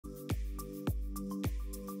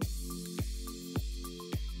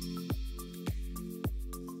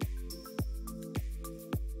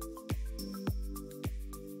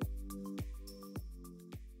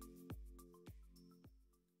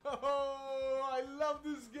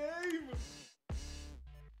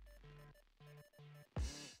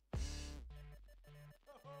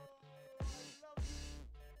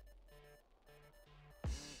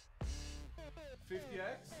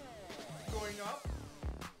3x. Going up.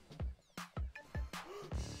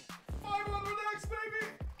 500x, baby!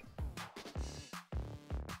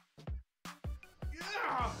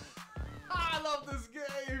 Yeah! I love this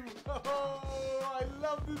game! Oh, I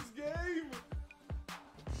love this game!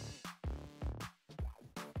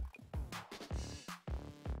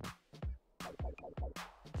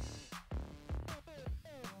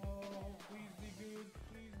 Oh, please be good,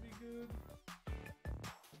 please be good.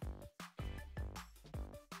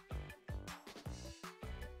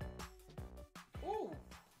 Oh,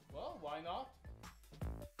 well, why not?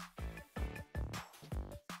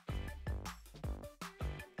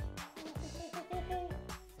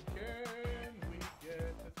 Can we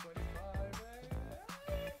get the 25?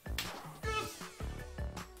 Yes!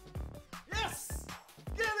 Yes!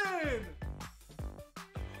 Get in!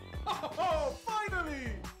 Oh, finally!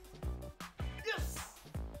 Yes!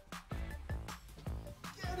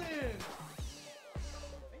 Get in!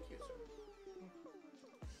 Thank you, sir.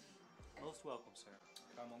 Most welcome, sir.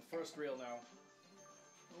 I'm on first reel now.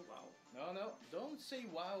 Oh wow. No, don't say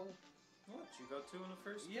wow. What? You got 2 on the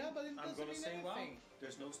first? Yeah, but it I'm doesn't gonna mean say anything. wow.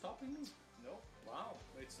 There's no stopping me. No. Wow.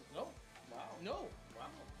 It's no. Wow. No. Wow.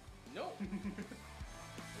 No.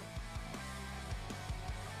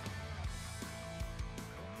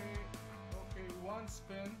 Okay, one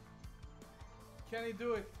spin. Can he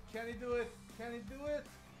do it? Can he do it? Can he do it?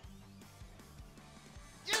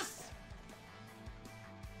 Yes!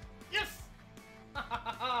 Yes!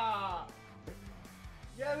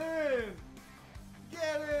 Get in!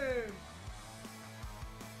 Get in!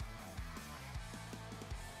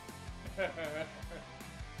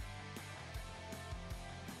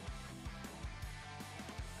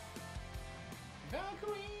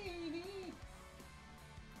 Valkyrie!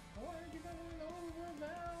 Why are you going over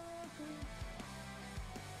Valkyrie?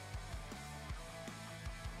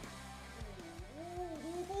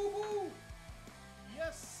 Ooh.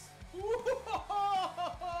 Yes! Ooh.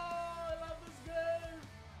 I love this game!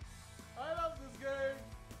 I love this game!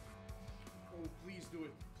 Oh, please do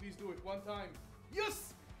it. Please do it one time.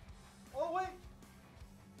 Yes! Oh, wait!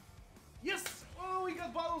 Yes! Oh, we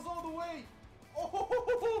got bottles all the way!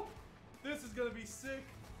 Oh! This is gonna be sick!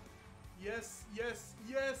 Yes, yes,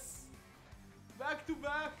 yes! Back to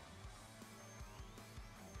back!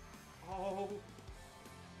 Oh!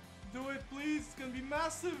 Do it, please! It's gonna be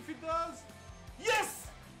massive if it does! Yes!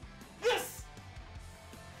 Yes!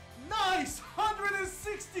 Nice!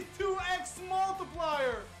 162x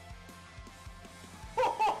multiplier!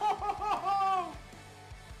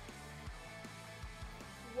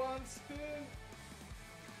 One spin.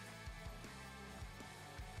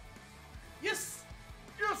 Yes!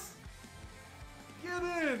 Yes! Get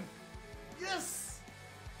in! Yes!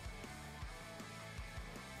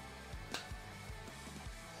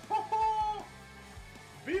 Ho ho!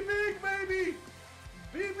 Be big, baby!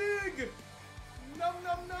 Be big! Num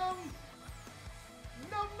num num!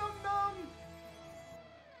 Num num num!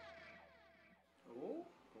 Oh.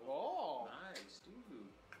 Oh! Nice, dude.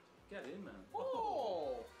 Get in, man.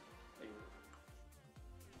 Oh! Hey.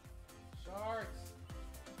 Sharks!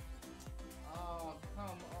 Oh, come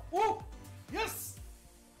on. Oh! Yes!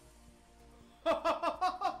 Now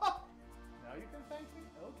you can thank me?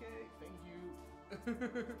 Okay, thank you.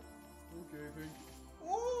 Okay, thank you.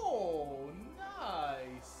 Oh,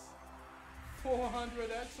 nice!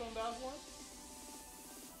 400x on that one.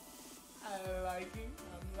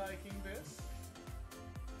 I'm liking this.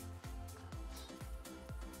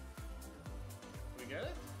 We get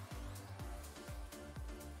it?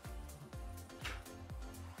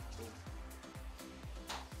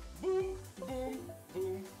 Boom, boom,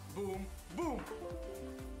 boom, boom, boom.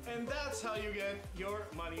 And that's how you get your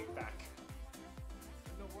money back.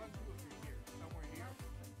 The one here, somewhere here.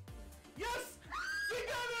 Yes! We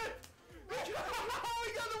got it! We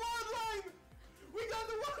got the word line! We got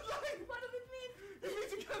the word line! What does it mean? It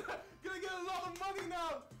means you're gonna get a lot of money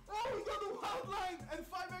now! Oh, we got the wild line and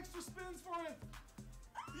 5 extra spins for it!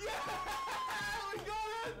 Yeah! We got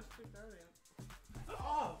it! Let's pick that in.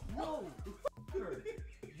 Oh, no!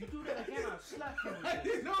 You do that again, I'll slap you with I this.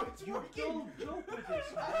 didn't know it's You working! don't joke with this,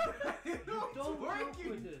 man. I didn't know You it's don't joke working!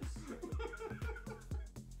 with this. It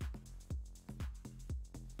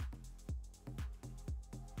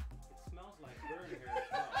smells like burn here as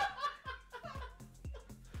well.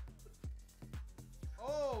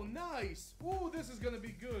 Oh, nice! Ooh, this is gonna be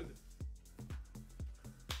good.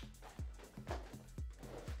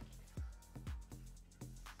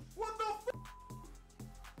 What the f?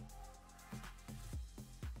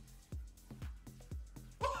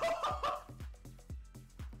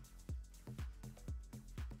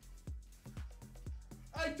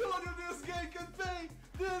 I told you this game can pay!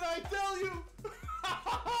 Didn't I tell you?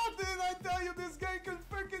 Didn't I tell you this game can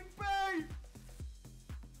freaking pay?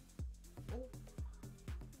 Oh.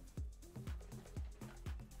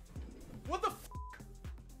 What the f?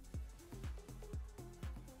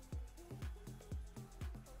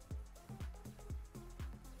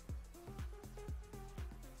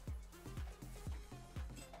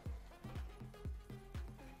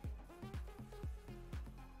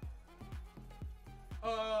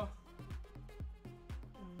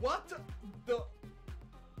 What the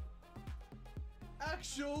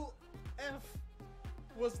actual F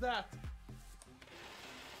was that?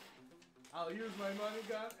 I'll use my money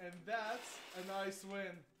gun, and that's a nice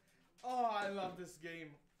win. Oh, I love this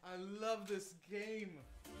game. I love this game.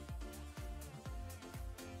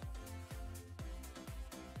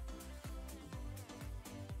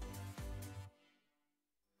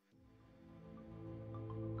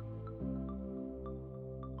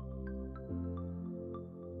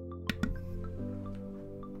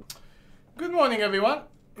 Good morning, everyone.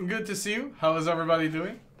 Good to see you. How is everybody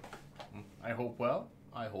doing? I hope well.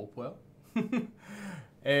 I hope well.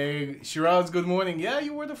 Hey, Shiraz, good morning. Yeah,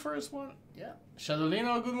 you were the first one. Yeah.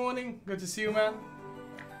 Shadolino, good morning. Good to see you, man.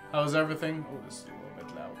 How's everything? Oh, this is a little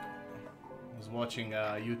bit loud. I was watching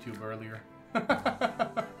YouTube earlier.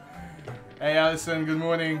 Hey, Allison, good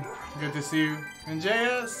morning. Good to see you. And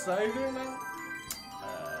JS, how you doing, man?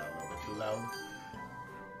 A little bit too loud.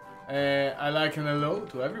 I like an hello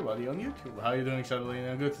to everybody on YouTube. How you doing,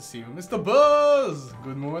 Shadolina? Good to see you. Mr. Buzz!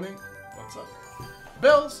 Good morning. What's up?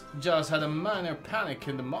 Bills just had a minor panic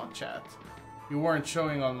in the mod chat. You weren't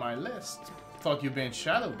showing on my list. Thought you'd been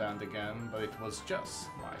shadow banned again, but it was just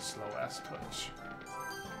my slow-ass Twitch.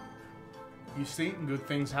 You see, good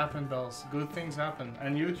things happen, Bells. Good things happen.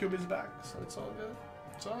 And YouTube is back, so it's all good.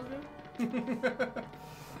 It's all good.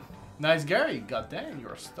 Nice, Gary. Goddamn,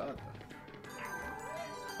 you're a stud.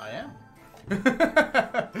 I am.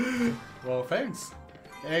 Well, thanks.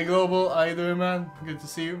 Hey, Global, how you doing, man? Good to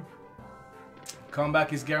see you.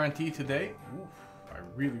 Comeback is guaranteed today. Oof, I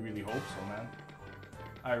really, really hope so, man.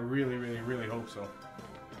 I really, really, really hope so.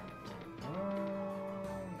 No.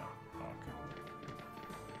 Okay.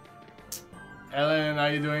 Ellen, how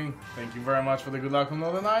you doing? Thank you very much for the good luck on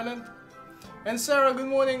Northern Ireland. And Sarah, good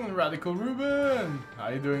morning. Radical Ruben, how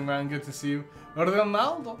you doing, man? Good to see you.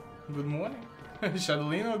 Ronaldo, good morning.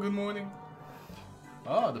 Shadolino, good morning.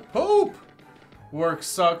 Oh, the Pope! Work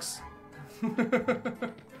sucks.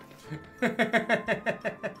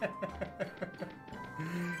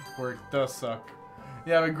 Work does suck.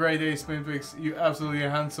 You have a great day, Spinpix. You absolutely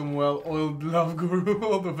handsome, well-oiled love guru.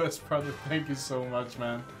 All the best, brother. Thank you so much,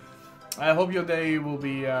 man. I hope your day will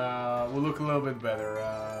be will look a little bit better,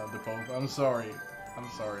 the Pope. I'm sorry. I'm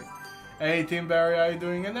sorry. Hey, Tim Barry, how you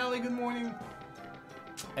doing? And Ellie, good morning.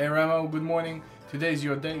 Hey, Ramo, good morning. Today's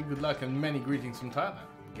your day. Good luck and many greetings from Thailand.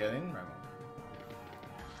 Get in, Ramo.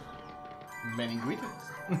 Many greetings.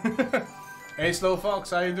 Hey, Slow Fox,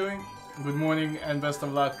 how you doing? Good morning and best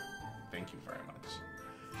of luck. Thank you very much.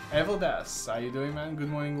 Evildas, how you doing, man? Good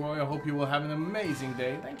morning, Roy. I hope you will have an amazing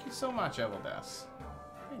day. Thank you so much, Evildas.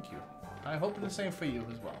 Thank you. I hope the same for you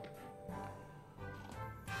as well.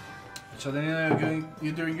 Shadolina,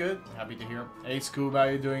 you doing good? Happy to hear. Hey, Scoob, how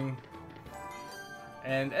you doing?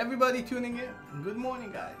 And everybody tuning in, good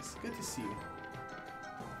morning, guys. Good to see you.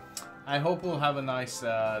 I hope we'll have a nice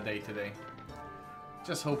day today.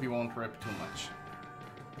 Just hope you won't rip too much.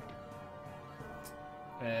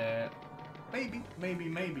 Maybe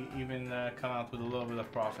even come out with a little bit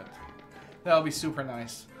of profit. That'll be super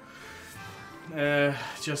nice.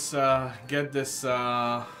 Just get this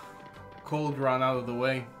cold run out of the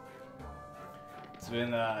way.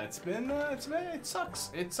 It sucks.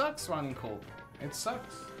 It sucks running cold. It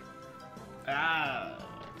sucks.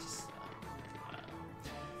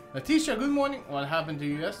 Letitia, good morning. What happened to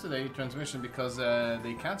you yesterday? Transmission because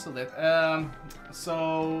they cancelled it.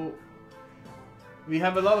 So we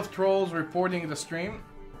have a lot of trolls reporting the stream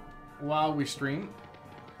while we stream,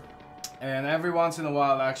 and every once in a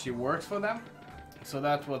while it actually works for them. So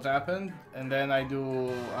that's what happened. And then I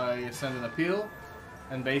send an appeal,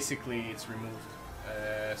 and basically it's removed.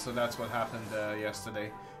 So that's what happened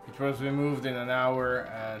yesterday. It was removed in an hour,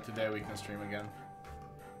 and today we can stream again.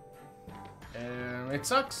 It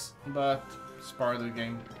sucks, but it's part of the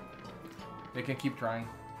game. They can keep trying.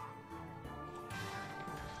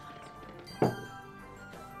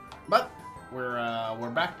 But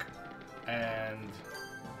we're back, and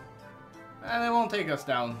it won't take us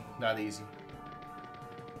down that easy.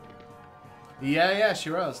 Yeah,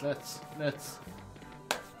 Shiraz, let's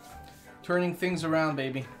turning things around,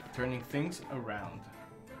 baby. Turning things around.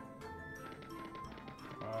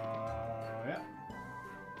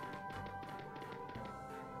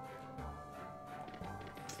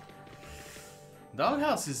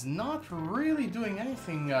 Doghouse is not really doing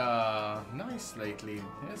anything nice lately,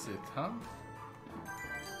 is it, huh?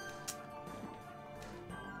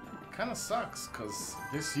 Kinda sucks, cause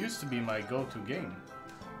this used to be my go-to game.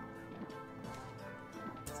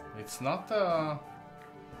 It's not,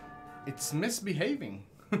 it's misbehaving.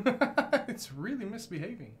 It's really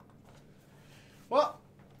misbehaving. Well,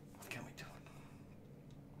 what can we do?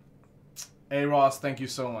 Hey Ross, thank you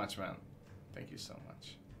so much, man. Thank you so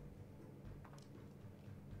much.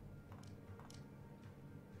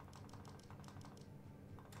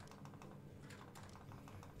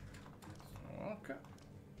 Okay.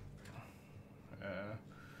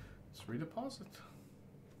 Let's redeposit.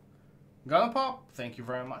 Gonna pop. Thank you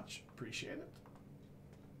very much. Appreciate it.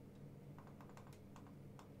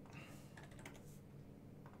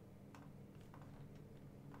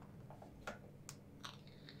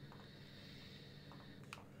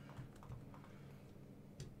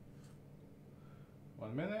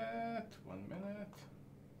 One minute. 1 minute.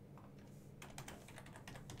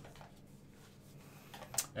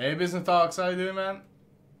 Hey, Business Talks. How you doing, man?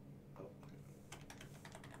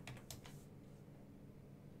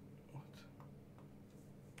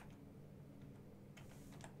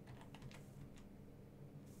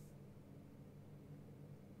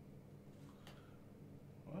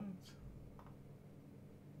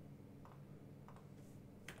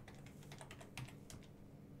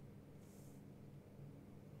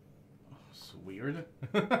 Weird.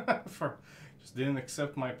 Just didn't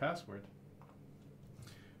accept my password.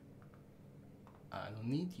 I don't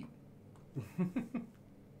need you.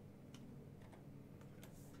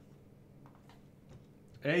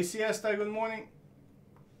 Hey Siesta, good morning.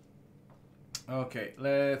 Okay,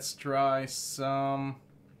 let's try some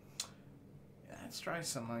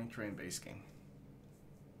Money Train base game.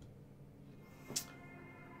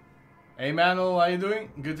 Hey Manuel, how you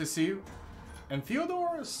doing? Good to see you. And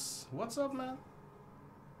Theodorus, what's up, man?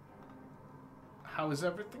 How is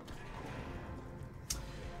everything?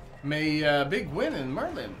 May big win in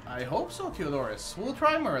Merlin. I hope so, Theodorus. We'll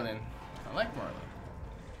try Merlin. I like Merlin.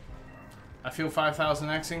 I feel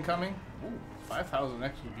 5000x incoming. Ooh,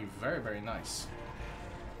 5000x would be very, very nice.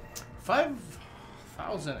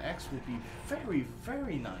 5000x would be very,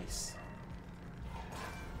 very nice.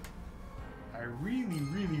 I really,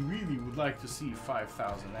 really, really would like to see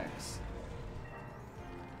 5000x.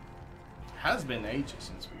 Has been ages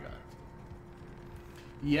since we got it.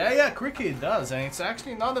 Yeah, Cricket does, and it's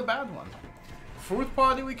actually not a bad one. Fruit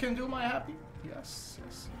Party we can do, my happy? Yes.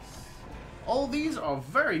 All these are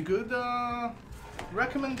very good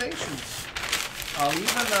recommendations. I'll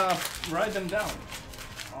even write them down.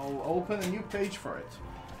 I'll open a new page for it.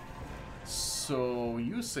 So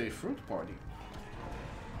you say Fruit Party.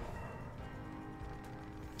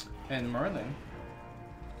 And Merlin.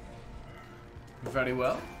 Very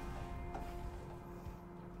well.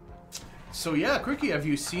 So yeah, Cricky, have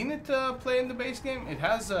you seen it play in the base game? It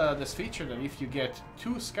has this feature that if you get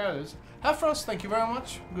 2 scatters... Halfrost, thank you very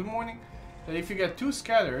much. Good morning. That if you get 2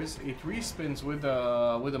 scatters, it respins with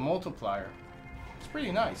a multiplier. It's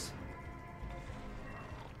pretty nice.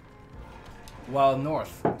 Wild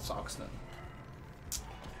North, Soxton.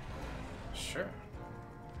 Sure.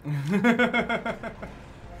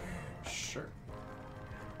 Sure.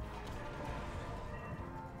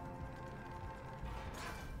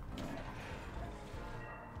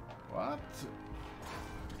 What?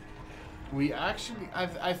 We actually...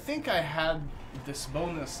 I think I had this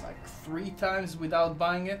bonus like 3 times without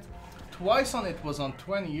buying it. Twice on it was on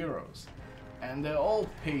 20 euros. And they all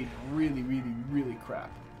paid really, really, really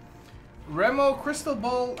crap. Remo, Crystal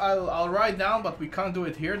Ball, I'll write down, but we can't do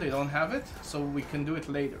it here. They don't have it. So we can do it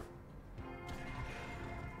later.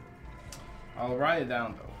 I'll write it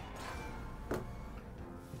down though.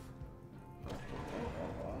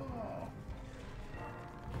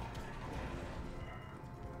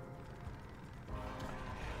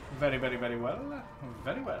 Very, very, very well.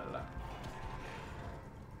 Very well.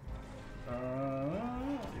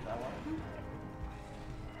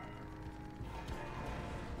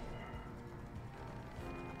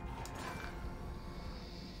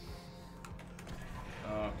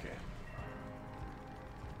 Okay.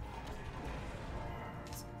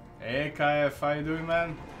 Hey KF, how you doing,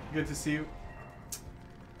 man? Good to see you.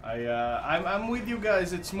 I'm with you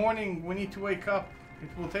guys. It's morning. We need to wake up.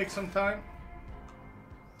 It will take some time.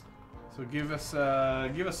 So give us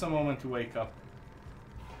a moment to wake up.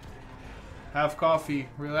 Have coffee,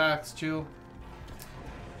 relax, chill.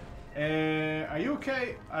 Are you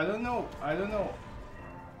okay? I don't know.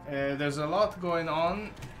 There's a lot going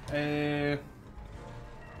on.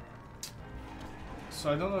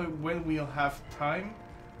 So I don't know when we'll have time.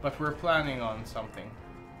 but we're planning on something.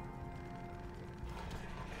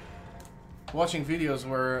 Watching videos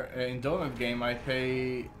where in Donut Game I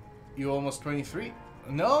pay you almost 23.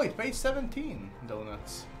 No, it pays 17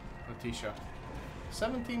 donuts, Letitia.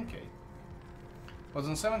 17k.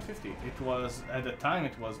 Wasn't 750. It was, at the time,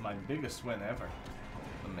 it was my biggest win ever.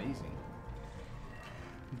 Amazing.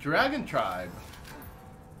 Dragon Tribe.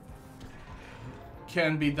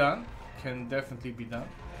 Can be done. Can definitely be done.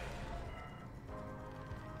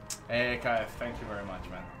 Hey, Kaya, thank you very much,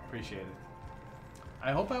 man. Appreciate it.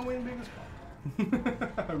 I hope I win big as well.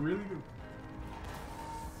 I really do.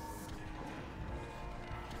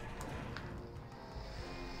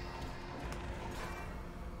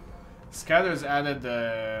 Scatter's added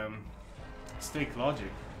stake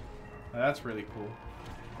logic. That's really cool.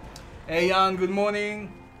 Hey Jan, good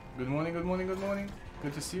morning. Good morning, good morning, good morning.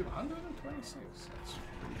 Good to see you. 126. That's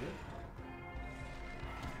pretty good.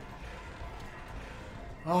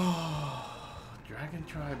 Oh, Dragon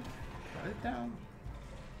Tribe. Write it down.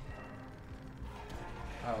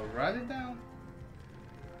 I'll write it down.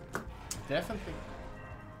 Definitely.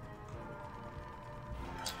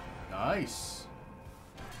 Nice.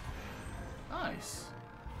 Nice.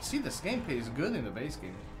 See, this gameplay is good in the base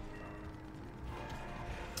game.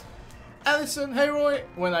 Allison, hey Roy.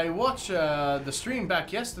 When I watched the stream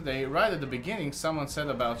back yesterday, right at the beginning, someone said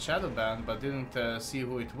about Shadowband, but didn't see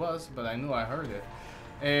who it was, but I knew I heard it.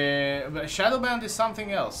 But Shadowband is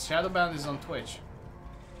something else. Shadowband is on Twitch.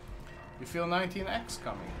 You feel 19x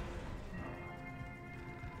coming.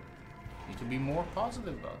 Need to be more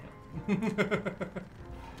positive about it.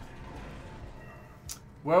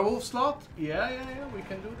 Werewolf slot? Yeah, we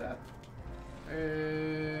can do that.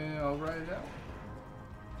 I'll write it down.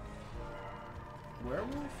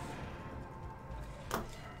 Werewolf?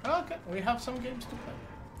 Okay, we have some games to play.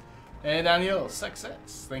 Hey Daniel,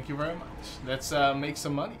 success. Thank you very much. Let's make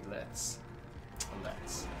some money. Let's.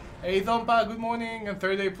 Hey Thompa, good morning. And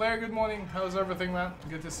Third Day Player, good morning. How's everything, man?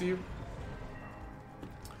 Good to see you.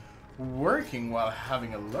 Working while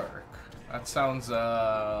having a lurk. That sounds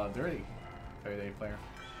dirty. Third Day Player.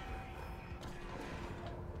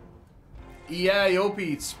 Yeah,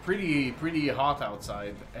 Yopi, it's pretty hot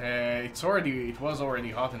outside. It was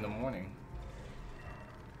already hot in the morning.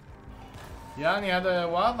 Yeah, and he had a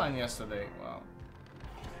wildline yesterday. Wow.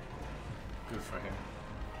 Good for him.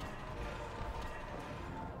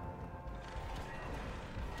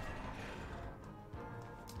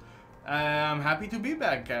 I'm happy to be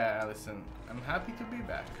back, Allison. I'm happy to be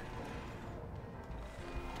back.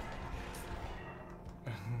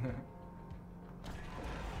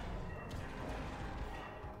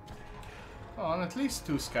 Oh, and at least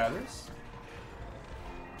 2 scatters.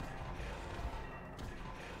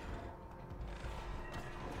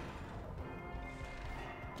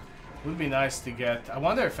 Would be nice to get. I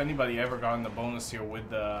wonder if anybody ever got the bonus here with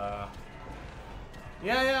the.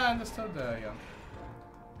 Yeah, I understood. Yeah.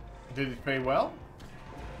 Did it pay well?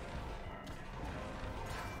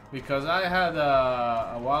 Because I had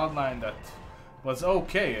a wildline that was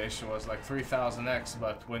okay-ish. It was like 3000x,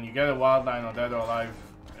 but when you get a wildline on Dead or Alive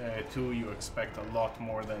 2, you expect a lot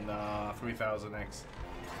more than 3000x.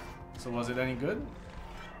 So was it any good?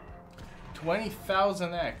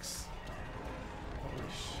 20,000x. Holy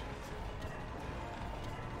shit.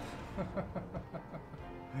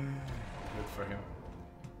 Good for him.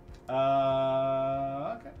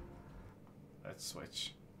 Okay. Let's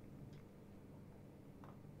switch.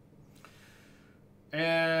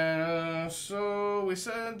 And so we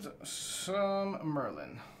said some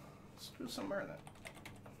Merlin. Let's do some Merlin.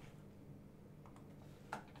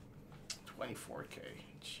 24k.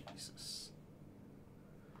 Jesus.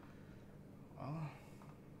 Well,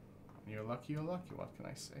 you're lucky, you're lucky. What can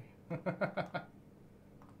I say?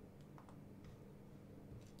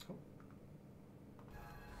 Cool.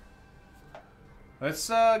 Let's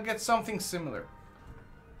get something similar.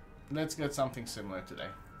 Let's get something similar today.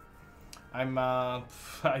 I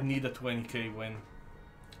need a 20k win.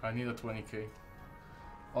 I need a 20k.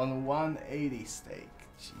 On 180 stake.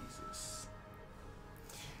 Jesus.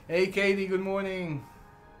 Hey Katie, good morning.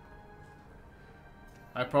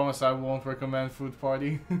 I promise I won't recommend Food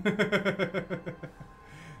Party.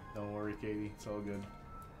 Don't worry, Katie. It's all good.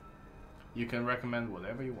 You can recommend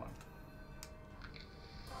whatever you want.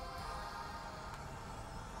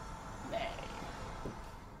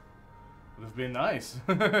 Would have been nice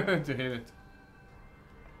to hit it.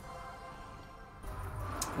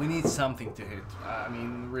 We need something to hit. I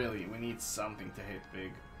mean, really, we need something to hit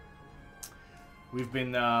big. We've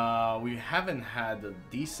been, we haven't had a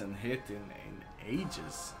decent hit in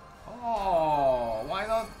ages. Oh, why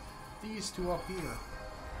not these two up here?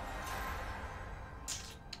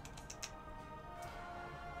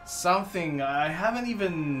 something. I haven't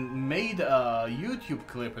even made a YouTube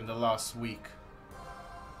clip in the last week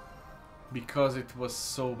because it was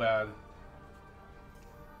so bad.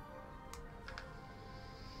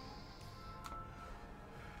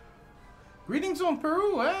 Greetings from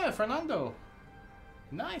Peru, Fernando.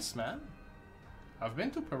 Nice, man. I've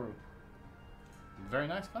been to Peru. Very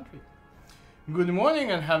nice country. Good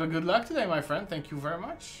morning and have a good luck today, my friend. Thank you very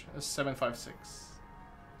much. 756.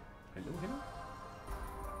 Hello, hello.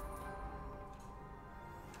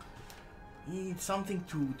 Need something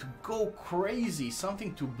to go crazy,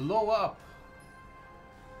 something to blow up.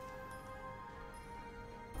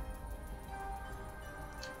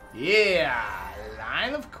 Yeah,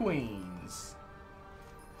 line of queens.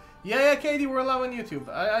 Yeah, Katie, we're live on YouTube.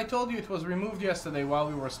 I told you it was removed yesterday while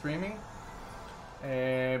we were streaming.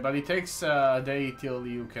 But it takes a day till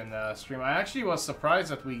you can stream. I actually was surprised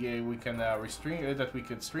that we can restream that we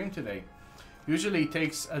could stream today. Usually it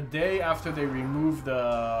takes a day after they remove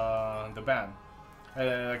the ban,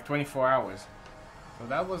 like 24 hours. So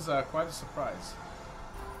that was quite a surprise.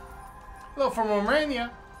 Hello from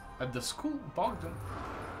Romania, at the school Bogdan.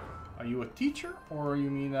 Are you a teacher or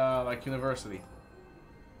you mean like university?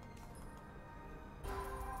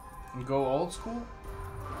 Go old school?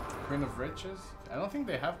 Queen of Riches? I don't think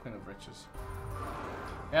they have Queen of Riches.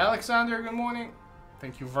 Yeah, Alexander, good morning.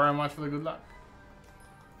 Thank you very much for the good luck.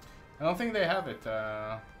 I don't think they have it,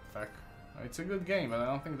 Feck. It's a good game, but I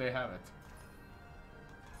don't think they have it.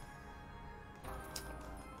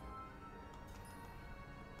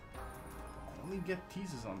 I only get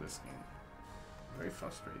teases on this game. Very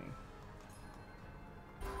frustrating.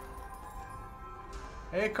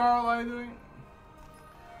 Hey Carl, how you doing?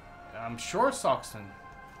 I'm sure Soxton,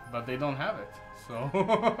 but they don't have it, so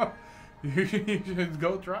you should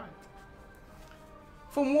go try it.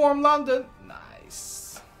 From warm London, nice.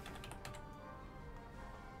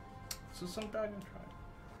 So sometime you try.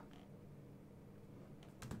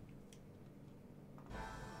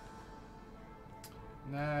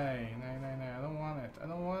 Nay, I don't want it. I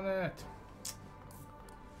don't want it.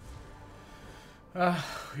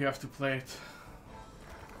 We have to play it.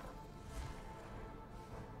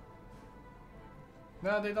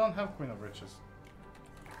 No, they don't have Queen of Riches.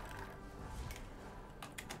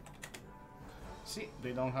 See,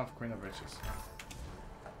 they don't have Queen of Riches.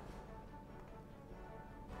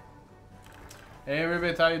 Hey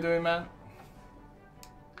Ribbit, how you doing, man?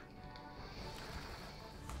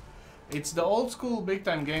 It's the old school big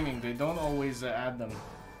time gaming. They don't always add them.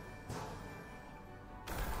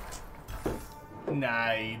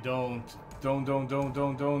 Nah, don't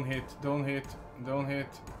hit. Don't hit.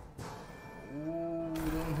 Ooh,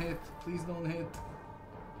 don't hit. Please don't hit.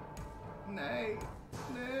 Nay.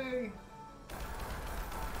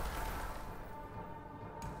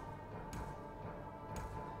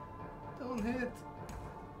 Don't hit.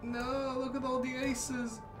 No, look at all the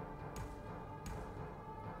aces.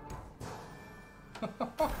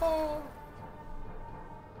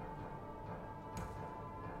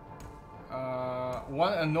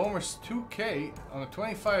 One enormous 2K on a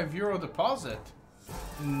 25 euro deposit.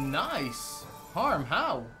 Nice. Harm,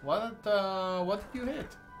 how? What did you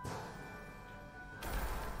hit?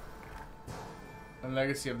 And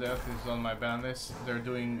Legacy of Death is on my ban list. They're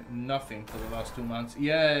doing nothing for the last 2 months.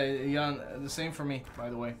 Yeah, Jan, the same for me, by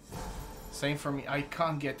the way. Same for me. I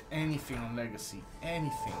can't get anything on Legacy.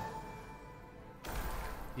 Anything.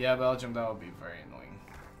 Yeah, Belgium, that would be very annoying.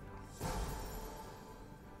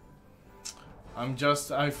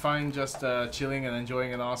 I find just chilling and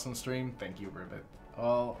enjoying an awesome stream. Thank you, Ribbit.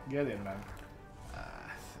 Well, get in, man.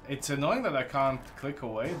 It's annoying that I can't click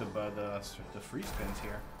away the free spins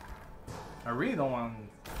here. I really don't want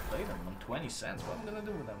to play them on 20 cents. What am I gonna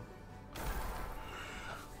do with them?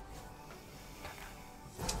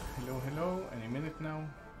 Hello. Any minute now.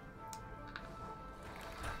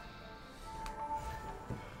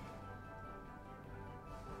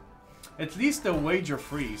 At least the wager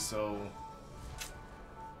free, so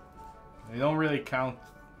they don't really count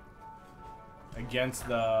against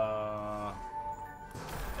the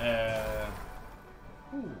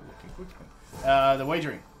the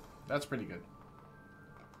wagering. That's pretty good.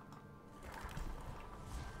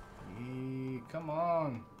 Come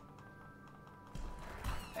on.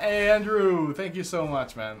 Hey Andrew, thank you so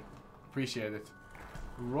much, man. Appreciate it.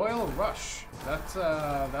 Royal Rush.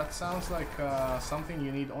 That sounds like something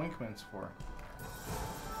you need ointments for.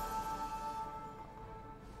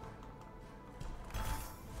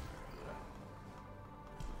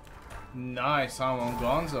 Nice, I'm on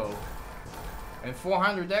Gonzo. And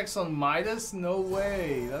 400x on Midas? No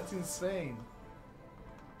way. That's insane.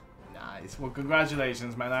 Nice. Nice. Well,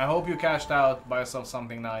 congratulations, man. I hope you cashed out, buy yourself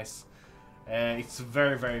something nice. It's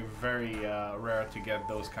very, very, very rare to get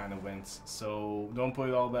those kind of wins. So don't put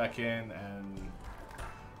it all back in and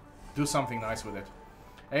do something nice with it.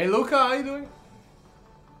 Hey, Luca, how you doing?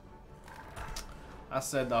 I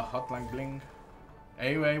said the hotline bling.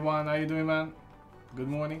 Hey, A1, how you doing, man? Good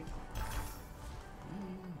morning.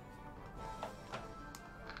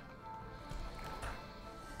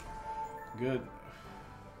 Good.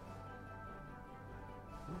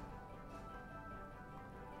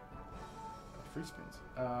 Free spins.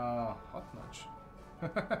 Hot nudge.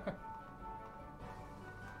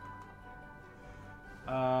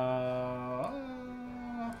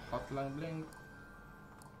 Hotline bling.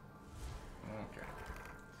 Okay.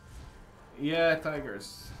 Yeah,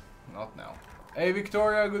 tigers. Not now. Hey,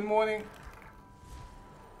 Victoria, good morning.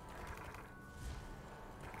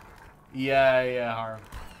 Yeah, Harm.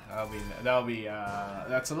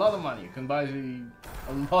 That's a lot of money. You can buy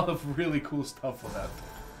a lot of really cool stuff for that.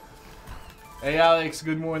 Hey, Alex,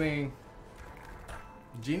 good morning.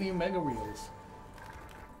 Genie Mega Reels.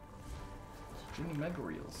 Genie Mega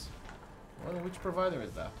Reels. Well, which provider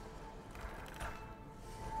is that?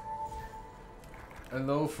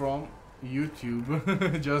 Hello from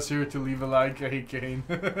YouTube. Just here to leave a like, hey Kane.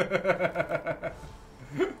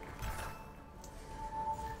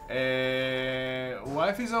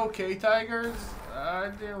 Wife is okay, Tigers. I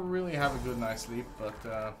didn't really have a good night's sleep, but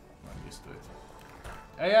I'm used to it.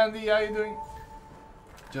 Hey Andy, how you doing?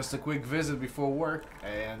 Just a quick visit before work.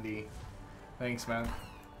 Hey Andy. Thanks, man.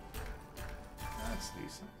 That's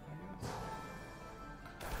decent, I guess.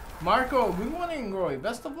 Marco, good morning, Roy.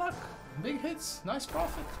 Best of luck. Big hits, nice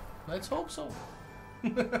profit. Let's hope so.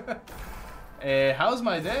 How's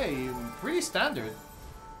my day? Pretty standard.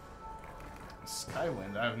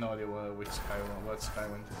 Skywind. I have no idea which Skywind. What's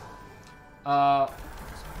Skywind?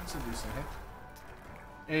 It's a decent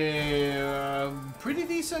hit. Pretty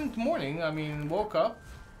decent morning. I mean, woke up,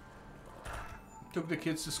 took the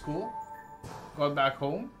kids to school, got back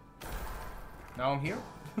home. Now I'm here.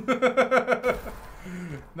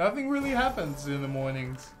 Nothing really happens in the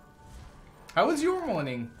mornings. How was your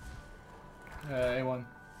morning? A1.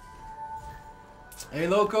 Hey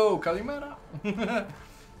Loco, Kalimera.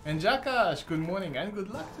 And Jakash, good morning and good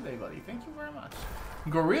luck today, buddy. Thank you very much.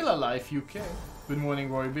 Gorilla Life UK. Good morning,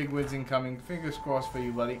 Roy. Big wins incoming. Fingers crossed for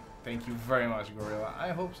you, buddy. Thank you very much, Gorilla. I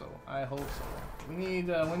hope so. I hope so. We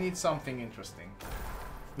need something interesting.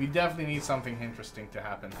 We definitely need something interesting to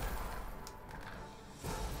happen.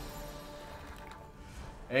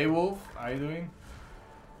 Hey Wolf, how you doing?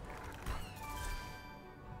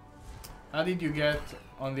 How did you get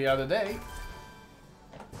on the other day?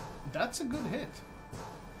 That's a good hit.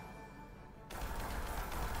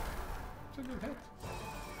 It's a good hit.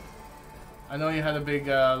 I know you had a big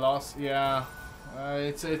loss. Yeah,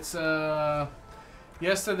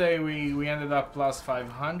 yesterday we ended up plus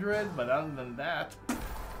 500, but other than that,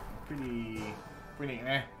 pretty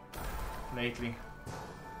eh lately.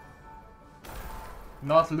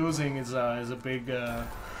 Not losing is a big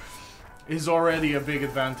is already a big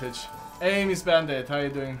advantage. Hey, Miss Bandit, how you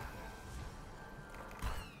doing?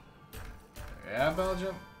 Yeah,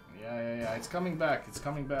 Belgium. Yeah. It's coming back. It's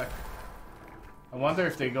coming back. I wonder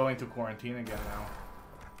if they go into quarantine again now.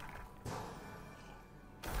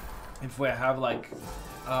 If we have like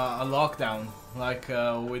a lockdown, like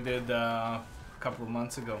we did a couple of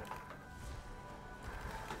months ago.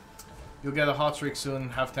 You'll get a hot streak soon.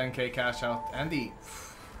 Have 10k cash out. Andy,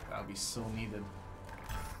 that'll be so needed.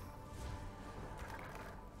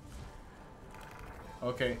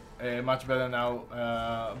 Okay, much better now.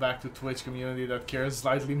 Back to Twitch community that cares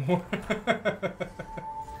slightly more.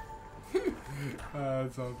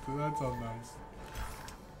 That sounds nice.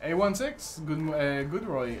 A16, good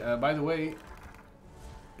Roy. By the way,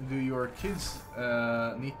 do your kids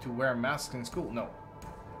need to wear masks in school? No.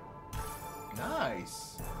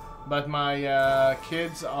 Nice. But my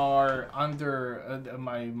kids are under.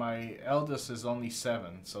 My eldest is only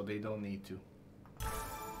 7, so they don't need to.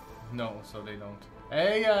 No, so they don't.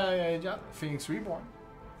 Hey, John. Phoenix Reborn.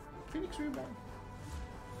 Phoenix Reborn.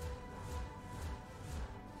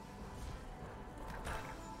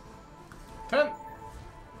 Ten.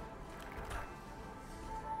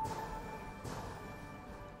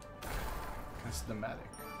 Castamatic.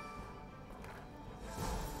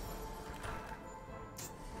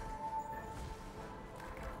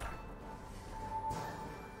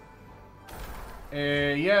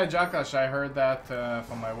 Yeah, Jakash, I heard that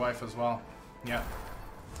from my wife as well. Yeah.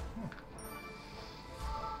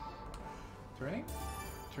 Turning?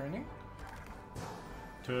 Turning?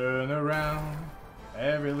 Turn around,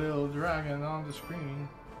 every little dragon on the screen.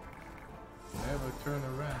 Never turn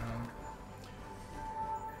around.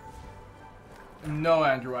 No,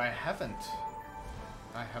 Andrew, I haven't.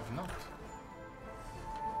 I have not.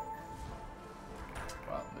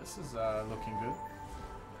 Well, this is looking good.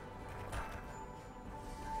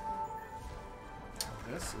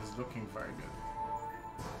 This is looking very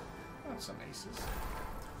good. That's some aces.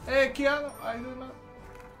 Hey, Keanu, I do not.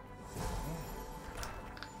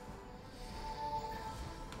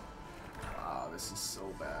 Wow, this is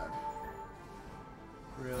so bad.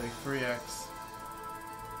 Really, 3x.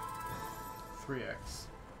 3x.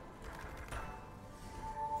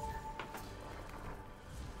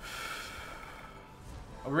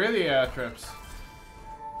 Oh, really, Trips?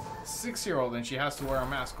 6-year-old and she has to wear a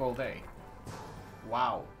mask all day.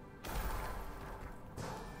 Wow.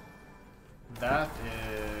 That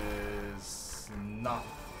is not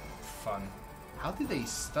fun. How did they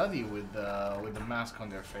study with the mask on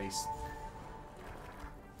their face?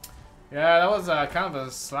 Yeah, that was kind of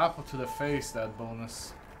a slap to the face, that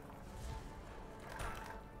bonus.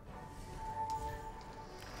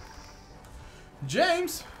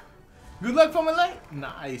 James! Good luck from LA!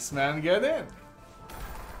 Nice, man, get in!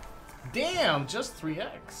 Damn, just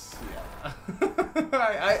 3x. Yeah.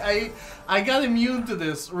 I got immune to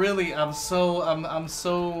this. Really, I'm so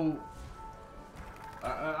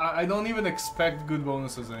I don't even expect good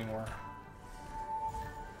bonuses anymore.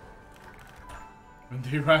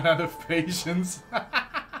 They ran out of patience.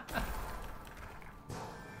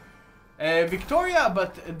 Victoria,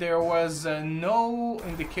 but there was no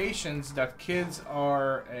indications that kids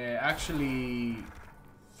are actually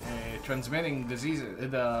transmitting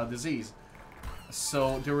the disease.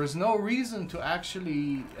 So there was no reason to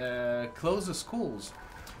actually close the schools.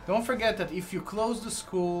 Don't forget that if you close the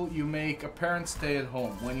school, you make a parent stay at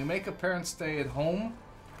home. When you make a parent stay at home,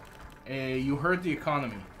 you hurt the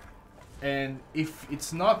economy. And if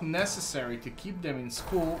it's not necessary to keep them in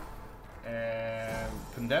school,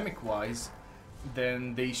 pandemic-wise,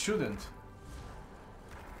 then they shouldn't.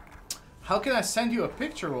 How can I send you a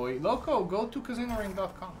picture, Roy? Loco, go to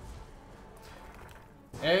casinoring.com.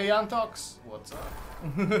 Hey, Antox, what's up?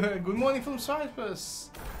 Good morning from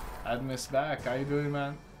Cyprus. Admis back, how you doing,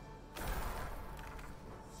 man?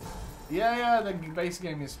 Yeah, the base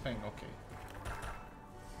game is ping, okay.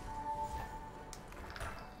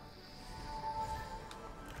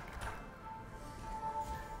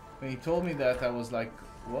 When he told me that, I was like,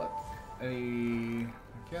 what? And he...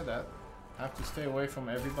 yeah, that. I have to stay away from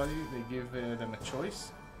everybody. They give them a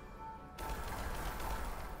choice.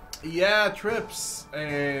 Yeah, Trips.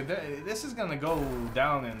 This is gonna go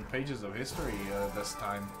down in pages of history this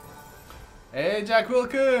time. Hey, Jack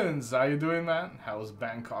Wilkins! How you doing, man? How's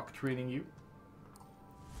Bangkok treating you?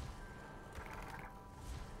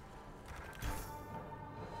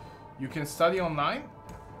 You can study online?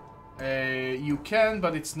 You can,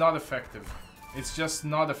 but it's not effective. It's just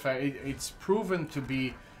not effective. It's proven to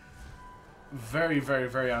be very, very,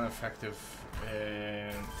 very ineffective.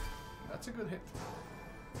 That's a good hit.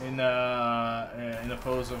 In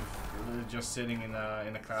opposed of just sitting in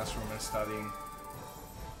a classroom and studying.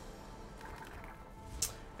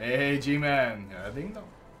 Hey, G-Man. Yeah, ding dong.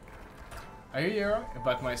 I hear you,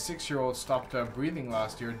 but my 6-year-old stopped breathing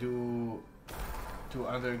last year due to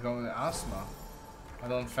undergoing asthma. I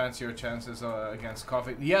don't fancy your chances against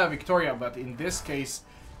COVID. Yeah, Victoria, but in this case,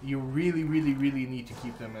 you really, really, really need to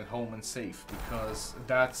keep them at home and safe, because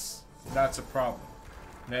that's a problem.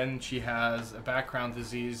 Then she has a background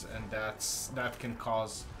disease, and that can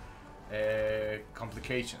cause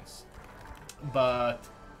complications. But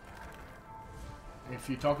if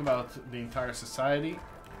you talk about the entire society,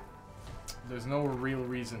 there's no real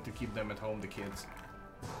reason to keep them at home, the kids.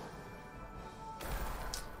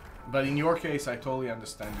 But in your case, I totally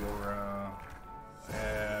understand your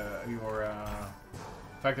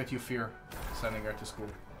fact that you fear sending her to school.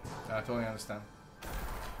 I totally understand.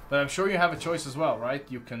 But I'm sure you have a choice as well, right?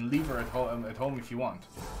 You can leave her at home if you want.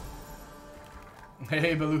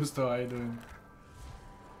 Hey, Belusto, how you doing?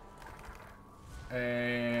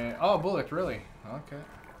 Oh, Bullet, really? Okay.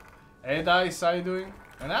 Hey, Dice, how you doing?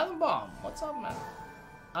 And Adam Bomb, what's up, man?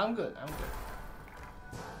 I'm good, I'm good.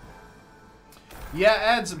 Yeah,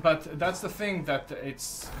 ads, but that's the thing, that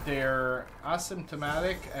they're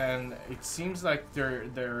asymptomatic, and it seems like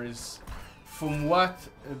there is, from what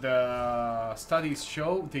the studies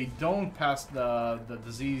show, they don't pass the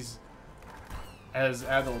disease as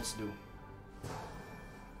adults do.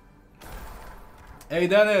 Hey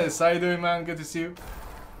Dennis, how you doing, man? Good to see you.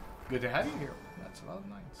 Good to have you here. That's a lot of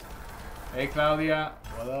nice. Hey Claudia,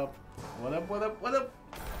 what up? What up? What up? What up?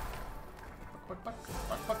 Buck, buck, buck,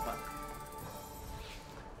 buck, buck, buck.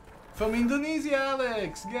 From Indonesia,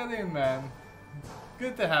 Alex! Get in, man.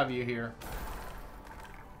 Good to have you here.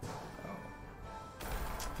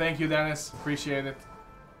 Thank you, Dennis. Appreciate it.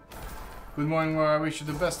 Good morning, Laura. I wish you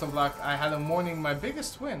the best of luck. I had a morning, my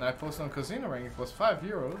biggest win. I posted on Casino Ring. It was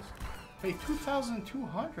 €5. Paid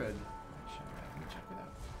 2,200. Let me check it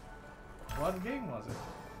out. What game was it?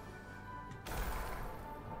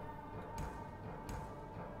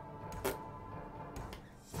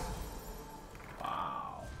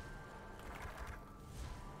 Wow.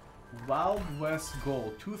 Wild West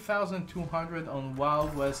Gold. 2,200 on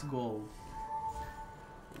Wild West Gold.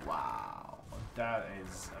 Wow. That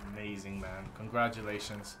is amazing, man.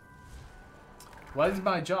 Congratulations. What is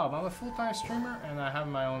my job? I'm a full-time streamer and I have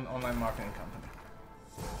my own online marketing company.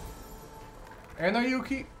 Erno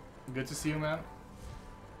Yuki, good to see you, man.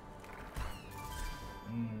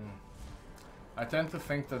 I tend to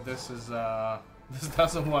think that this is this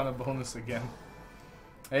doesn't want a bonus again.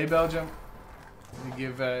 Hey, Belgium, you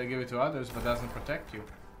give it to others, but doesn't protect you.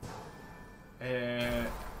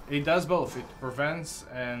 It does both. It prevents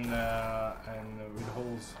and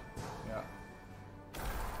withholds. Yeah.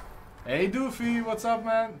 Hey Doofy, what's up,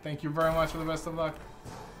 man? Thank you very much for the best of luck.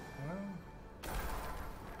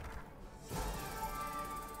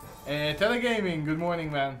 Telegaming, good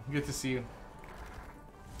morning, man. Good to see you.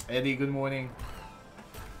 Eddie, good morning.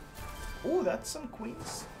 Oh, that's some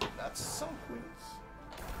queens. That's some queens.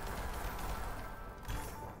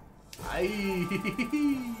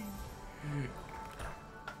 Aye.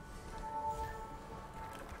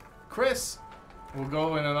 Chris will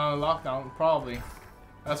go in another lockdown, probably.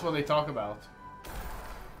 That's what they talk about.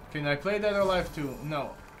 Can I play Dead or Alive 2?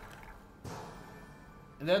 No.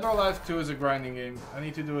 Dead or Alive 2 is a grinding game. I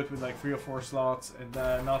need to do it with like 3 or 4 slots, and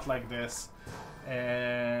not like this.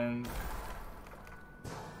 And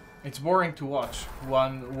it's boring to watch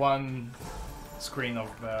one screen of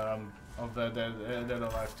the Dead or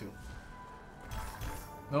Alive 2.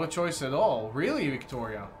 No choice at all. Really,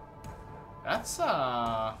 Victoria? That's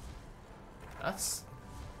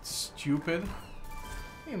stupid.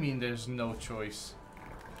 What do you mean there's no choice?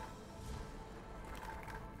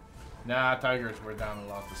 Nah, Tigers were down a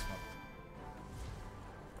lot this month.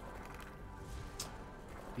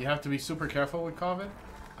 You have to be super careful with COVID.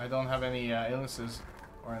 I don't have any illnesses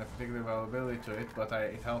or any particular availability to it, but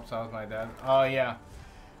it helps out my dad. Oh yeah,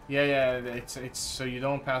 yeah. It's so you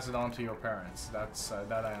don't pass it on to your parents. That's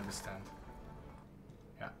that I understand.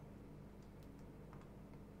 Yeah.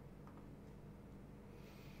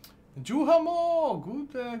 Juhamo,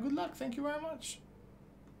 good luck. Thank you very much.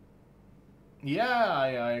 Yeah,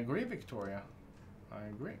 I agree, Victoria. I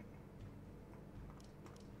agree.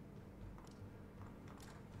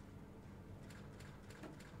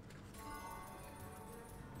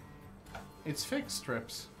 It's fixed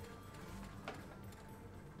strips.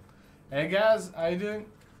 Hey guys, how you doing?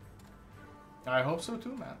 I hope so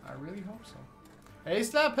too, man. I really hope so. Hey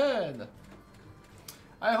Slaphead!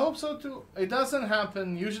 I hope so too. It doesn't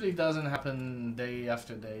happen, usually doesn't happen day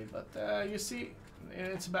after day, but you see,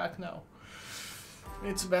 it's back now.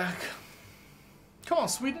 It's back. Come on,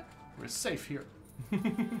 Sweden. We're safe here.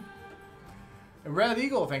 Red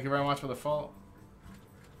Eagle, thank you very much for the follow.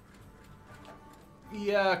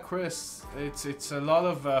 Yeah, Chris, it's a lot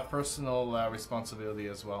of personal responsibility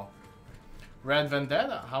as well. Red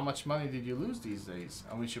Vendetta, how much money did you lose these days?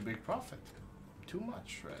 I wish you a big profit. Too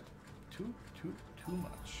much, Red. Too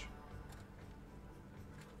much.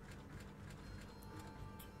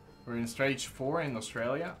 We're in stage 4 in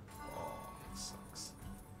Australia. Oh, it sucks.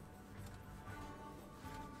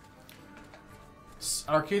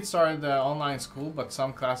 Our kids started online school, but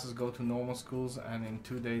some classes go to normal schools, and in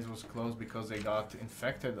 2 days was closed because they got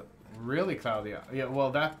infected. Really, Claudia? Yeah,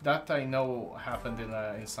 well, that I know happened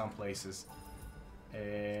in some places.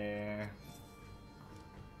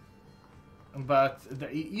 But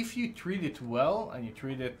if you treat it well and you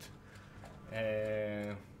treat it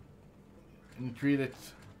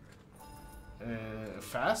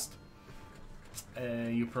fast,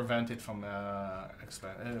 you prevent it from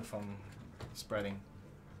spreading.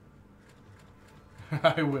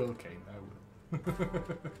 I will, Kane. I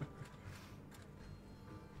will.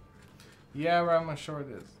 Yeah, I'm sure it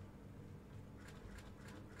is.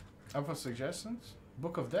 Up for suggestions?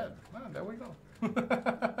 Book of Dead. Ah, there we go.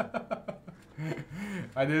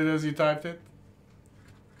 I did it as you typed it.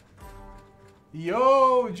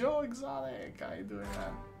 Yo, Joe Exotic. How you doing,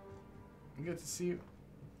 man? Good to see you.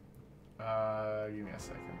 Give me a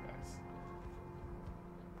second, guys.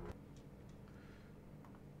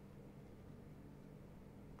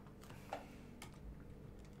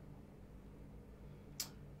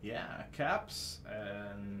 Yeah, caps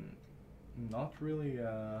and not really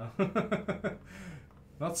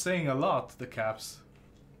Not saying a lot, the caps.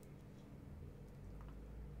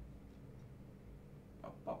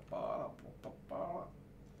 What's up?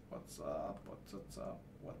 What's up?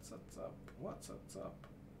 What's up? What's up?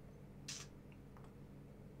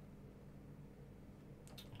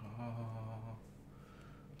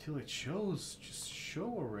 Till it shows. Just show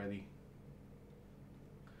already.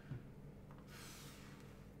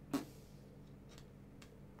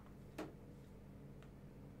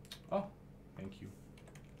 Oh, thank you.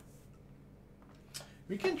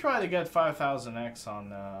 We can try to get 5000X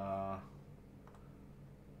on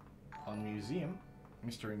Museum,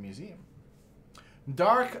 Mystery Museum.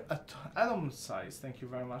 Dark Atom Size, thank you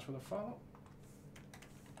very much for the follow.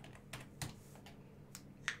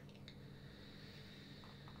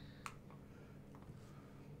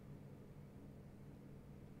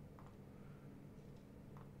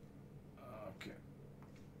 Okay.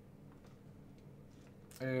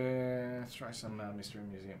 Let's try some Mystery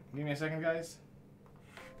Museum. Give me a second, guys.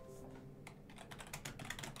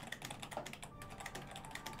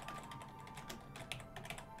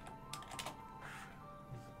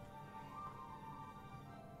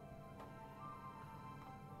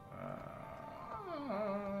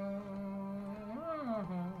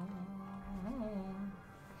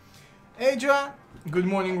 Hey Joanne, good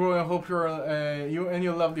morning, Roy. I hope you and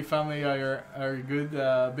your lovely family are good.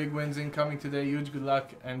 Big wins incoming today. Huge good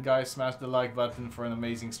luck, and guys, smash the like button for an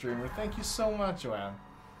amazing streamer. Thank you so much, Joanne.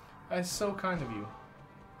 That's so kind of you.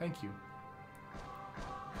 Thank you.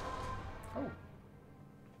 Oh,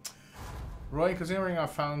 Roy, considering I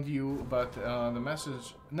found you, but the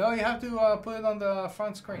message. No, you have to put it on the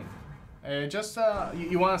front screen.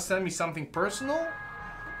 You want to send me something personal,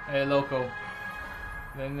 Loco?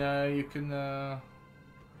 Then you can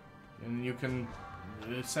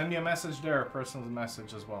send me a message there, a personal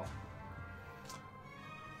message as well.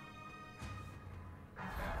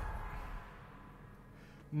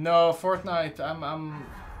 No, Fortnite.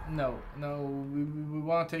 No. We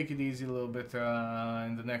want to take it easy a little bit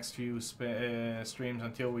in the next few streams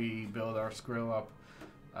until we build our skrill up.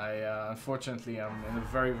 Unfortunately, I'm in a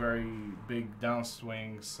very, very big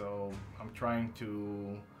downswing, so I'm trying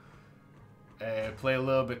to play a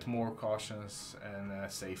little bit more cautious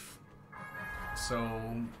and safe. So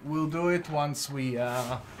we'll do it once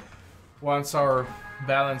once our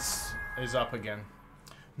balance is up again.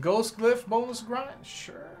 Ghost Glyph bonus grind?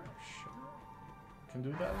 Sure. Can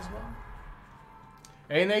do that as well.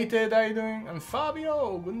 Hey Nate, how you doing? And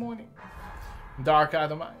Fabio, good morning. Dark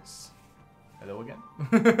Adam Eyes. Hello again.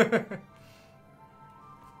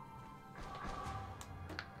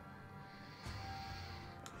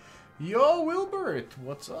 Yo, Wilbert,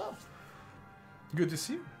 what's up? Good to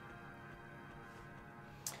see you.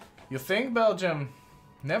 You think Belgium?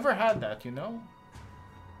 Never had that, you know?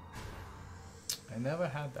 I never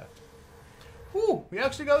had that. Ooh, we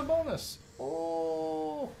actually got a bonus.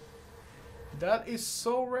 Oh, that is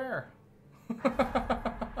so rare.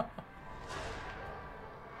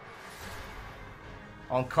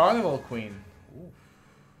 On Carnival Queen. Ooh.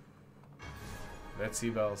 Let's see,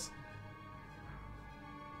 Bells.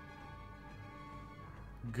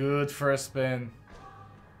 Good first spin.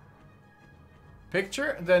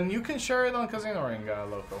 Picture? Then you can share it on Casino Ring,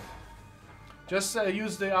 Loco. Just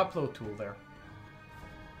use the upload tool there.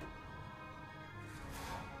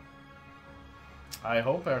 I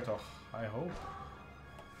hope, Ertoch. I hope.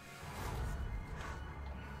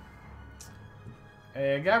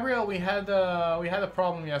 Gabriel, we had a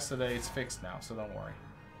problem yesterday. It's fixed now, so don't worry.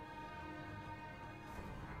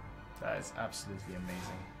 That is absolutely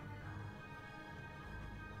amazing.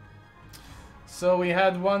 So we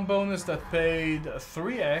had one bonus that paid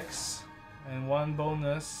 3x and one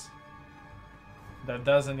bonus that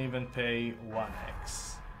doesn't even pay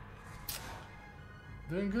 1x.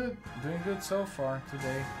 Doing good so far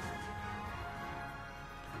today.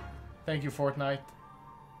 Thank you, Fortnite.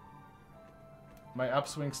 My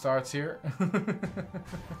upswing starts here.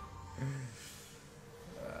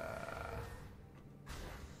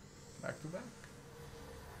 Back to back.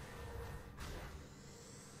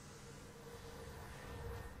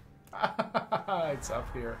 It's up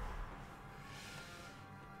here.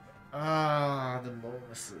 The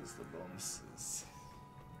bonuses.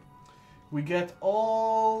 We get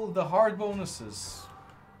all the hard bonuses.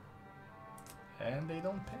 And they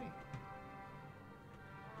don't pay.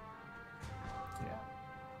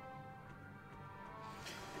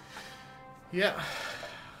 Yeah.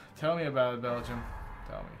 Tell me about it, Belgium.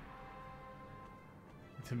 Tell me.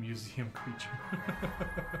 The museum creature.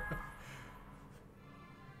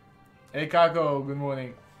 Hey, Kako. Good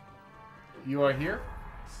morning. You are here?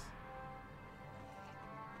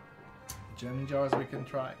 Gem jars we can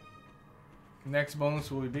try. Next bonus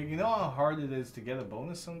will be big. You know how hard it is to get a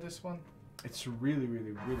bonus on this one? It's really,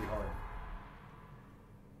 really, really hard.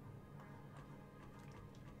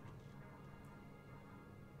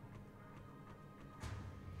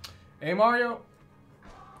 Hey Mario!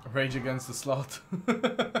 Rage against the slot.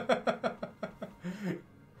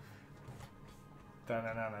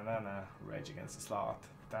 Da-na-na-na-na-na. Rage against the slot.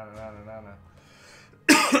 Da-na-na-na-na-na.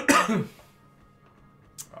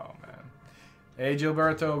 Oh man. Hey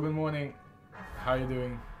Gilberto, good morning. How you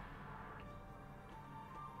doing?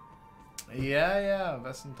 Yeah,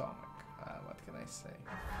 Vesentonic. What can I say?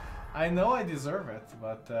 I know I deserve it,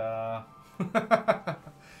 but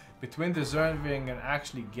between deserving and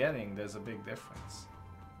actually getting, there's a big difference.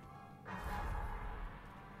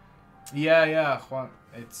 Yeah, Juan.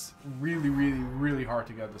 It's really, really, really hard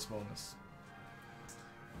to get this bonus.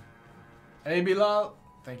 Hey Bilal,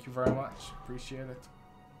 thank you very much. Appreciate it.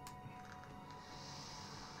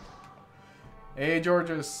 Hey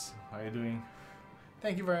Georges, how you doing?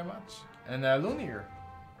 Thank you very much. And Lunier,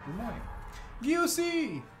 good morning.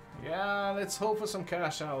 GUC! Yeah, let's hope for some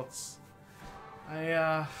cash outs.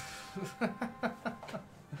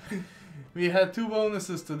 We had 2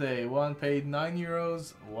 bonuses today. One paid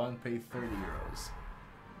 €9, one paid €30.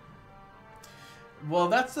 Well,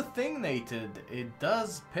 that's the thing, Nated. It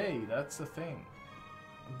does pay, that's the thing.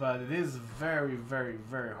 But it is very, very,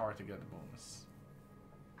 very hard to get the bonus.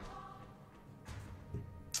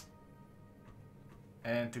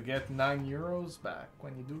 And to get €9 back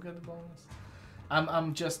when you do get the bonus.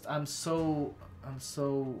 I'm so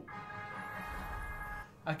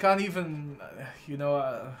I can't even, you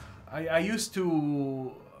know, I used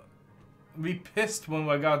to be pissed when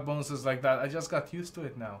I got bonuses like that. I just got used to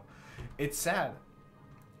it now. It's sad.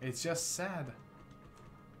 It's just sad.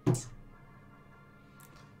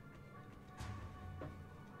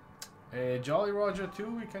 Jolly Roger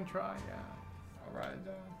 2 we can try, yeah. Alright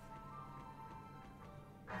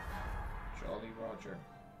Jolly Roger.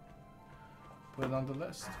 Put it on the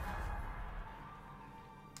list.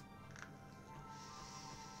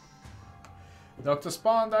 Dr.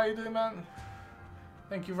 Spawn, how you doing, man?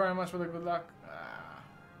 Thank you very much for the good luck.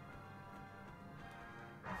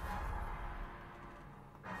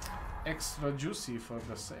 Extra juicy for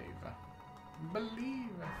the save. Believe.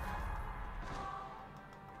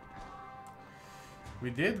 We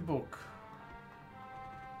did book.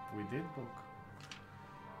 We did book.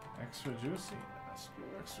 Extra juicy. Let's do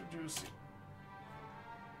extra juicy.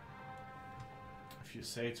 If you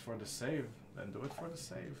say it's for the save, then do it for the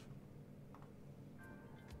save.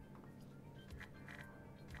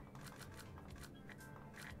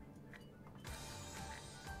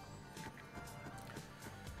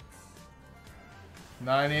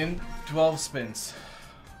 Nine in, 12 spins.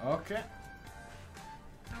 Okay.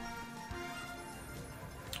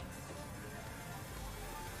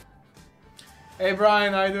 Hey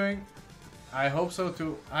Brian, how you doing? I hope so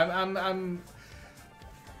too. I'm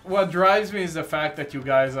what drives me is the fact that you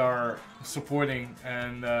guys are supporting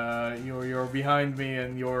and you're behind me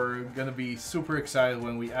and you're gonna be super excited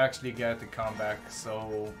when we actually get the comeback.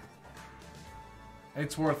 So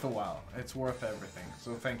it's worth a while. It's worth everything.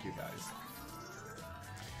 So thank you guys.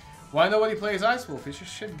 Why nobody plays Ice Wolf? It's a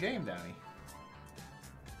shit game, Danny.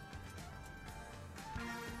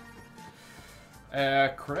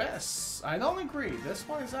 Chris, I don't agree. This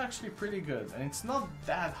one is actually pretty good, and it's not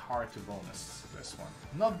that hard to bonus this one.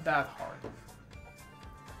 Not that hard.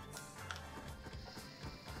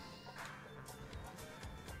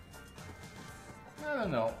 I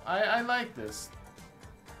don't know. I like this.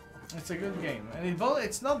 It's a good game, and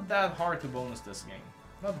it's not that hard to bonus this game.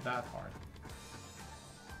 Not that hard.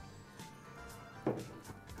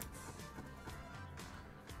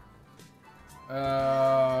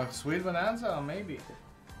 Sweet Bonanza? Maybe.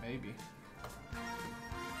 Maybe.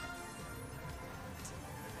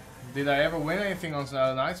 Did I ever win anything on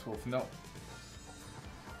Ice Wolf? No.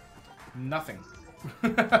 Nothing.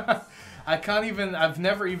 I can't even, I've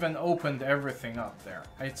never even opened everything up there.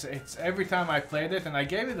 It's every time I played it, and I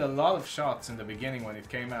gave it a lot of shots in the beginning when it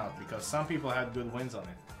came out, because some people had good wins on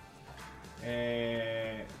it.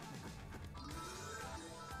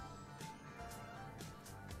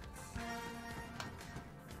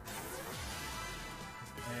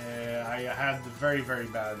 I had very, very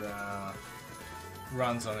bad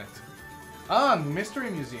runs on it. Ah, Mystery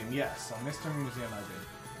Museum, yes. On Mystery Museum I did.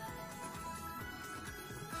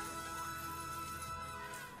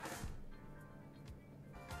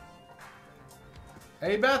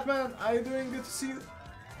 Hey Batman, how you doing? Good to see you.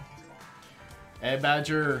 Hey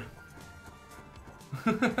Badger.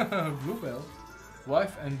 Bluebell.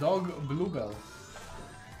 Wife and dog Bluebell.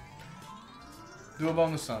 Do a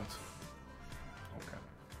bonus hunt. Okay.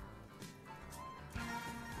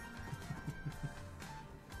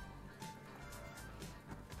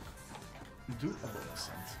 Do a bonus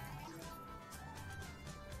hunt.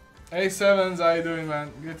 Hey Sevens, how you doing,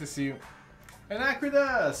 man? Good to see you. And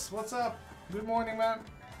Acridus, what's up? Good morning, man.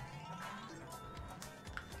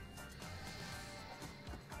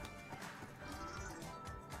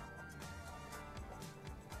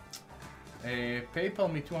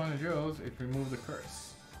 PayPal me 200 euros, it removed the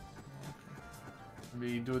curse.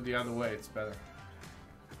 We do it the other way, it's better.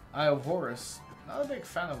 Eye of Horus. Not a big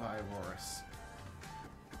fan of Eye of Horus.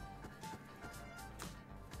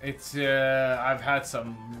 It's, I've had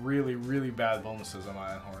some really, really bad bonuses on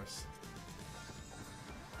Eye of Horus.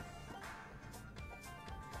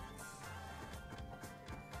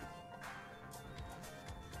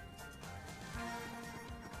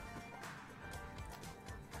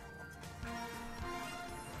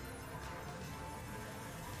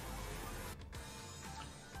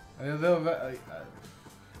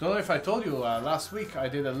 Don't know if I told you, last week I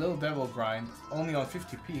did a little devil grind, only on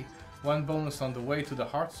 50p, one bonus on the way to the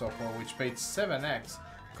Heartstopper, which paid 7x,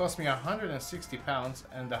 cost me £160,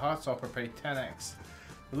 and the Heartstopper paid 10x.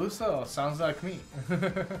 Beluso, sounds like me.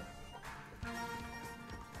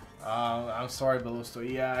 I'm sorry, Beluso.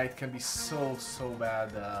 Yeah, it can be so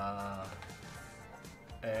bad.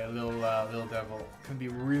 Little devil can be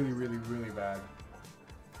really, really, really bad.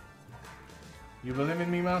 You believe in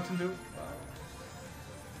me, Mountain Dew?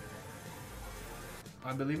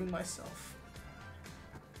 I believe in myself.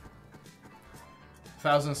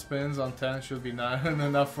 1,000 spins on 10 should be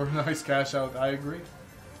enough for a nice cash out. I agree.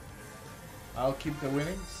 I'll keep the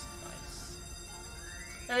winnings. Nice.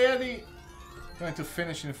 Hey, Eddie! Going to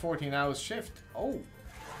finish in 14 hours shift. Oh,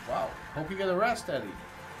 wow. Hope you get a rest, Eddie.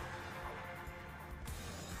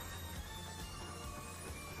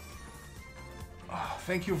 Oh,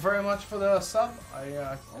 thank you very much for the sub.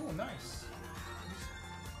 Oh, nice.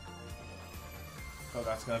 Oh,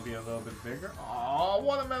 that's gonna be a little bit bigger. Oh,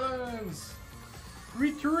 watermelons!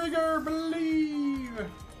 Retrigger, believe!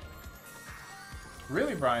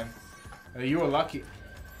 Really, Brian? You were lucky.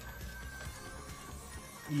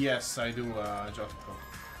 Yes, I do, Jotko.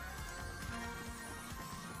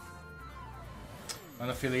 On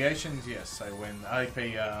affiliations, yes, I win. I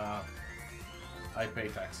pay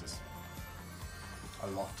taxes. A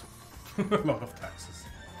lot. A lot of taxes.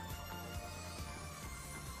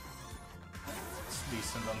 It's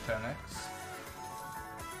decent on 10x.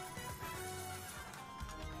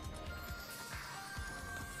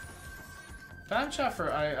 Time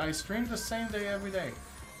Chaffer, I stream the same day every day.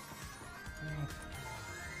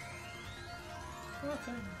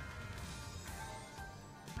 Okay.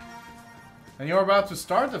 And you're about to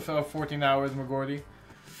start the 14 hours, McGordy.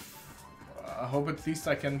 I hope at least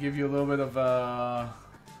I can give you a little bit of a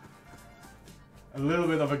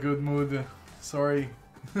good mood. Sorry.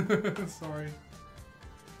 Sorry.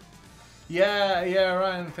 Yeah,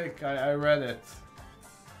 Ryan, Thick, I read it.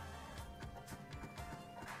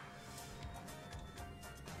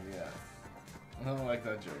 Yeah. I don't like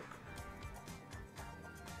that joke.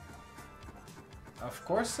 Of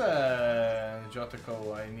course,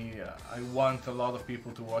 Jotako, I want a lot of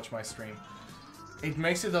people to watch my stream. It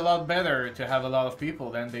makes it a lot better to have a lot of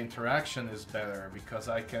people, then the interaction is better because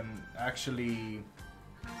I can actually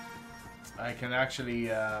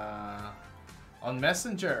on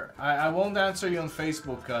Messenger. I won't answer you on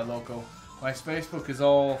Facebook, Loco. My Facebook is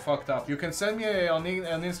all fucked up. You can send me on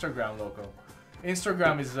Instagram, Loco.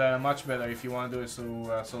 Instagram is much better if you want to do it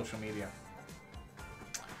through social media.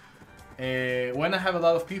 When I have a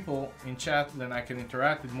lot of people in chat, then I can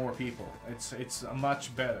interact with more people. It's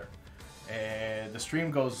much better. The stream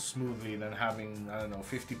goes smoothly than having, I don't know,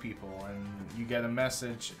 50 people and you get a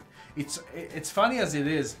message. It's funny as it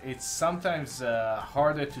is, it's sometimes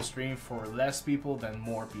harder to stream for less people than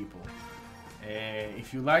more people.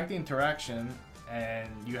 If you like the interaction and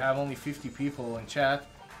you have only 50 people in chat,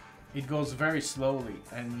 it goes very slowly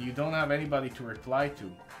and you don't have anybody to reply to.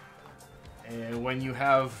 When you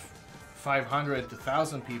have 500 to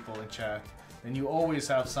 1,000 people in chat, then you always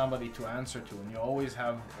have somebody to answer to and you always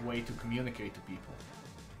have a way to communicate to people.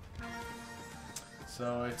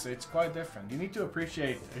 So it's quite different. You need to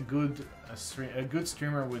appreciate a good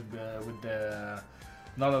streamer with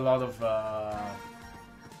not a lot of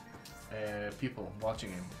people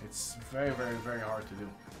watching him. It's very, very, very hard to do.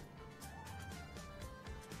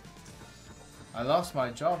 I lost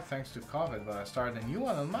my job thanks to COVID, but I started a new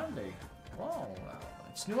one on Monday. Wow,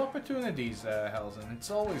 it's new opportunities, Helsen.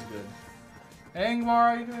 It's always good. Hey, Ingmar, how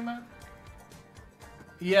are you doing, man?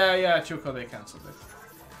 Yeah, Chuko, they cancelled it.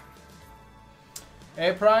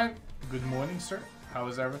 Hey, Prime, Good morning, sir. How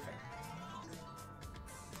is everything?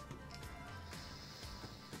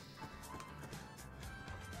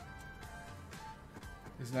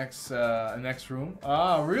 His next room.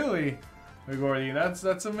 Ah, really? Gordy,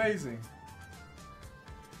 that's amazing.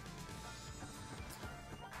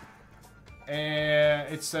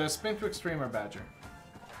 It's a Spintwick Streamer Badger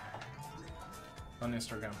on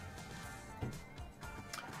Instagram.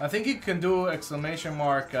 I think you can do exclamation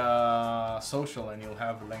mark social and you'll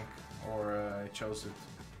have a link, or I chose it.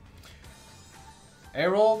 Hey,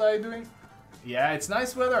 Roll, how you doing? Yeah, it's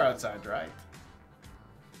nice weather outside, right?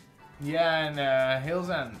 Yeah, and Hills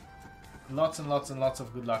and lots and lots and lots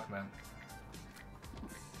of good luck, man.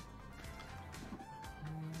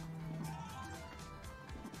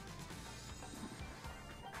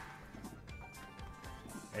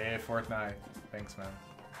 Hey, Fortnite. Thanks, man.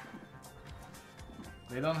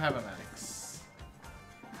 They don't have a Manix.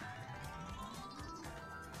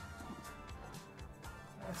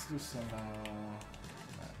 Let's do some,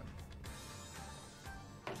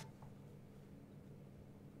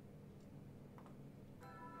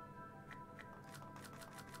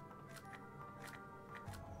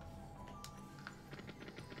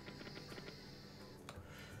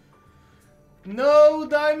 no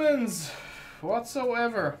diamonds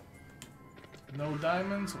whatsoever. No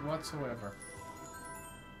diamonds whatsoever.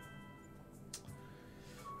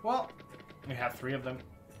 Well, we have 3 of them.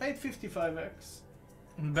 Paid 55x.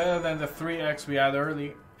 Better than the 3x we had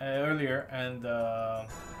earlier, and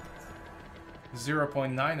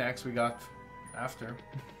 0.9x we got after.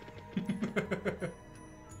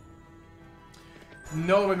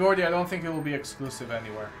 No, Magordi, I don't think it will be exclusive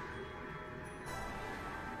anywhere.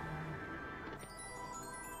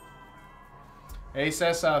 Hey,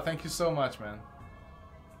 Cessa, thank you so much, man.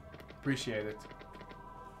 Appreciate it.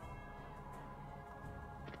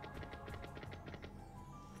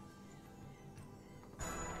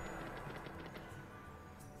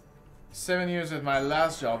 Seven years at my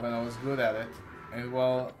last job and I was good at it. And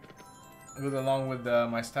well, good along with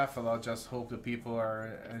my staff a lot, just hope the people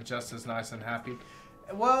are just as nice and happy.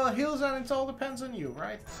 Well, Hills, and it all depends on you,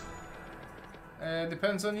 right?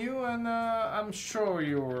 Depends on you, and I'm sure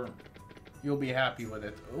you'll be happy with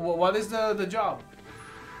it. What is the job?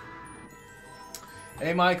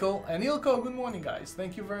 Hey, Michael and Ilko, good morning, guys.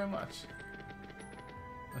 Thank you very much.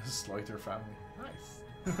 Sloiter family. Nice.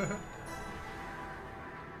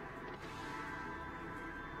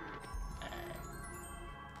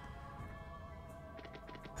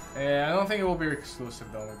 I don't think it will be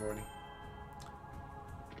exclusive though, Gordy.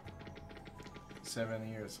 7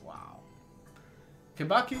 years, wow.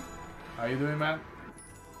 Kibaki, how you doing, man?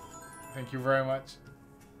 Thank you very much.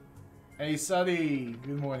 Hey, Sadi,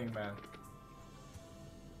 good morning, man.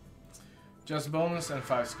 Just bonus and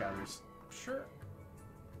 5 scatters. Sure.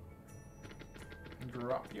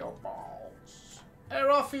 Drop your balls. Hey,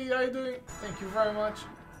 Rafi, how you doing? Thank you very much.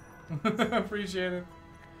 Appreciate it.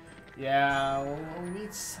 Yeah, well, we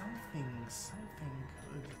need something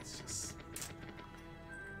good. It's just...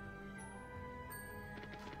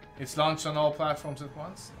 It's launched on all platforms at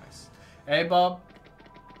once. Nice. Hey, Bob.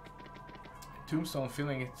 Tombstone,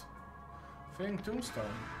 feeling it. Feeling Tombstone.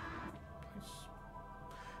 Nice.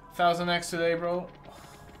 1000x today, bro.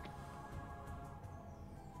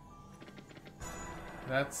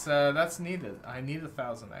 That's needed. I need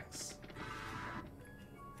 1000x.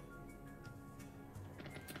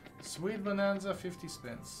 Sweet Bonanza, 50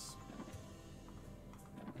 spins.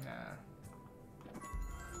 Nah.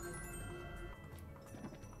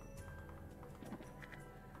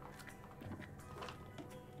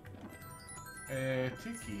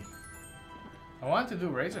 Tiki. I want to do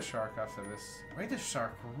Razor Shark after this. Razor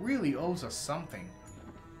Shark really owes us something.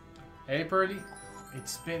 Hey, Purdy.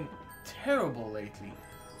 It's been terrible lately.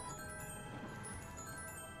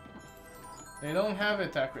 They don't have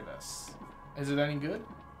it, Acridas. Is it any good?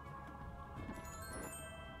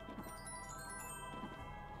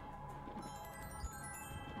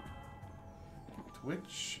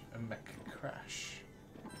 Twitch and Mech Crash.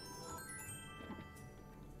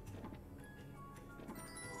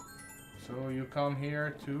 So you come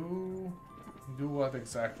here to do what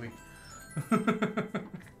exactly?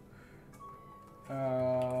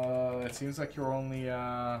 It seems like you're only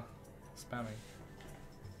spamming.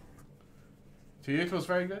 To you it was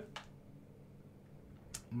very good.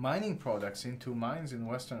 Mining products into mines in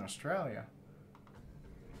Western Australia.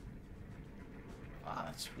 Ah,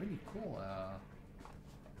 that's really cool.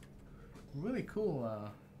 Really cool,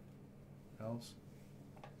 elves.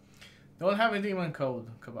 Don't have a demon code,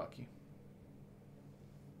 Kabaki.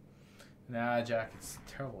 Nah, Jack, it's a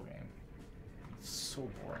terrible game. It's so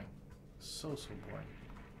boring. So boring.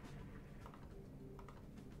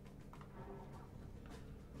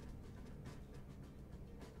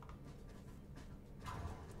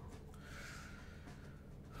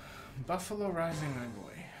 Buffalo Rising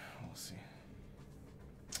Anyway. We'll see.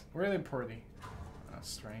 Really pretty. That's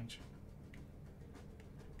strange.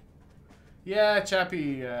 Yeah,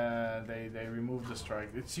 Chappie, they removed the strike.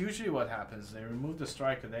 It's usually what happens. They remove the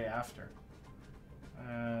strike a day after.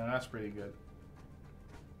 That's pretty good.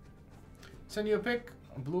 Send you a pic,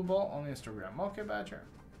 a blue ball on Instagram. Okay, Badger.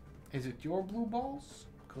 Is it your blue balls?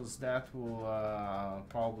 Because that will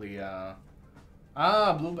probably...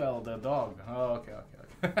 Bluebell, the dog. Oh, okay.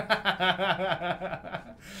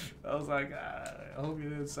 I was like, I hope you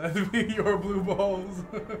didn't send me your blue balls.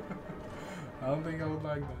 I don't think I would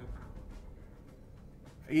like that.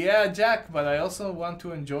 Yeah, Jack, but I also want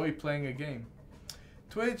to enjoy playing a game.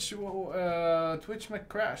 Twitch might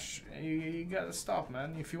crash. You gotta stop,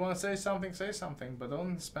 man. If you want to say something, but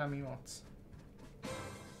don't spam emotes.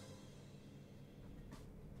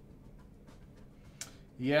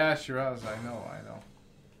 Yeah, Shiraz, I know.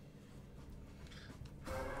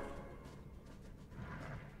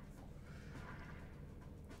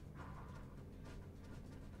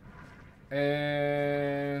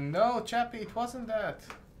 No, Chappie, it wasn't that.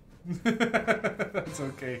 That's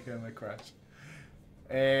okay, gonna crash.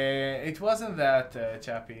 It wasn't that,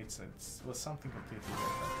 Chappie. It was something completely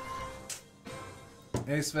different.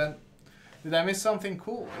 Hey, Sven, did I miss something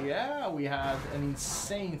cool? Yeah, we had an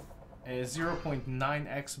insane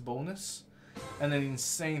 0.9x bonus and an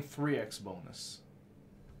insane 3x bonus.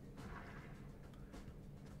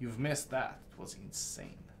 You've missed that. It was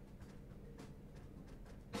insane.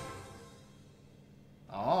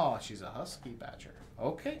 Oh, she's a husky badger.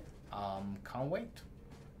 Okay. Can't wait.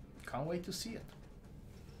 Can't wait to see it.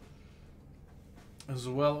 It was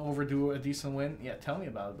well overdue, a decent win. Yeah, tell me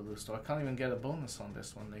about it, Belusto. I can't even get a bonus on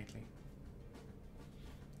this one lately.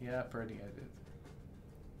 Yeah, Purdy, I did.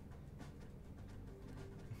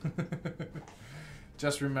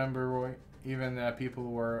 Just remember, Roy, even people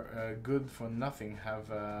who are good for nothing have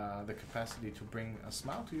the capacity to bring a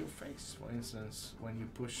smile to your face. For instance, when you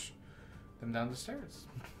push them down the stairs.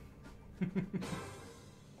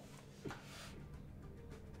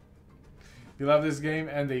 You love this game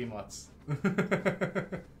and the emotes.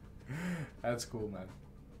 That's cool, man.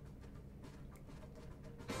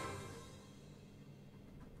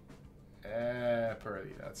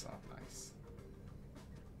 Purdy, that's not nice.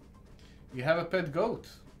 You have a pet goat.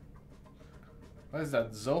 What is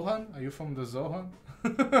that, Zohan? Are you from the Zohan?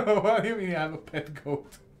 What do you mean you have a pet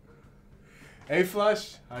goat? Hey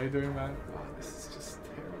Flush, how you doing, man? Oh, this is just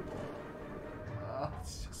terrible. Oh,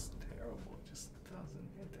 it's just terrible. It just doesn't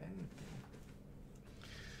hit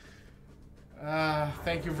anything.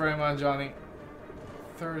 Thank you very much, Johnny.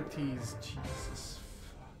 30s, Jesus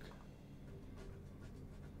fuck.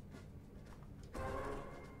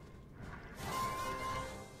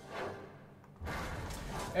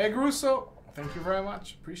 Hey Grusso, thank you very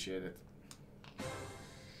much. Appreciate it.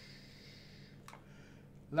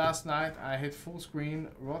 Last night I hit full screen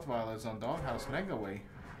Rottweilers on Doghouse Megaway.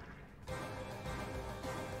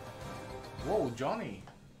 Whoa, Johnny.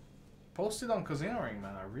 Post it on Casino Ring,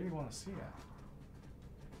 man. I really want to see that.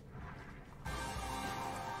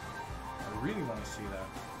 I really want to see that.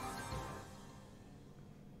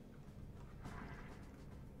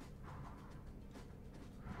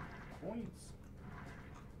 Coins.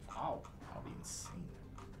 Wow, that'll be insane.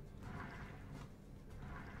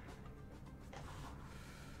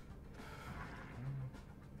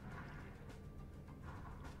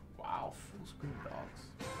 Wow, full screen dogs.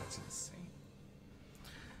 That's insane.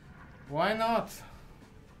 Why not?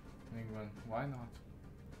 England, why not?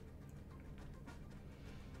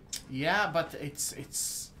 Yeah, but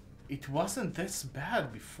it wasn't this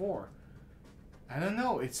bad before. I don't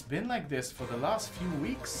know, it's been like this for the last few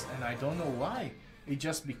weeks and I don't know why. It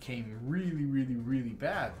just became really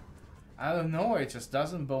bad. Out of nowhere, it just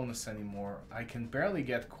doesn't bonus anymore. I can barely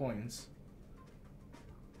get coins.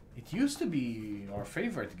 It used to be our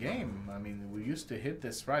favorite game. I mean, we used to hit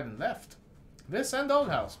this right and left. This and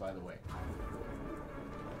Doghouse, by the way.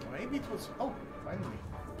 Maybe it was... Oh, finally.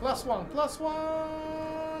 +1,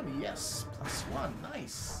 +1! Yes, +1.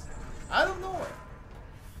 Nice. Out of nowhere.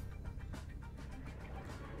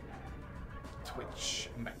 Twitch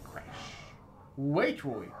Crash. Wait,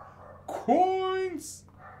 Roy. Coins!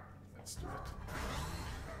 Let's do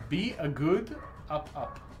it. Be a good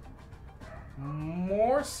up.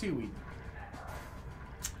 More seaweed.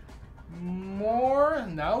 More,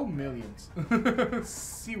 now millions.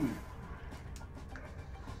 Seaweed.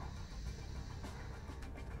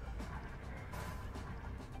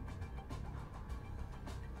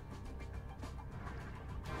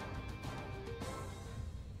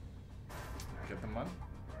 Get the money.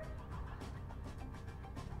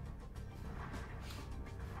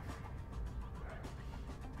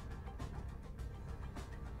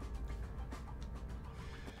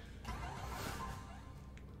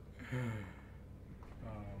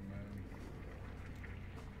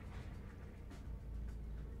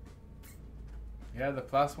 Yeah, the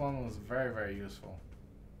 +1 was very, very useful.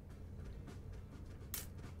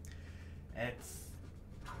 It's...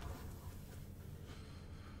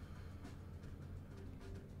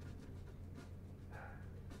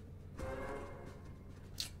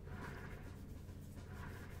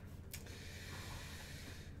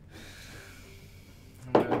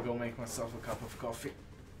 I'm gonna go make myself a cup of coffee.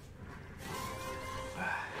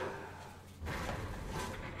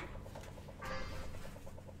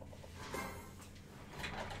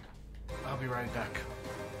 I'll be right back.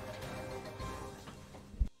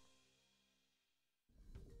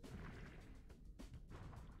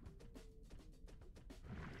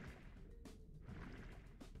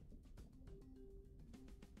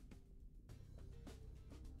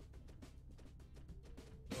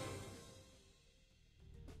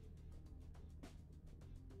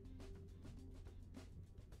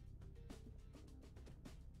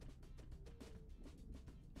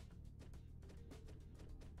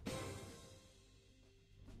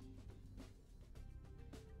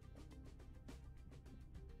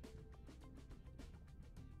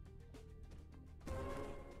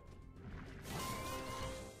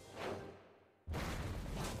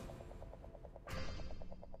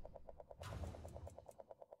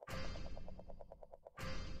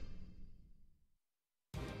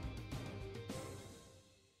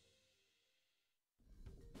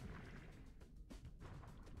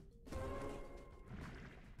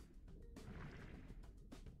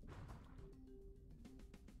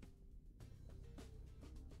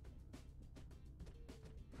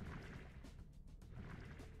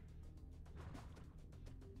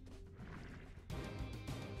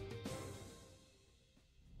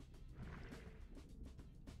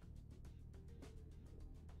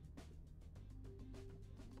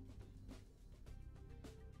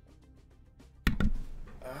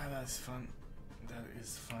 Ah, that's fun. That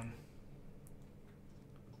is fun.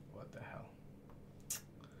 What the hell?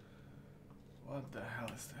 What the hell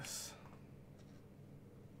is this?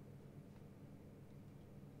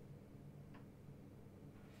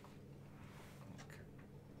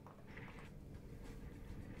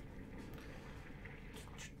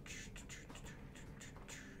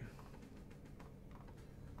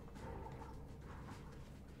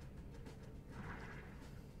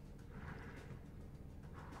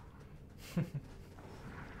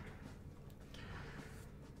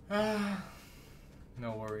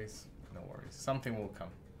 No worries, no worries. Something will come.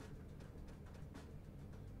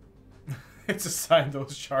 It's a sign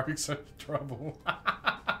those sharks are in trouble.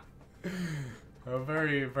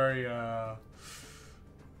 Very, very,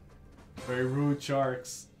 very rude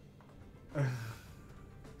sharks.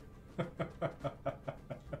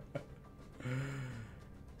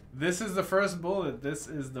 This is the first bullet. This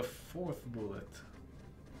is the fourth bullet.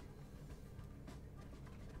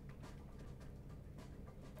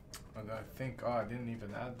 And I think, oh, I didn't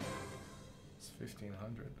even add them. It's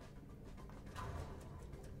 1500.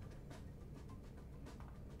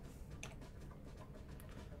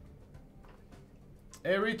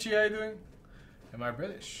 Hey Richie, how you doing? Am I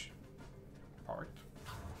British? Part.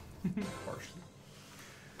 Partially.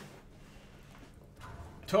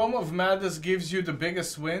 Tome of Madness gives you the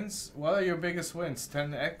biggest wins. What are your biggest wins?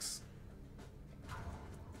 10x?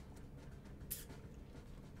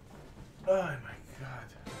 Oh my god.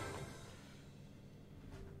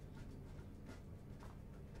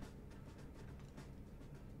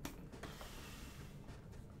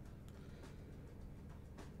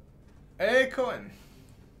 Hey Cohen.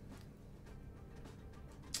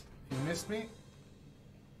 You missed me?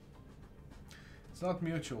 It's not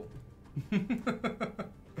mutual.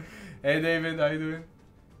 Hey David, how you doing?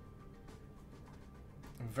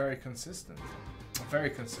 I'm very consistent.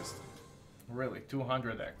 Very consistent. Really,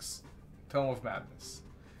 200x. Tome of Madness.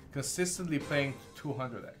 Consistently playing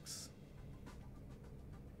 200x.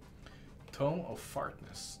 Tome of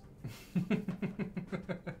Fartness.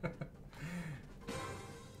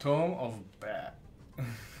 Tome of Bad.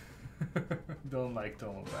 Don't like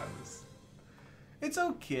Tome of Madness. It's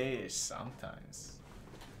okay-ish sometimes.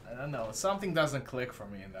 I don't know. Something doesn't click for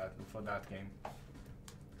me in that game.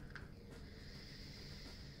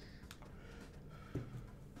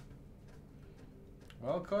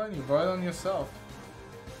 Well, Cohen, you brought it on yourself.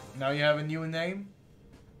 Now you have a new name.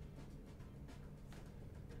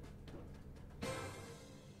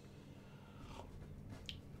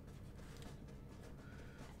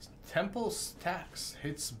 Temple Stacks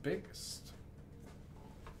hits biggest.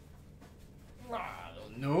 I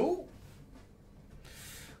don't know.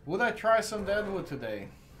 Would I try some Deadwood today?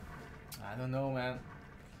 I don't know, man.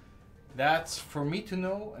 That's for me to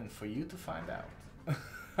know and for you to find out.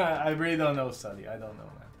 I really don't know, Sully. I don't know,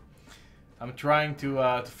 man. I'm trying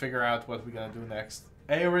to figure out what we're gonna do next.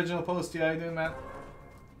 Hey, Original Posty, how you doing, man?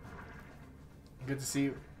 Good to see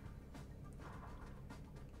you.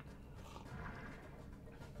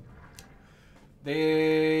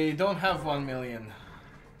 They don't have 1 million.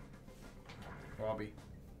 Robbie.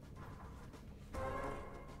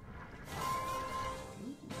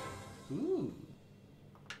 Ooh.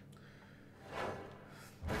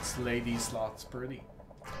 Let's lay these slots pretty.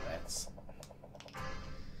 Let's.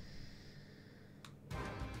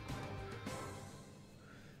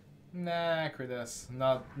 Nah, Credas.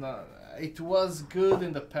 Not. It was good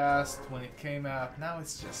in the past when it came out. Now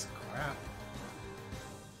it's just crap.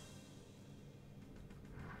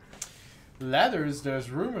 Ladders, there's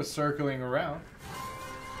rumors circling around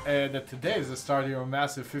that today is the start of your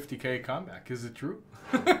massive 50k comeback. Is it true?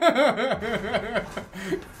 I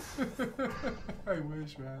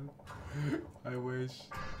wish, man. I wish.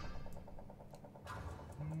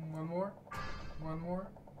 One more? One more?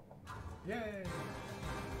 Yay!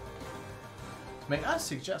 May I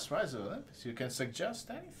suggest Rise of Olympus? You can suggest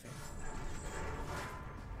anything.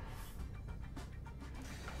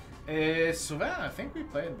 Sylvain, I think we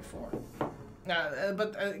played before.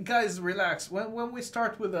 But guys, relax. When we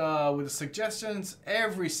start with the suggestions,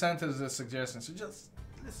 every sentence is a suggestion. So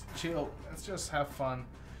let's chill. Let's just have fun.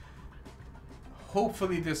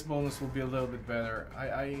 Hopefully, this bonus will be a little bit better.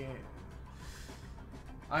 I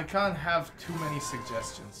can't have too many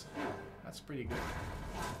suggestions. That's pretty good.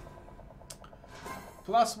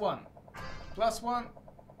 +1, +1.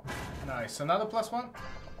 Nice. Another +1.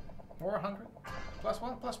 More 100.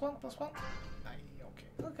 +1, +1, +1. Okay.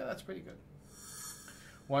 Okay, that's pretty good.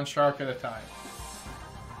 One shark at a time.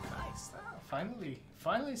 Nice. Oh,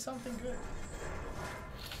 finally something good.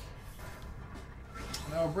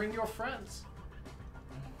 Now bring your friends.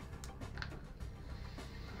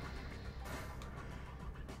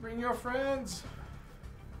 Bring your friends.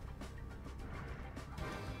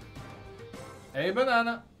 Hey,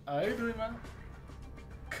 Banana. How you doing, man?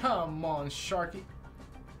 Come on, Sharky.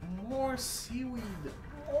 More seaweed.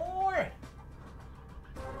 More.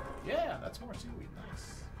 Yeah, that's more seaweed.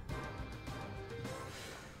 Nice.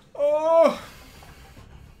 Oh.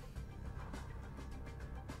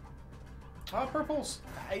 Ah, purples.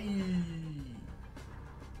 Hey.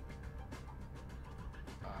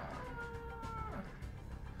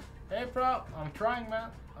 Hey, Prop. I'm trying,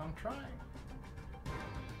 man. I'm trying.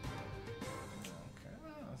 Okay,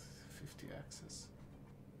 50 axes.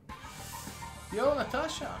 Yo,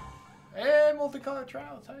 Natasha. Hey, Multicolored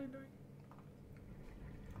Trials. How you doing?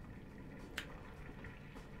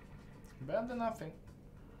 Better than nothing.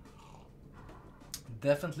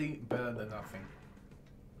 Definitely better than nothing.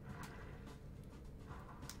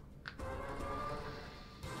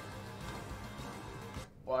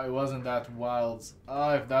 Why wasn't that wild?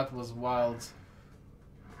 Ah, if that was wild,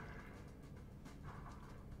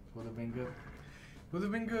 would have been good. Would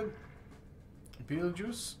have been good.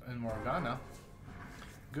 Beetlejuice and Morgana.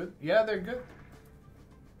 Good. Yeah, they're good.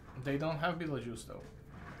 They don't have Beetlejuice though.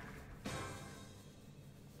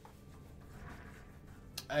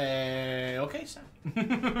 Okay, Sam.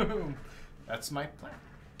 That's my plan.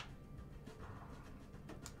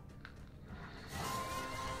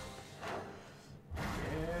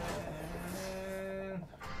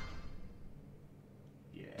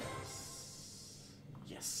 Yes.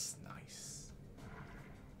 Yes, nice.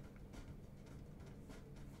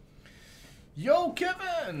 Yo,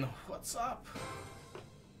 Kevin! What's up?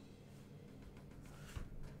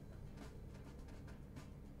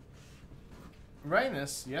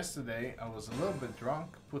 Rhinus, yesterday I was a little bit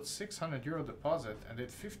drunk, put 600 euro deposit and did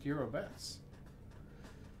 50 euro bets.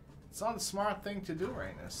 It's not a smart thing to do,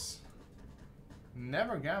 Rhinus.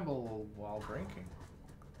 Never gamble while drinking.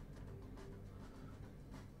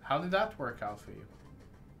 How did that work out for you?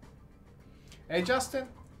 Hey, Justin.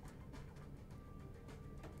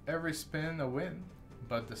 Every spin a win,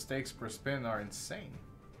 but the stakes per spin are insane.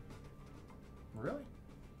 Really?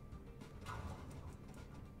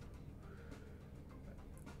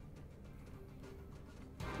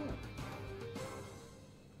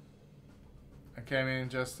 I came in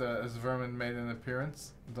just as Vermin made an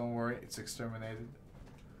appearance. Don't worry, it's exterminated.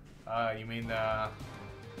 You mean a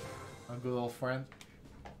good old friend?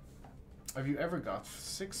 Have you ever got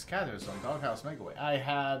 6 scatters on Doghouse Megaway? I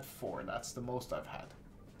had 4. That's the most I've had.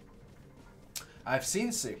 I've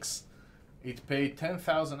seen 6. It paid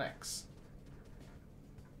 10,000x.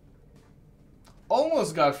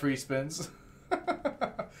 Almost got free spins.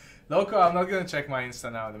 Loco, I'm not gonna check my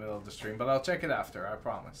Insta now in the middle of the stream, but I'll check it after, I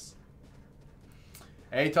promise.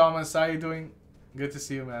 Hey Thomas, how you doing? Good to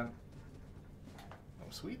see you, man.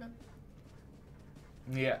 From Sweden?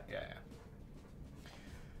 Yeah.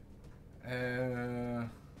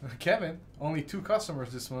 Kevin, only 2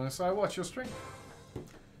 customers this morning, so I watch your stream.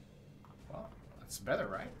 Well, that's better,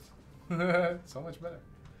 right? So much better.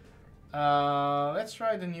 Let's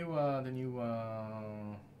try the new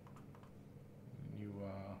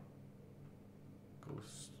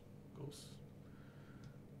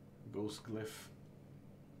ghost glyph.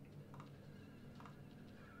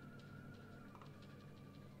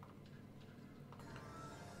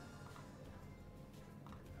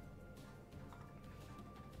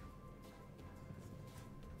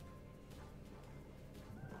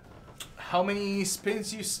 How many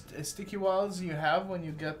spins sticky wilds you have when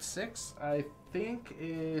you get 6? I think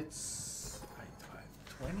it's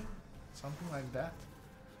 20, something like that.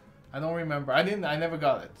 I don't remember. I never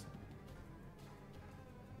got it.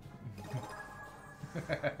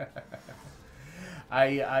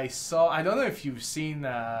 I saw. I don't know if you've seen.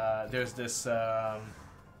 There's this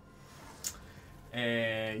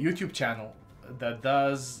YouTube channel that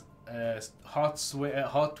does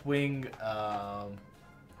hot wing.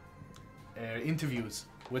 Interviews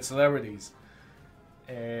with celebrities.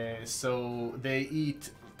 So they eat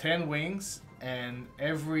 10 wings, and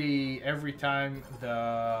every time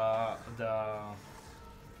the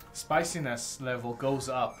spiciness level goes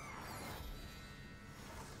up.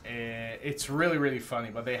 It's really funny.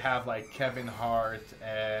 But they have like Kevin Hart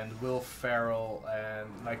and Will Ferrell and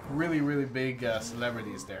like really big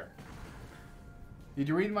celebrities there. Did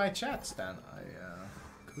you read my chat, Stan? I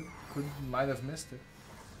might have missed it.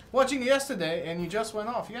 Watching yesterday, and you just went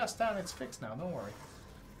off. Yeah, Stan, it's fixed now. Don't worry.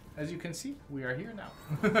 As you can see, we are here now.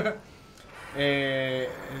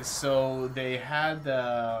 So they had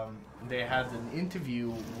an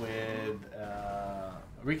interview with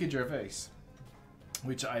Ricky Gervais,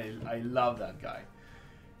 which I love that guy.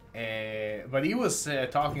 But he was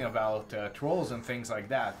talking about trolls and things like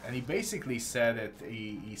that, and he basically said it.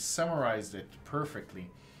 He summarized it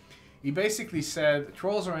perfectly. He basically said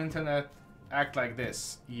trolls are internet. Act like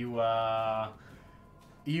this. You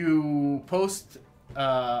post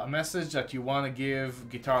a message that you want to give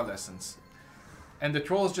guitar lessons, and the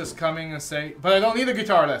trolls just coming and say, "But I don't need a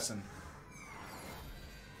guitar lesson."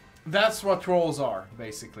 That's what trolls are,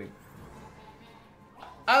 basically.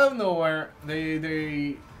 Out of nowhere,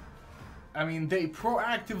 they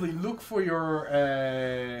proactively look for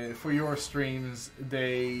your streams.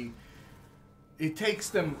 It takes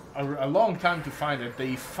them a long time to find it.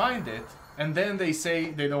 They find it. And then they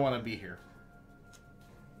say they don't want to be here.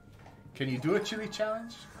 Can you do a chili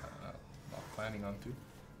challenge? I don't know. Not planning on to.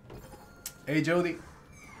 Hey, Jody.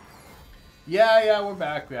 Yeah, we're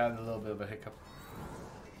back. We had a little bit of a hiccup.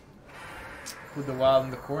 Put the wild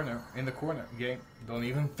in the corner. Game. Don't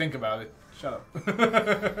even think about it. Shut up.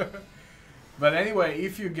 But anyway,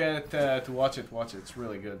 if you get to watch it. It's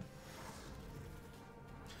really good.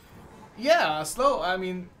 Yeah, slow. I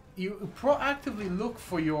mean, you proactively look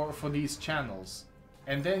for these channels,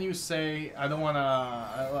 and then you say, I don't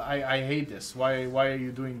wanna, I hate this. Why are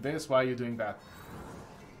you doing this? Why are you doing that?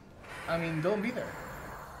 I mean, don't be there.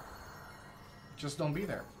 Just don't be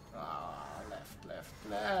there. Ah,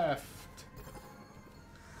 left.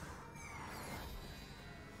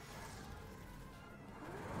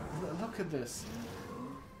 Look at this.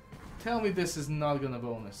 Tell me this is not gonna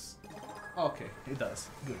bonus. Okay, it does.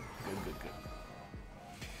 Good.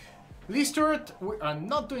 Lee Stewart, we are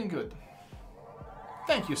not doing good.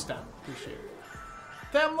 Thank you, Stan. Appreciate it.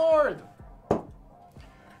 Damn Lord!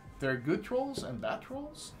 There are good trolls and bad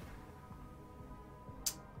trolls?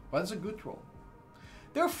 What's a good troll?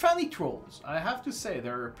 They're funny trolls. I have to say,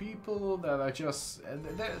 there are people that are just...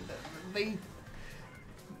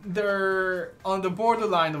 They're on the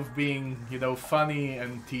borderline of being, you know, funny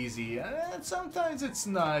and teasy. And sometimes it's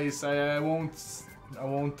nice. I won't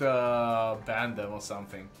ban them or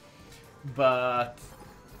something. But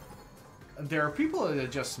there are people that are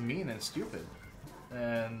just mean and stupid.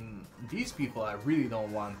 And these people I really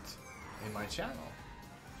don't want in my channel.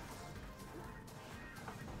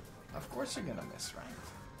 Of course you're gonna miss, right?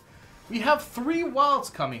 We have 3 wilds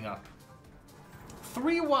coming up.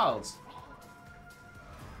 3 wilds.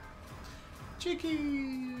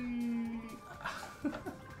 Cheeky!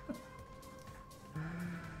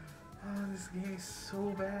 Oh, this game is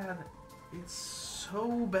so bad. It's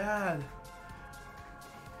so bad.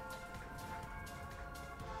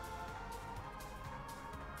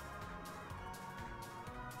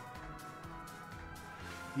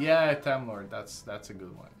 Yeah, Time Lord, that's a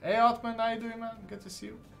good one. Hey Otman, how you doing, man? Good to see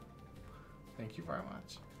you. Thank you very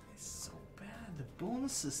much. It's so bad. The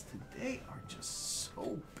bonuses today are just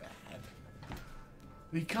so bad.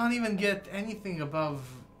 We can't even get anything above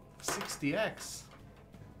 60x.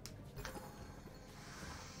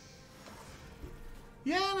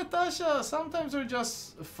 Yeah, Natasha, sometimes they're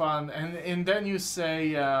just fun, and then you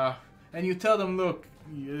say, and you tell them, look,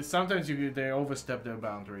 sometimes they overstep their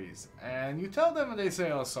boundaries, and you tell them, and they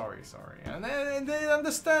say, oh, sorry, and they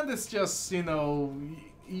understand it's just, you know,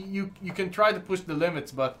 you can try to push the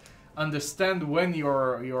limits, but understand when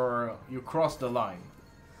you cross the line.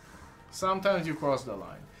 Sometimes you cross the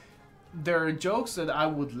line. There are jokes that I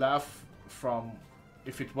would laugh from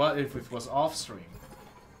if it was off stream.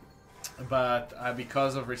 But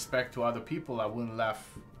because of respect to other people, I wouldn't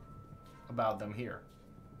laugh about them here.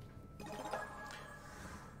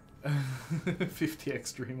 50x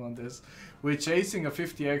stream on this. We're chasing a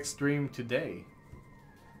 50x stream today.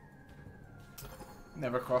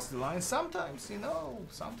 Never cross the line. Sometimes, you know,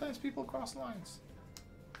 sometimes people cross lines.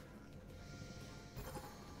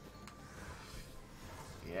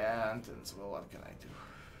 Yeah, Antons, well, what can I do?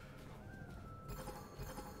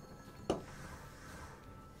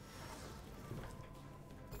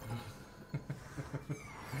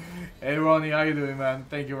 Hey Ronnie, how you doing, man?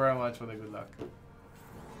 Thank you very much for the good luck.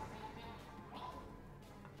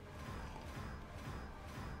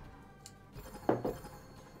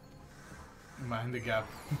 Mind the gap.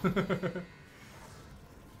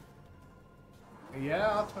 Yeah,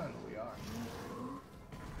 Otman, we are.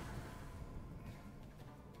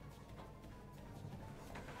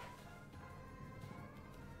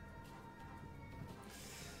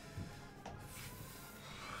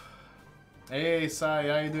 Hey Sai,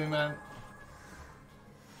 how you doing, man?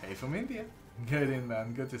 Hey from India. Good in,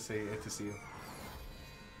 man. Good to see you. Good to see you.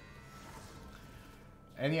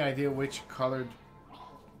 Any idea which colored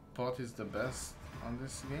pot is the best on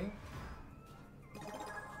this game?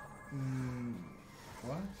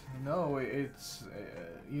 What? No, it's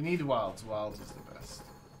you need wilds. Wilds is the best.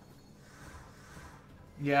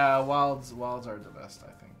 Yeah, wilds are the best,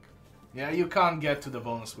 I think. Yeah, you can't get to the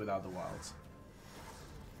bonus without the wilds.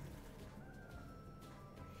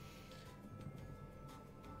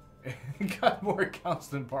 Got more accounts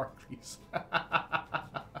than Barclays.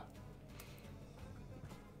 I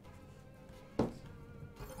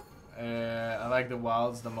like the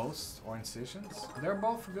wilds the most, or incisions. They're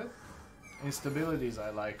both good. Instabilities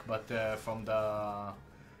I like, but from the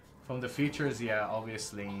features, yeah,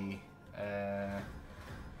 obviously.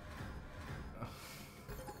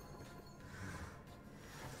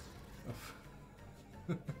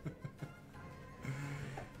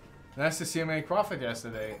 Nice to see you make profit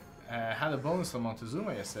yesterday. Had a bonus from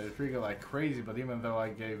Montezuma yesterday. It triggered like crazy, but even though I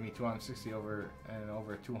gave me 260 over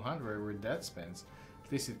 200 with dead spins,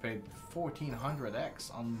 at least it paid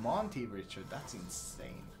 1400x on Monty, Richard. That's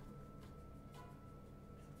insane.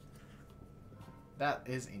 That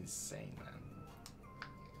is insane, man.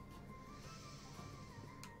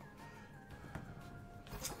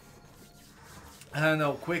 I don't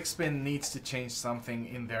know, Quickspin needs to change something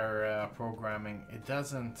in their programming. It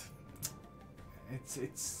doesn't...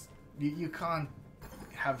 You can't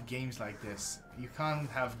have games like this. You can't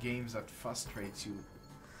have games that frustrate you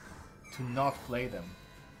to not play them.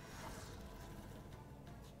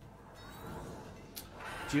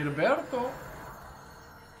 Gilberto!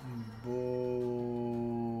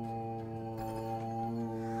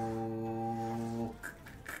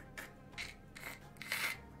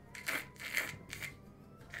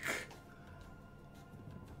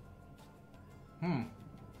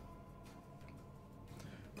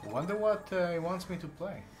 Wonder what he wants me to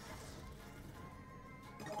play.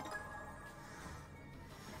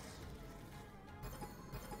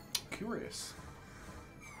 Curious.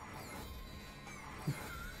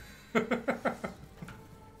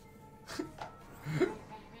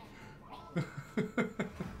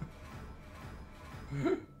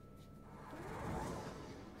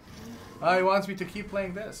 Oh, he wants me to keep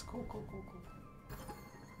playing this. Cool.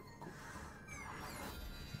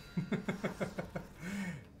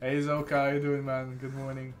 Hey Zoka, how you doing, man? Good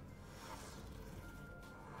morning.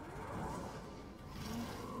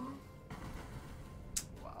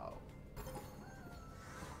 Wow,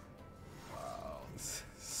 this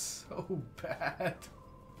is so bad.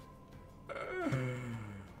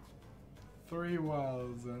 3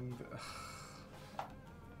 wilds and...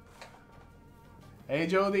 Hey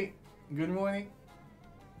Jody, good morning.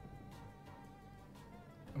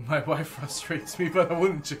 My wife frustrates me, but I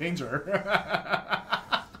wouldn't change her.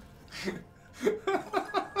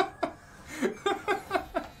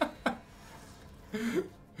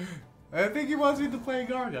 I think he wants me to play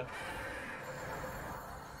Garga.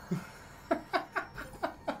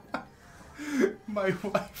 My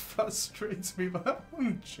wife frustrates me, but I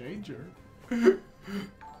wouldn't change her.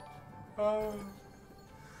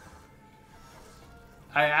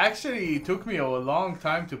 I actually, it took me a long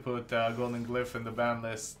time to put Golden Glyph in the ban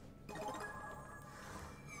list.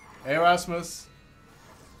 Hey Rasmus.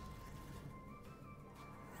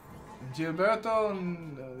 Gilberto,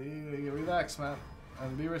 relax man.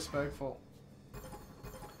 And be respectful.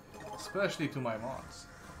 Especially to my mods.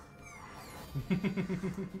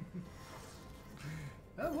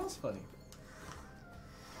 That was funny.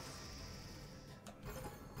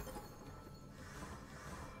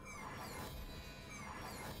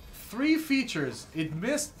 Three features. It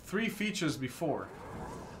missed 3 features before.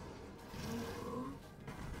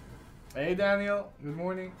 Hey Daniel, good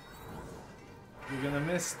morning. You're gonna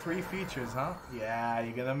miss 3 features, huh? Yeah,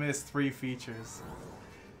 you're gonna miss 3 features.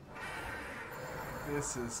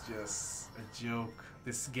 This is just a joke.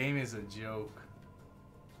 This game is a joke.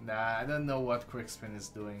 Nah, I don't know what Quickspin is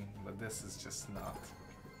doing, but this is just not.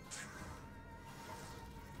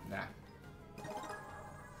 Nah.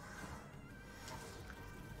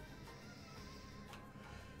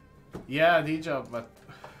 Yeah, D-Job, but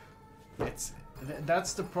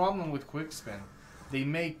that's the problem with Quickspin. They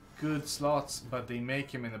make good slots, but they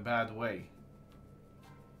make him in a bad way.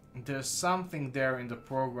 There's something there in the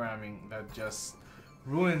programming that just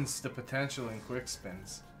ruins the potential in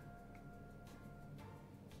Quickspins.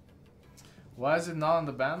 Why is it not on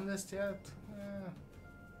the ban list yet?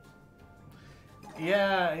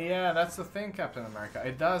 Yeah, that's the thing, Captain America.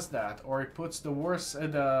 It does that, or it puts the worst,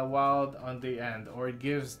 the wild on the end, or it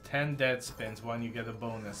gives 10 dead spins when you get a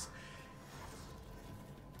bonus.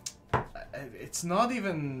 It's not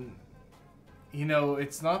even, you know,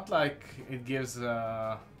 it's not like it gives.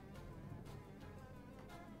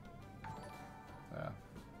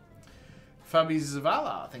 Fabi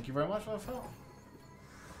Zavala, thank you very much for the phone.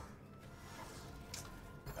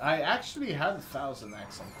 I actually had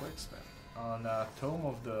 1000x on Quickspin on Tome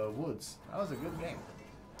of the Woods. That was a good game.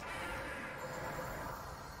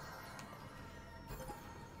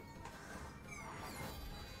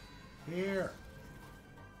 Here.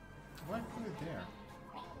 Why put it there?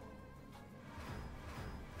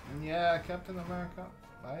 Yeah, Captain America.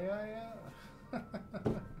 Yeah.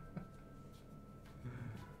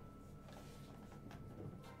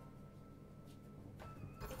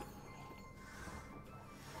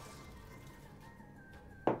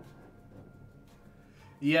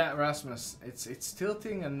 Yeah, Rasmus, it's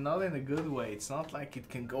tilting and not in a good way. It's not like it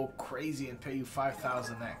can go crazy and pay you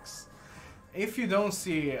 5000x. If you don't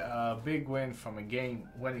see a big win from a game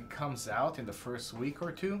when it comes out in the first week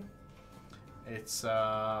or two, it's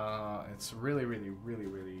really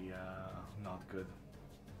not good.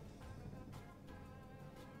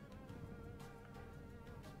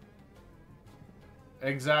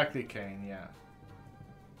 Exactly, Kane. Yeah.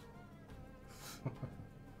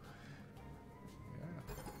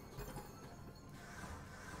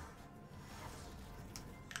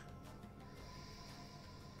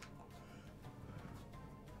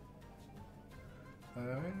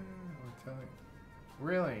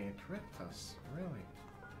 Really? It ripped us. Really?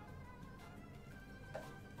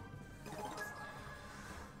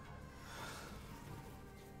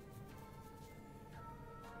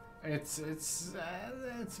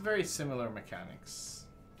 It's very similar mechanics.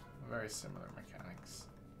 Very similar mechanics.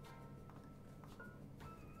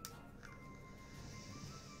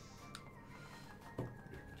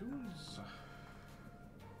 Dudes.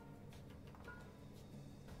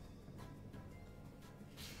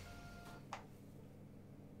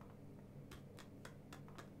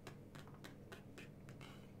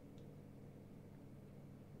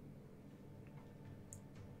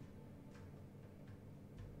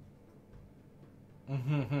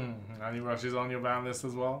 Any rushes on your ban list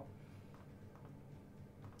as well?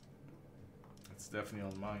 It's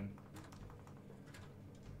definitely on mine.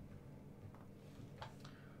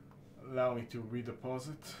 Allow me to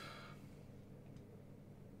redeposit.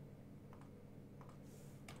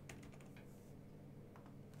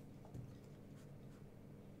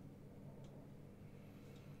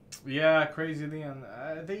 Yeah, Crazy Leon.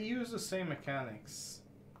 They use the same mechanics.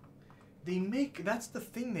 They make, that's the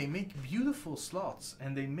thing, they make beautiful slots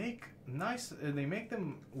and they make nice, they make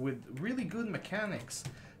them with really good mechanics,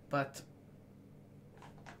 but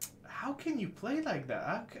how can you play like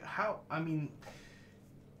that? How I mean,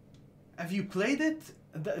 have you played it?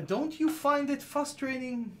 Don't you find it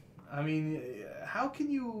frustrating? I mean, how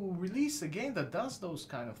can you release a game that does those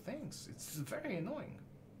kind of things? It's very annoying.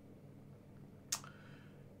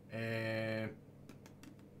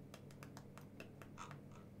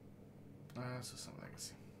 So some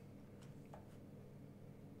legacy.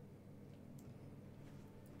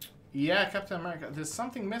 Yeah, Captain America. There's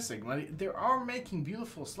something missing. Like, they are making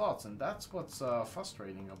beautiful slots, and that's what's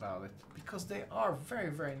frustrating about it. Because they are very,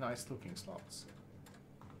 very nice looking slots.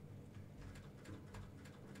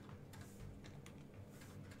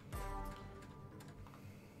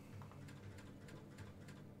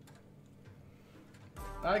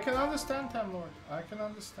 I can understand, Time Lord. I can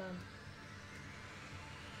understand.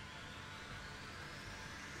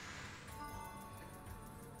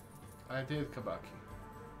 I did, Kabaki.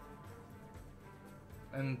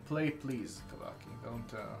 And play, please, Kabaki.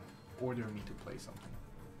 Don't order me to play something.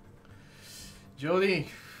 Jody,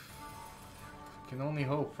 can only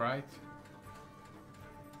hope, right?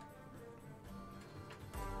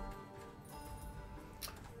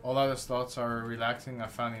 All other slots are relaxing. I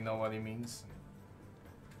finally know what he means.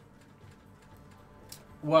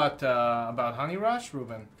 What about Honey Rush,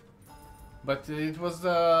 Ruben? But it was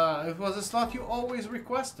a slot you always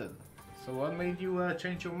requested. So what made you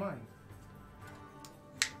change your mind?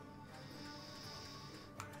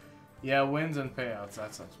 Yeah, wins and payouts.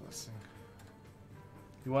 That's what's missing.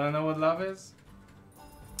 You wanna know what love is?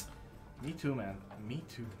 Me too, man. Me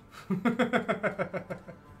too.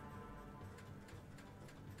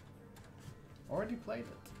 Already played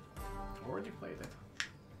it. Already played it.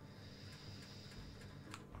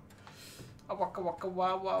 A waka waka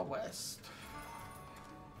wawa west.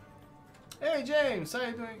 Hey James, how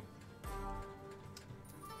you doing?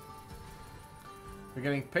 We're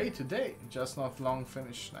getting paid today, just not long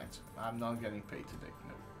finish nights. I'm not getting paid today.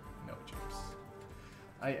 No, no, James.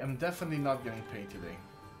 I am definitely not getting paid today.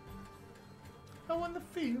 I want to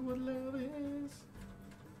feel what love is.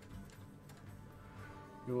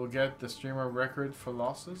 You will get the streamer record for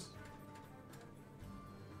losses.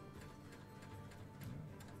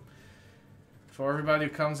 For everybody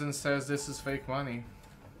who comes and says this is fake money,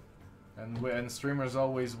 and streamers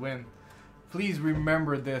always win, please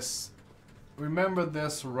remember this. Remember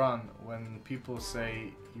this run when people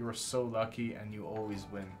say you're so lucky and you always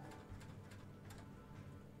win.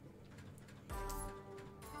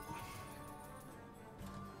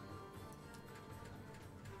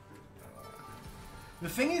 The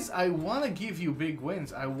thing is, I want to give you big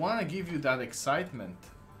wins. I want to give you that excitement.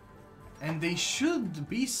 And they should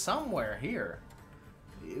be somewhere here.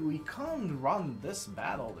 We can't run this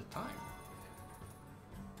bad all the time.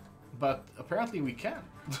 But apparently we can.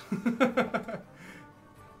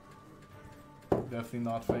 Definitely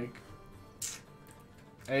not fake.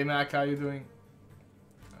 Hey Mac, how you doing?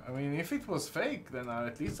 I mean, if it was fake, then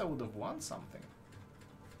at least I would have won something.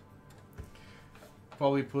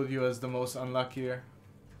 Probably put you as the most unlucky.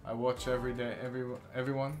 I watch every day,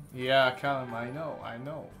 everyone. Yeah, Callum, I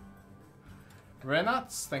know.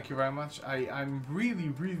 Renats, thank you very much. I'm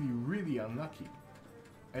really unlucky.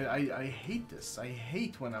 I hate this. I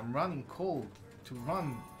hate when I'm running cold to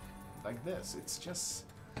run like this. It's just...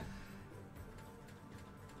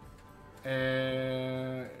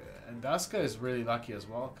 Daska is really lucky as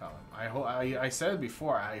well, Colin. I said it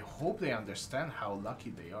before, I hope they understand how lucky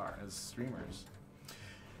they are as streamers.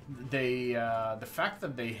 They, the fact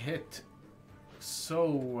that they hit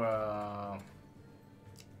so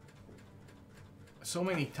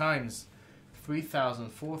many times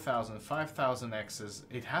 3,000, 4,000, 5,000 X's,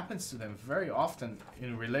 it happens to them very often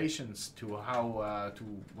in relations to how to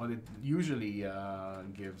what it usually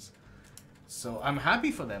gives. So I'm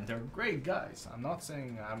happy for them. They're great guys. I'm not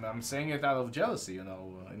saying I'm saying it out of jealousy, you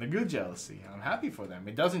know, in a good jealousy. I'm happy for them.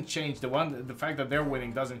 It doesn't change the fact that they're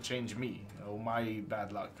winning doesn't change me, you know, my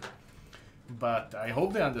bad luck. But I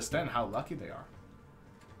hope they understand how lucky they are.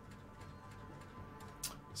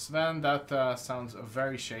 Sven, that sounds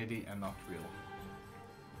very shady and not real.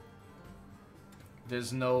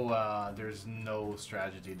 There's no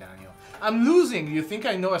strategy, Daniel. I'm losing. You think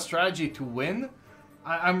I know a strategy to win?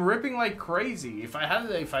 I'm ripping like crazy. If I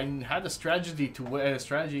had a strategy to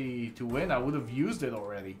win, I would have used it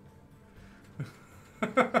already.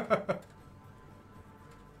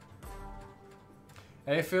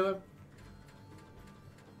 Hey, Philip.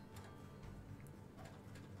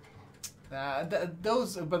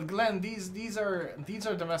 But Glenn, these are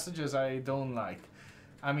the messages I don't like.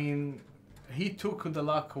 I mean, he took the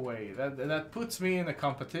luck away. That puts me in a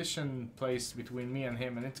competition place between me and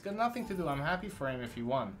him, and it's got nothing to do. I'm happy for him if he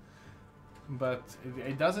won, but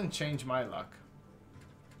it doesn't change my luck.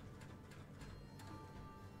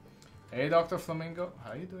 Hey, Dr. Flamingo,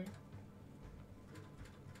 how you doing?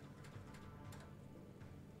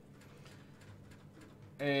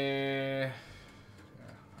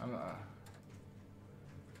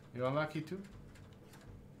 You unlucky too?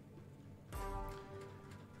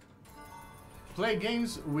 Play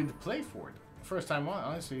games with Playford first time on,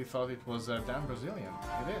 honestly, thought it was a damn Brazilian.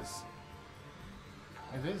 It is.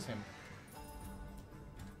 It is him.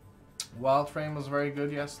 Wild Frame was very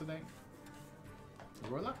good yesterday.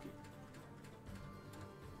 We're lucky.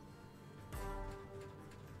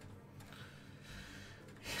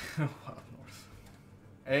 Wild North.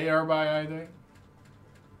 Hey, everybody, how you doing?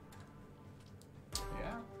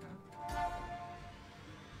 Yeah.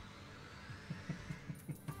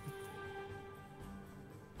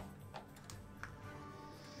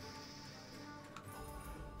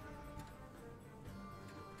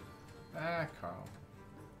 Ah, Carl.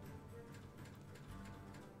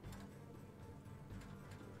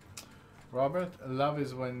 Robert, love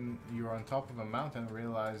is when you're on top of a mountain,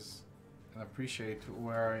 realize and appreciate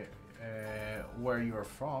where you're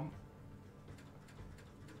from.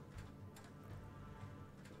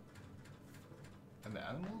 And the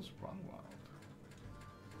animals run wild.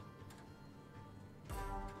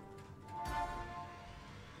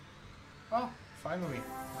 Oh, finally.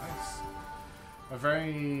 Nice. A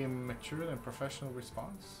very mature and professional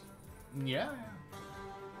response. Yeah.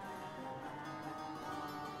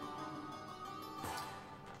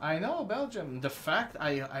 I know, Belgium. The fact,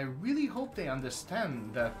 I really hope they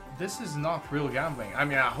understand that this is not real gambling. I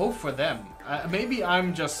mean, I hope for them. Maybe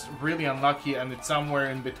I'm just really unlucky and it's somewhere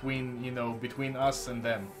in between, you know, between us and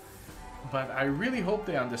them. But I really hope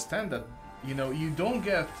they understand that, you know, you don't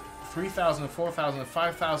get 3,000, 4,000,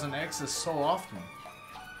 5,000 X's so often.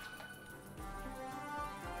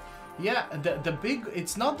 Yeah, the big,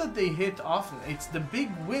 it's not that they hit often, it's the big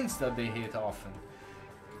wins that they hit often.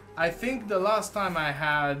 I think the last time I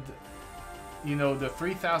had, you know, the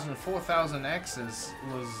 3,000, 4,000 X's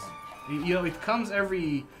was, you know, it comes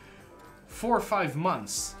every 4 or 5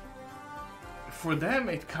 months. For them,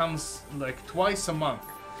 it comes like twice a month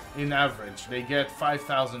in average. They get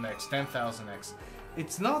 5,000 X, 10,000 X.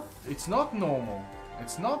 It's not normal.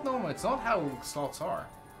 It's not normal. It's not how slots are.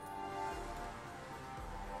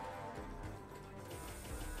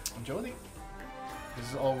 Jody.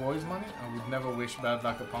 This is all Roy's money. I would never wish bad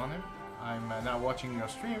luck upon him. I'm now watching your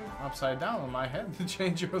stream upside down on my head to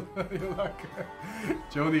change your luck.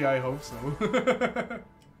 Jody, I hope so.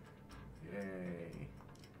 Yay.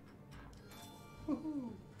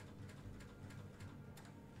 Woohoo.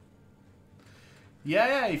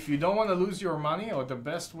 Yeah, if you don't want to lose your money, or the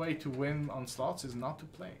best way to win on slots is not to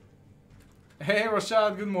play. Hey,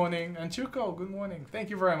 Rashad, good morning. And Chuko, good morning. Thank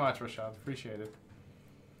you very much, Rashad. Appreciate it.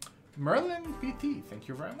 Merlin PT, thank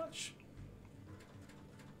you very much.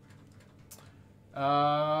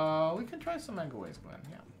 We can try some mango ways, Glenn,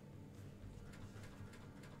 yeah.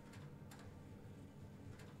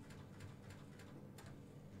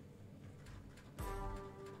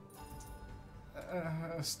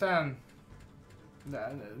 Stan.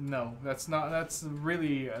 No, that's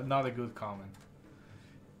really not a good comment.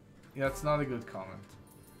 Yeah, that's not a good comment.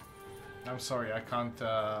 I'm sorry, I can't,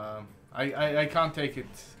 I can't take it.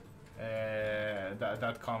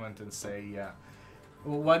 That comment and say, yeah,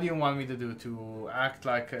 well, what do you want me to do? To act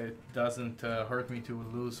like it doesn't hurt me to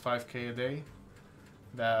lose 5K a day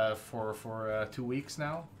for 2 weeks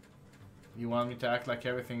now? You want me to act like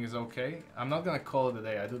everything is okay? I'm not gonna call it a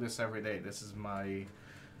day. I do this every day.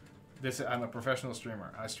 I'm a professional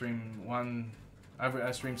streamer. I stream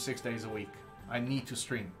I stream 6 days a week. I need to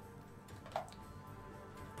stream.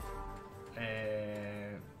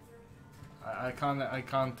 I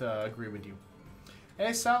can't agree with you.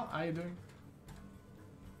 Hey Sal, how you doing?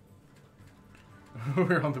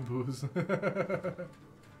 We're on the booze.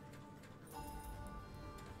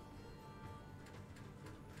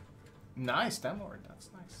 Nice, Demlord, that's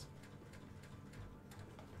nice.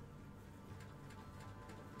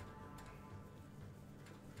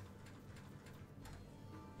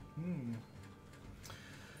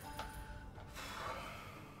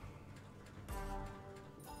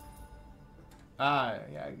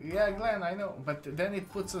 Yeah, Glenn, I know, but then it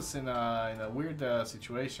puts us in a weird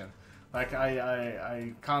situation. Like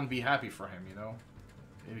I can't be happy for him, you know,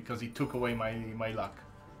 because he took away my luck.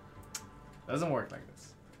 Doesn't work like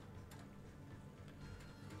this.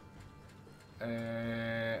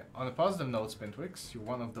 On a positive note, Spintwix, you're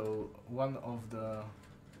one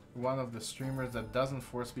of the streamers that doesn't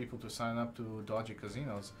force people to sign up to dodgy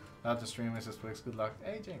casinos. Not the stream, Mrs. Twix. Good luck.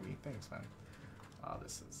 Hey, Jamie. Thanks, man. Oh,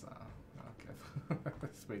 this is okay.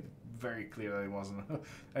 It's made it very clear that he wasn't.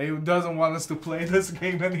 He doesn't want us to play this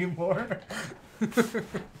game anymore.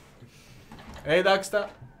 Hey, Daxta.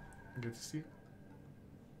 Good to see you.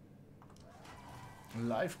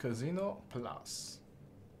 Live Casino Plus.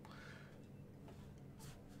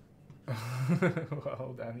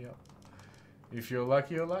 Well, Daniel. If you're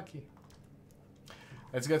lucky, you're lucky.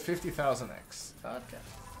 Let's get 50,000x. Okay.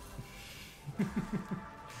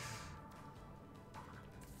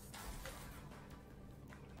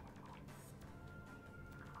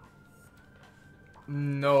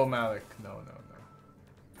 No, Malik. No, no,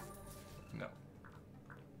 no. No.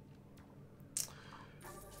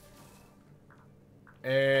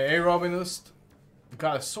 Hey, Robin Ust.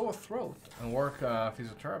 Got a sore throat and work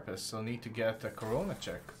physiotherapist, so need to get a corona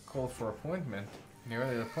check. Called for appointment. The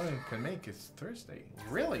earliest appointment can make is Thursday.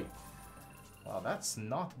 Really? Wow, that's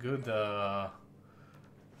not good.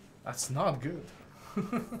 That's not good.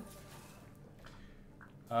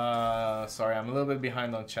 Sorry, I'm a little bit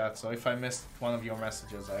behind on chat, so if I missed one of your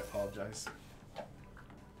messages, I apologize.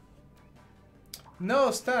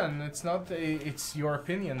 No, Stan, it's not. It's your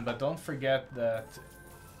opinion, but don't forget that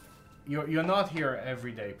you're not here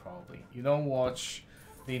every day. Probably you don't watch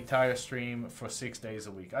the entire stream for 6 days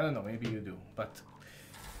a week. I don't know, maybe you do, but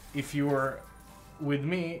if you were with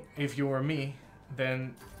me, if you were me,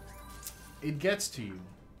 then it gets to you.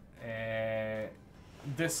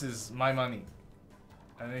 This is my money,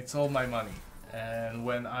 and it's all my money. And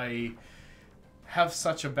when I have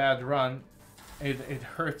such a bad run, it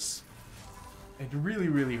hurts. It really,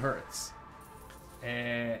 really hurts.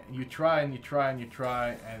 You try and you try and you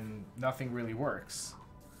try, and nothing really works.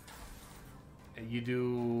 You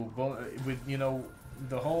do with, you know,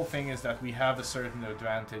 the whole thing is that we have a certain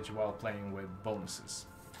advantage while playing with bonuses.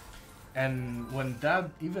 And when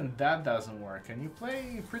even that doesn't work, and you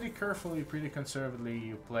play pretty carefully, pretty conservatively,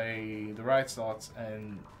 you play the right slots,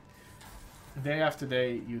 and day after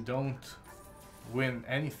day you don't win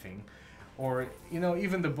anything, or, you know,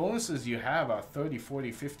 even the bonuses you have are 30,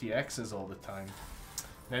 40, 50 X's all the time,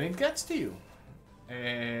 then it gets to you.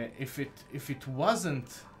 If it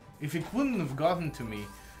wouldn't have gotten to me,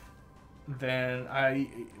 then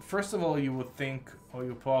first of all, you would think, or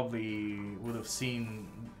you probably would have seen,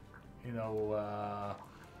 you know,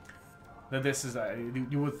 that this is,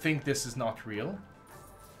 you would think this is not real.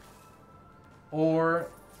 Or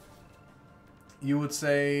you would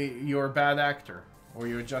say you're a bad actor, or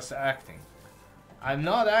you're just acting. I'm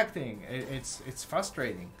not acting. It's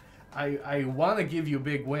frustrating. I want to give you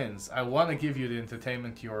big wins. I want to give you the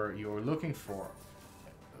entertainment you're looking for.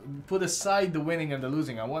 Put aside the winning and the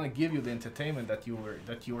losing. I want to give you the entertainment that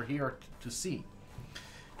you're here to see.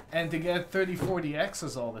 And to get 30, 40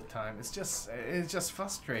 X's all the time, it's just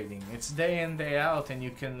frustrating. It's day in, day out, and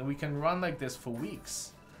we can run like this for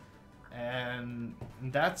weeks. And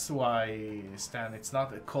that's why, Stan, it's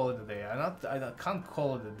not a call it a day. I can't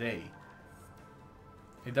call it a day.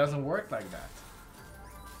 It doesn't work like that.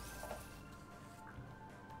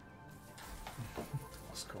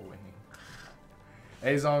 Moscow winning.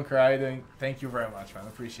 Hey Zonker, thank you very much, man.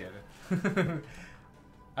 Appreciate it.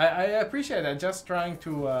 I appreciate it. Just trying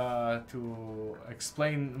to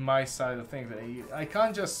explain my side of things. I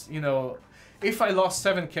can't just, you know, if I lost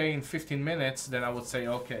 7k in 15 minutes, then I would say,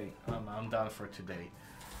 okay, I'm done for today.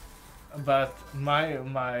 But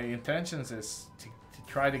my intentions is to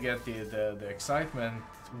try to get the excitement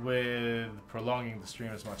with prolonging the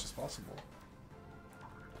stream as much as possible.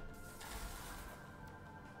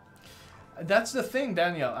 That's the thing,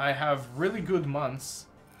 Daniel. I have really good months,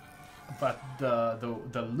 but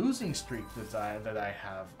the losing streak that I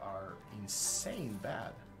have are insane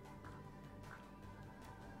bad.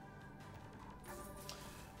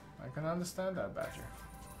 I can understand that, Badger.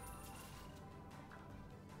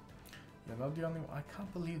 You're not the only one. I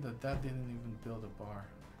can't believe that didn't even build a bar.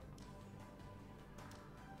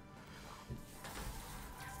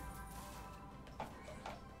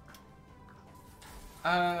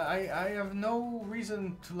 I have no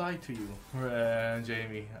reason to lie to you,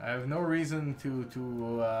 Jamie. I have no reason to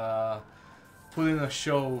put in a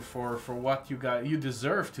show for what you got. You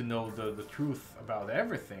deserve to know the truth about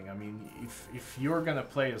everything. I mean, if you're gonna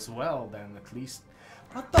play as well, then at least...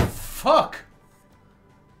 What the fuck?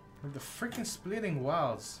 With the freaking splitting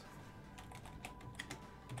wilds.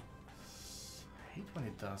 I hate when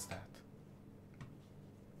it does that.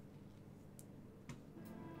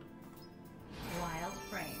 Wild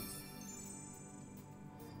frames.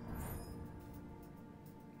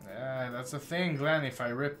 Yeah, that's the thing, Glenn. If I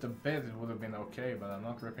ripped a bit, it would have been okay, but I'm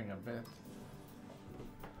not ripping a bit.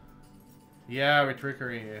 Yeah, with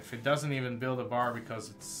trickery, if it doesn't even build a bar because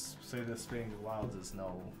it's, say, the splitting the wild, there's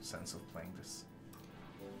no sense of playing this.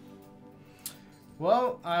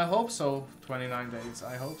 Well, I hope so. 29 days,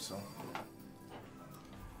 I hope so.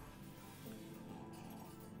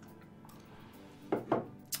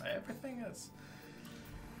 Everything is...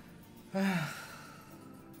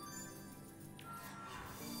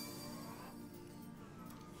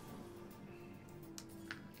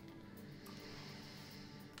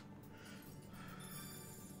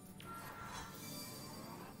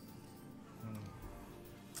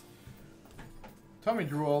 Tommy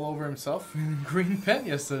drew all over himself in green pen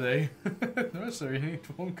yesterday. No, sir, it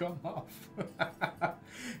won't come off.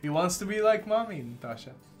 He wants to be like mommy,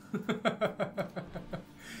 Natasha.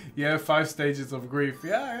 Yeah, 5 stages of grief.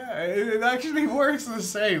 Yeah, it actually works the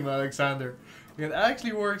same, Alexander. It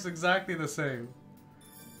actually works exactly the same.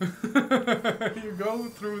 You go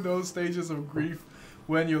through those stages of grief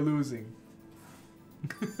when you're losing.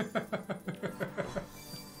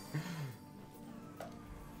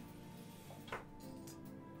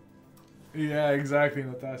 Yeah, exactly,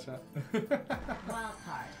 Natasha. Wild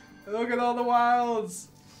card. Look at all the wilds!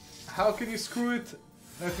 How can you screw it?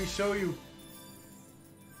 Let me show you.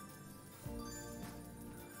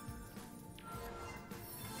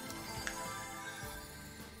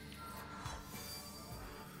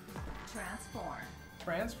 Transform.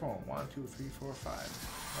 Transform. 1, 2, 3, 4,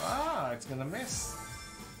 5. Ah, it's gonna miss.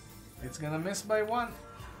 It's gonna miss by 1.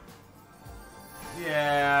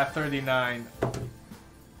 Yeah, 39.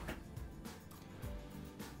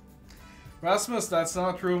 Rasmus, that's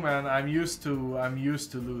not true, man. I'm used to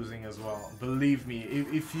losing as well. Believe me,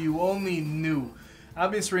 if you only knew. I've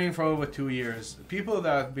been streaming for over 2 years. People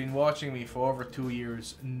that have been watching me for over 2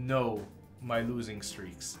 years know my losing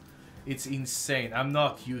streaks. It's insane. I'm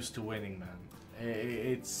not used to winning, man.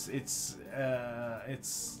 It's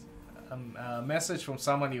a message from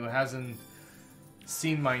someone who hasn't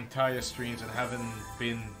seen my entire streams and haven't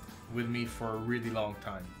been with me for a really long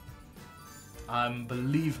time.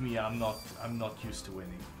 Believe me, I'm not used to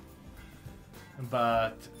winning.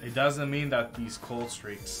 But it doesn't mean that these cold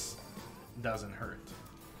streaks doesn't hurt.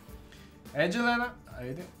 Angelina,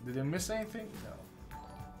 did I miss anything?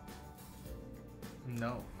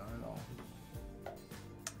 No, not at all.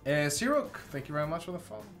 Siruk, thank you very much for the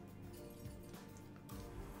follow.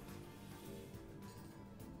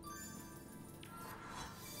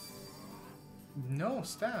 No,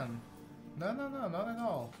 Stan. No, not at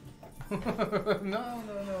all. No.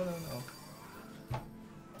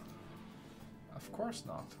 Of course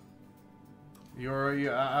not. You're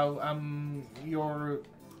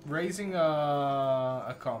raising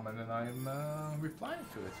a comment and I'm replying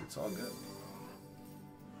to it. It's all good.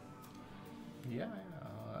 Yeah.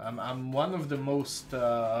 I'm one of the most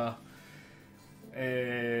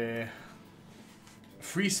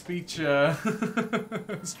free speech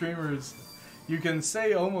streamers. You can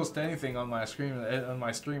say almost anything on my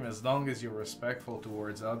stream as long as you're respectful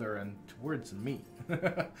towards other and towards me.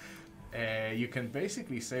 You can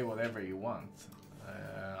basically say whatever you want.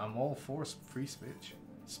 I'm all for free speech.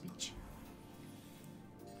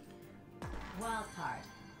 Wild card.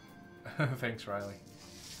 Thanks, Riley.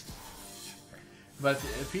 But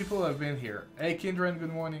people have been here. Hey, Kindred,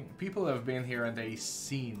 good morning. People have been here and they've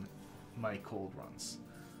seen my cold runs.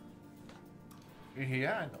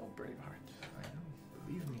 Yeah, I know, Braveheart. I know,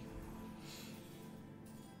 believe me.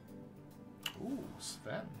 Ooh,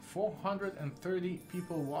 Sven. 430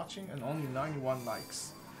 people watching and only 91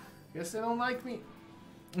 likes. Guess they don't like me.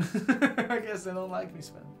 I guess they don't like me,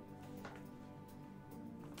 Sven.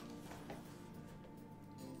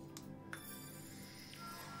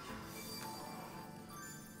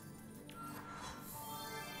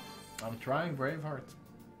 I'm trying, Braveheart.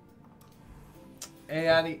 Hey,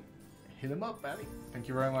 Addy. Hit him up, Addy. Thank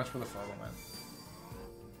you very much for the follow, man.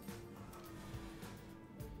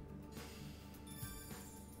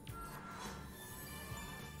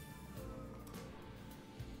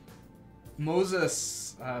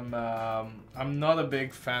 Moses, I'm not a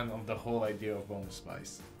big fan of the whole idea of bonus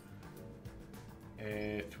spice.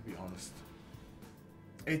 To be honest,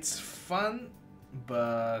 it's fun,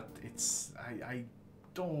 but I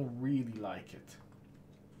don't really like it.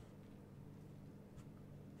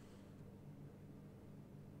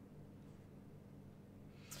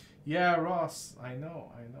 Yeah, Ross, I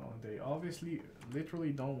know. They obviously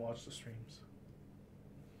literally don't watch the streams.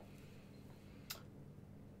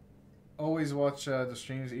 Always watch the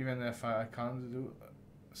streams even if I can't do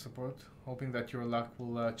support, hoping that your luck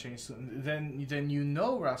will change soon. Then you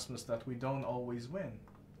know, Rasmus, that we don't always win.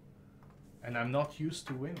 And I'm not used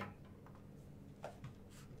to winning.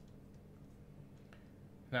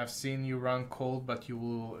 And I've seen you run cold, but you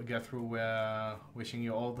will get through. Wishing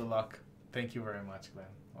you all the luck. Thank you very much, Glenn.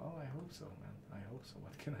 Well, I hope so, man. I hope so.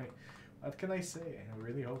 What can I say? I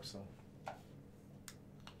really hope so.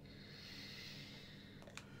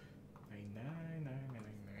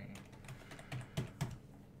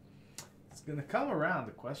 It's gonna come around.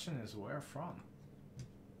 The question is where from?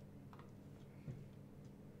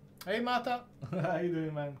 Hey, Mata. How you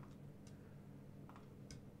doing, man?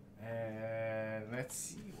 And let's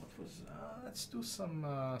see what was. Let's do some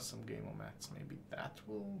game of mats. Maybe that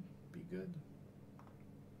will be good.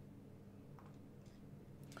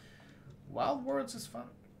 Wild Words is fun.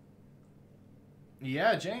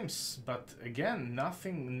 Yeah, James, but again,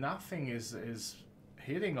 nothing is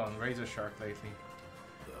hitting on Razor Shark lately.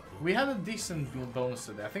 We had a decent bonus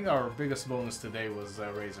today. I think our biggest bonus today was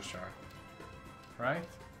Razor Shark, right?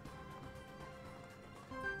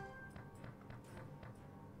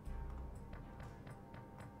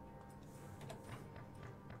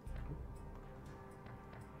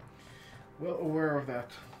 Well aware of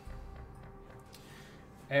that.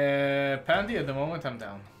 Pandy, at the moment I'm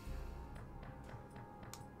down.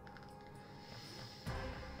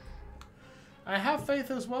 I have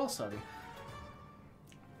faith as well, Sadi.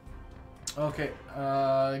 Okay,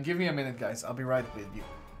 give me a minute, guys. I'll be right with you.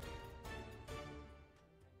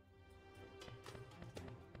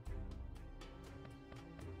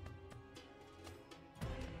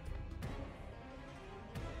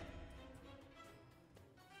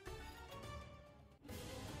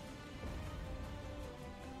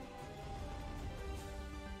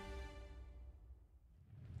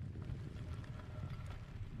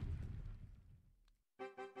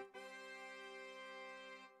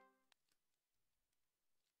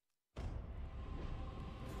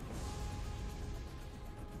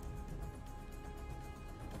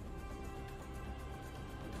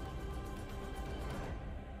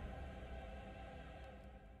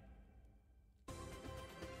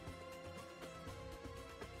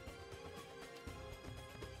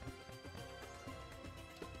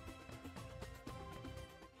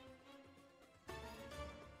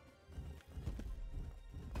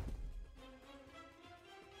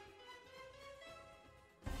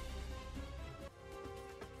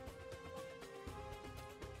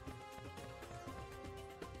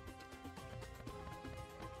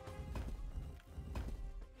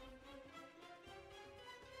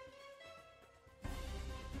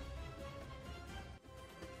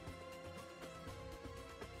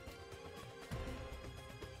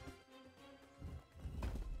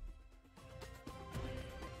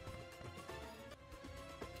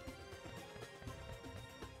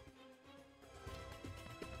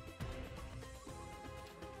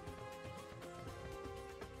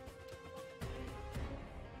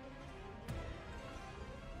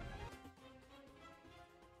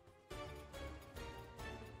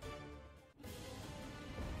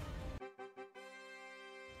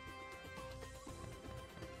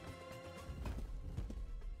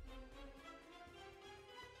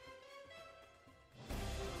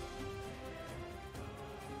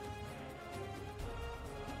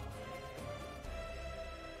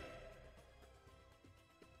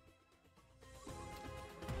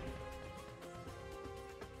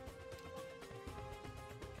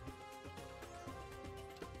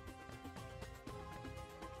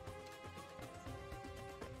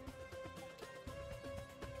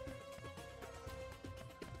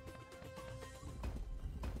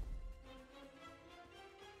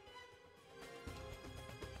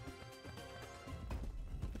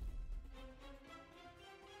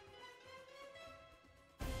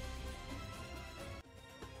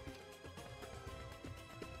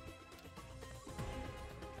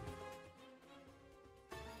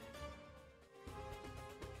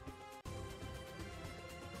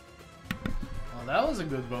 Well, that was a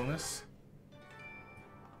good bonus.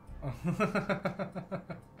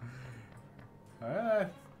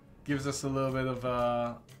 Gives us a little bit of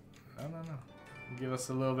I don't know. Give us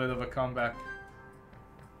a little bit of a comeback.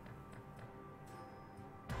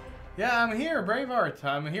 Yeah, I'm here, Braveheart.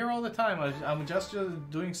 I'm here all the time. I'm just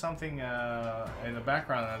doing something in the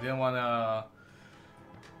background. I didn't want to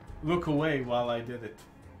look away while I did it.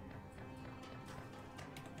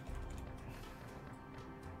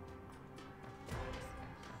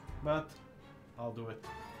 But I'll do it.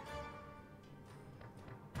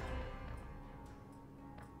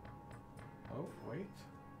 Oh, wait.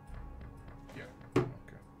 Yeah,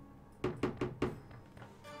 okay.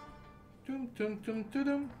 Dum dum dum dum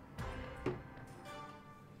dum.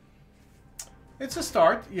 It's a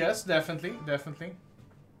start, yes, definitely, definitely.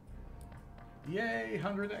 Yay,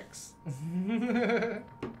 100x.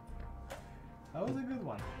 That was a good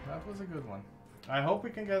one. That was a good one. I hope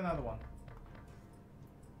we can get another one.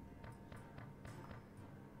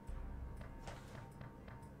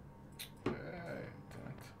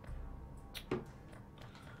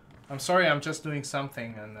 I'm sorry, I'm just doing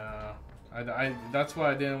something, and that's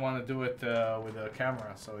why I didn't want to do it with a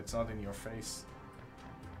camera, so it's not in your face.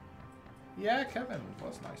 Yeah, Kevin, it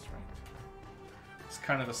was nice, right? It's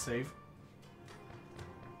kind of a save.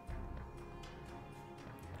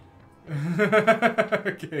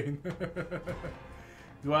 Okay.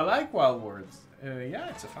 Do I like Wild Words? Yeah,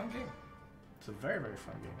 it's a fun game. It's a very, very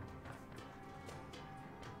fun game.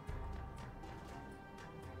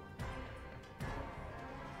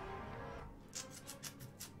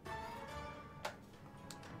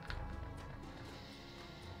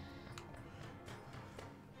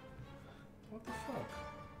 What the fuck?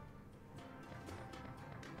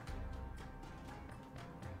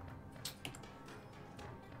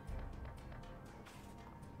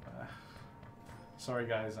 Sorry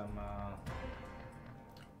guys, I'm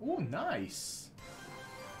Ooh, nice.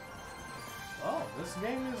 Oh, this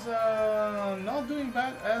game is not doing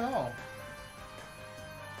bad at all.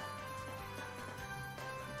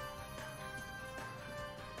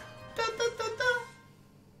 Da, da, da, da.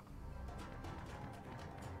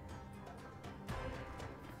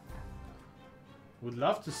 Would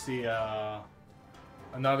love to see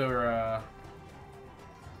another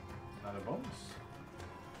bonus.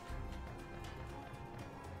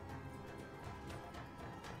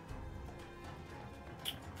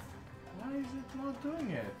 Why is it not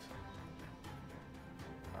doing it?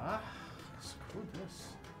 Ah, screw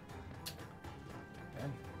this.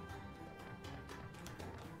 Damn.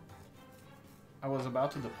 I was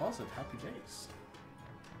about to deposit. Happy days.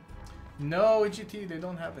 No, EGT, they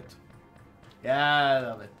don't have it. Yeah, I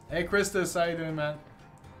love it. Hey, Christus, how you doing, man?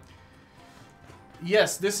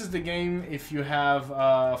 Yes, this is the game. If you have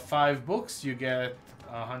 5 books, you get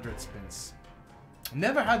 100 spins.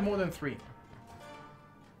 Never had more than 3.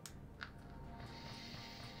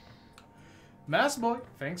 Mass boy,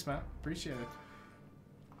 thanks, man. Appreciate it.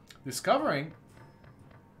 Discovering.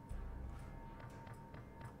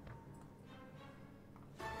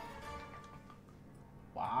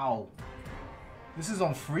 Wow. This is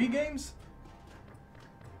on free games?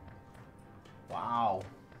 Wow.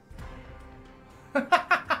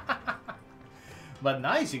 But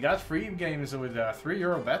nice, you got free games with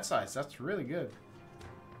 €3 bet size. That's really good.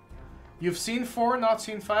 You've seen 4, not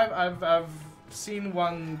seen 5. I've seen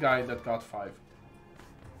one guy that got 5.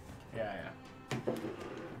 Yeah.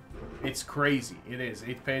 It's crazy. It is.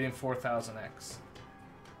 It paid him 4,000x.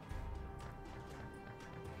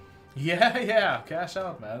 Yeah. Cash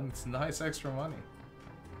out, man. It's nice extra money.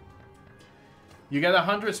 You get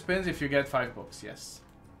 100 spins if you get 5 books. Yes.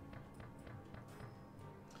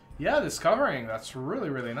 Yeah, discovering. That's really,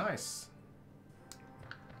 really nice.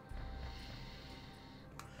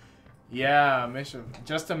 Yeah, mission.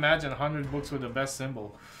 Just imagine 100 books with the best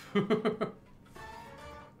symbol. Play.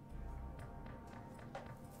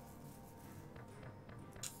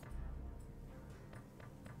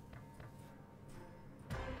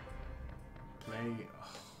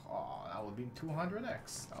 Oh, that would be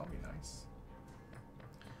 200x. That would be nice.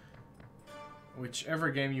 Whichever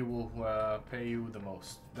game you will pay you the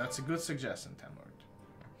most. That's a good suggestion, Tamlord.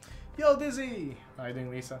 Yo, Dizzy! How you doing,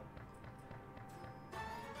 Lisa?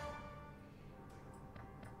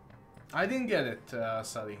 I didn't get it,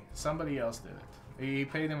 Sully. Somebody else did it. He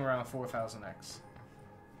paid him around 4,000x.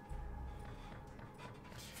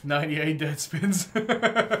 98 dead spins.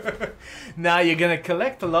 Now you're gonna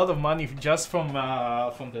collect a lot of money just from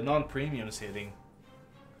the non-premiums hitting.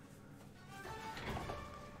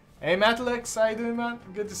 Hey Matalex, how you doing, man?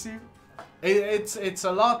 Good to see you. It's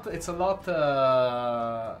a lot. I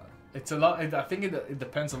think it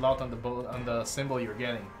depends a lot on the symbol you're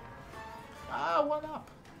getting. Ah,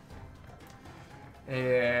 1-up.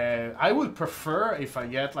 I would prefer if I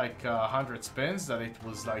get like 100 spins that it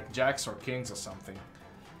was like jacks or kings or something,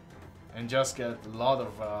 and just get a lot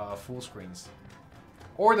of full screens,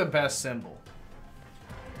 or the best symbol.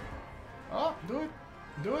 Oh, do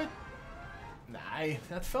it. Nah,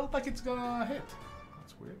 that felt like it's gonna hit.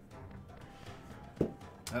 That's weird.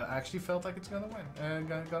 That actually felt like it's gonna win.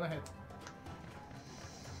 Gonna hit.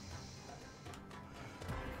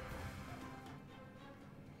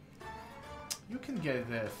 You can get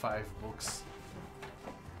 5 books.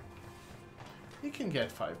 You can get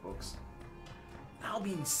 5 books. That'll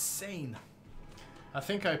be insane. I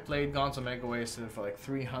think I played Gonzo Mega Wasted for like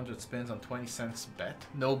 300 spins on 20 cents bet.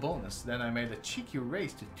 No bonus. Then I made a cheeky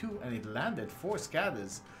race to 2 and it landed 4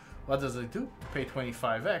 scatters. What does it do? Pay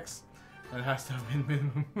 25x. And it has to have been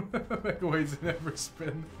minimum. Mega Wasted never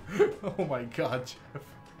spin. Oh my god, Jeff.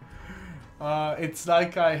 It's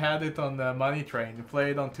like I had it on the money train. You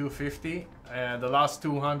played on 250. And the last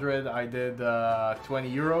 200 I did 20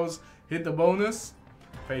 euros. Hit the bonus.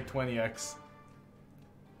 Paid 20x.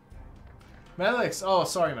 Melix, oh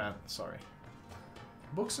sorry man, sorry.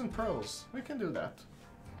 Books and pearls, we can do that.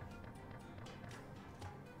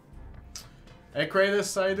 Hey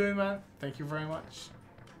Kratos, how you doing, man? Thank you very much.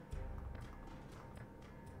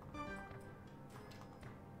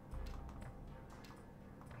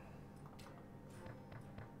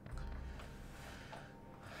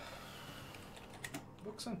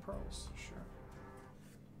 Books and pearls, sure.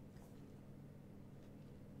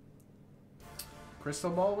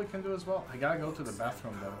 Crystal ball we can do as well. I gotta go to the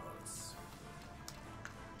bathroom though.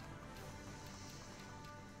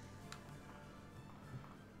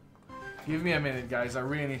 Give me a minute, guys. I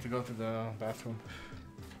really need to go to the bathroom.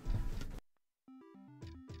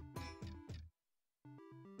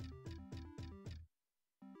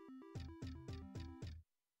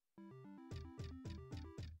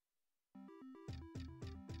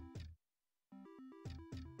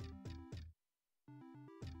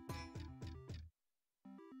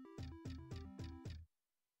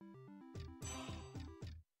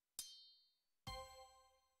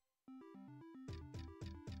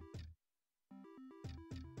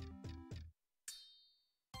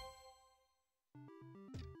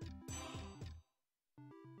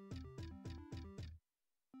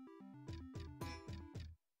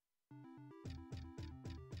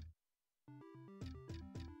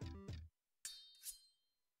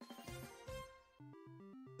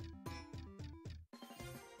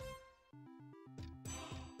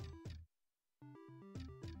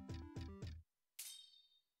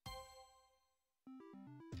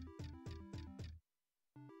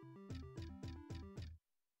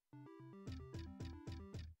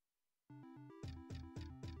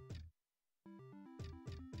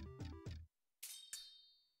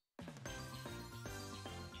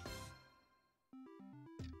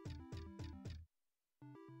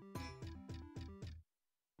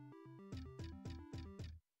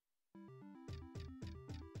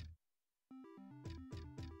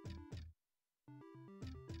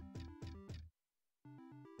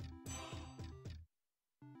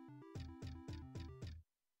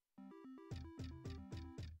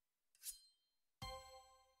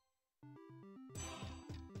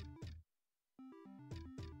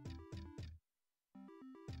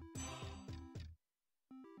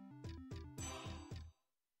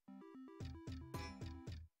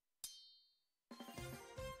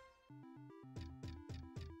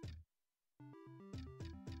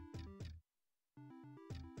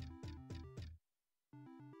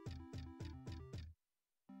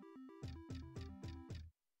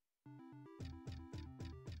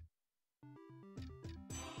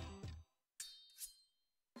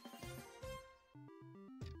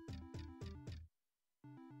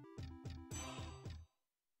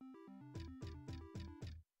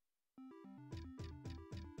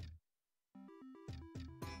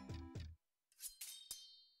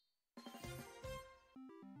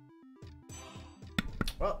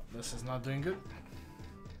 Well, this is not doing good.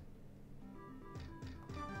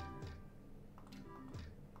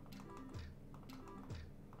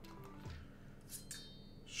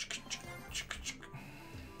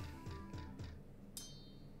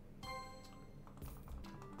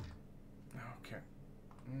 Okay.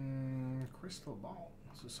 Crystal ball.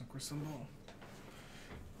 Let's do some crystal ball.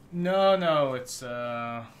 No, it's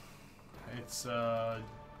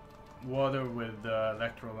water with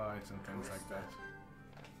electrolytes and things like that.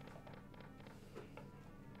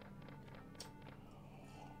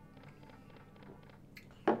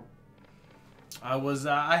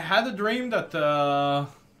 I had a dream that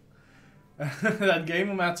that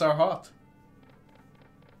game mats are hot.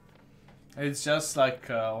 It's just like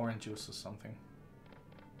orange juice or something.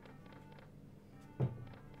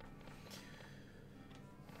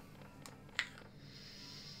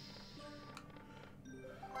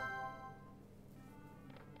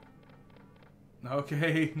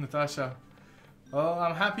 Okay, Natasha. Well,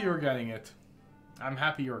 I'm happy you're getting it. I'm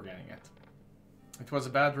happy you're getting it. It was a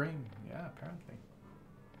bad dream. Yeah, apparently.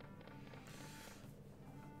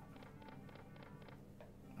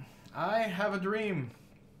 I have a dream.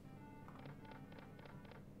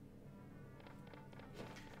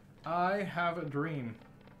 I have a dream.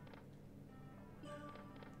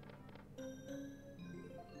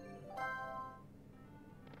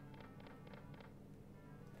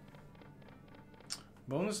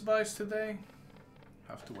 Bonus buys today?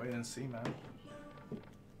 Have to wait and see, man.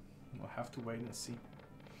 We'll have to wait and see.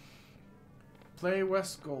 Play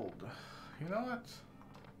West Gold. You know what?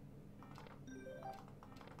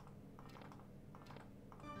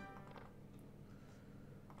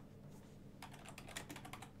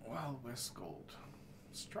 Well, West Gold.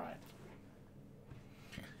 Let's try it.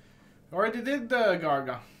 Already did the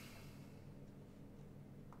Garga.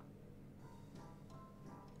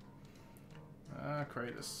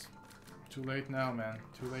 Kratos. Too late now, man.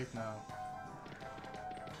 Too late now.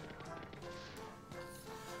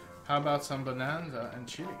 How about some bonanza and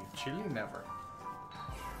chili? Chili never.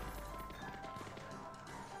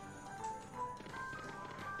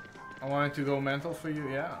 I wanted to go mental for you.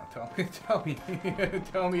 Yeah, tell me,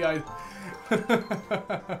 tell me I.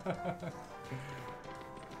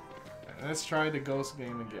 Let's try the ghost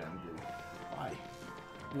game again, dude. Why?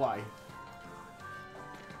 Why?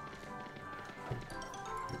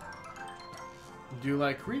 Do you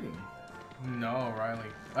like reading? No, Riley.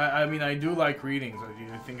 I mean, I do like reading. So do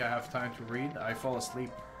you think I have time to read? I fall asleep.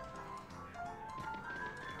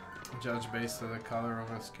 Judge based on the color of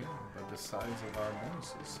our skin, but the size of our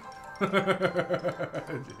bonuses.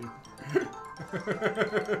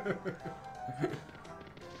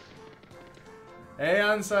 Hey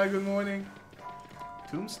Ansa, good morning.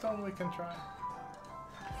 Tombstone we can try.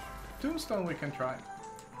 Tombstone we can try.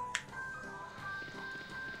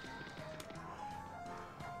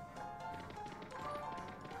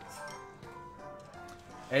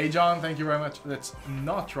 Hey John, thank you very much. Let's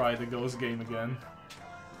not try the ghost game again.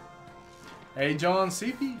 Hey John,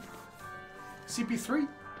 CP3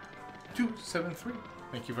 273.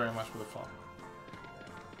 Thank you very much for the follow.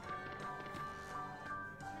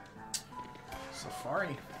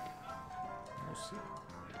 Safari. We'll see.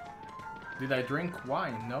 Did I drink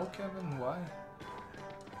wine? No, Kevin. Why?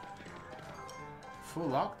 Full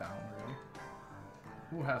lockdown, really?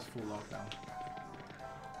 Who has full lockdown?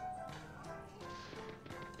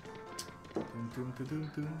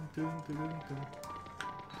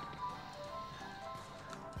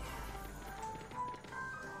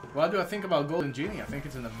 What do I think about Golden Genie? I think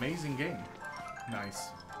it's an amazing game. Nice.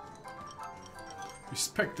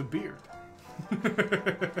 Respect the beard.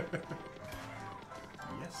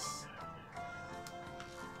 Yes.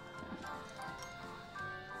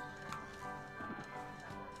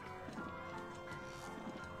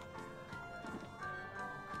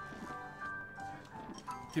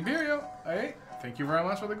 Tiberio, hey, thank you very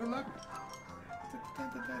much for the good luck.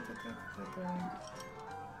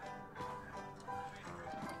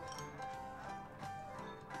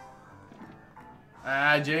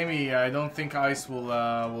 Jamie, I don't think ice will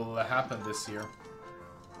happen this year.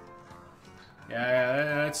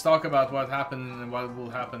 Yeah, let's talk about what happened and what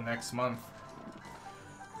will happen next month.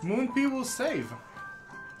 Moonpea will save.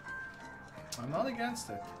 I'm not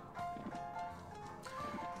against it.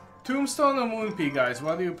 Tombstone or Moonpea, guys?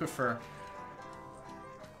 What do you prefer?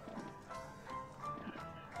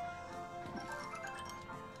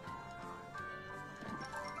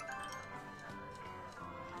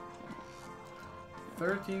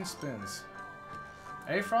 $13 spins.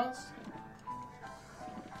 Hey, Frost?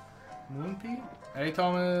 Moonpea? Hey,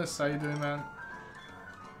 Thomas. How you doing, man?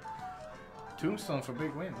 Tombstone for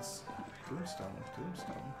big wins. Tombstone,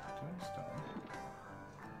 Tombstone, Tombstone.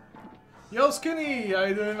 Yo, Skinny! How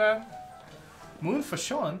you doing, man? Moon for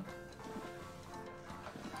Sean?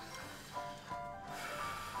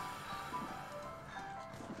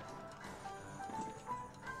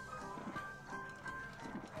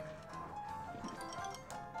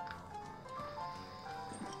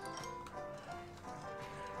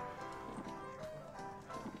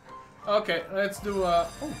 Okay, let's do oh,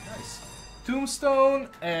 nice. Tombstone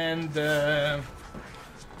and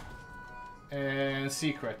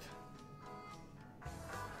Secret.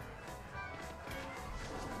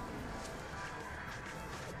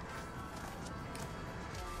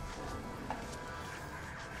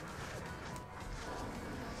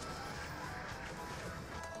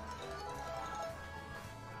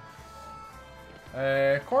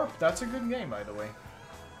 Corp, that's a good game, by the way.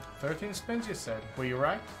 13 spins, you said. Were you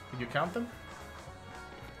right? Did you count them?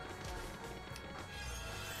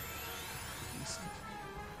 Decent.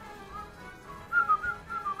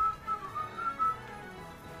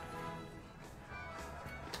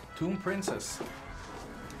 Tomb Princess.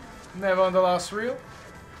 Never on the last reel.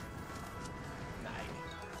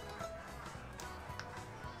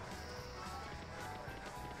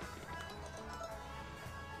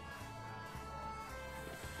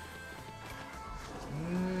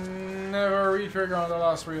 Trigger on the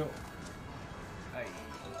last reel. Aye.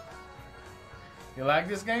 You like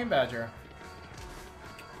this game, Badger?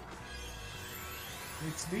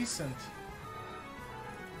 It's decent.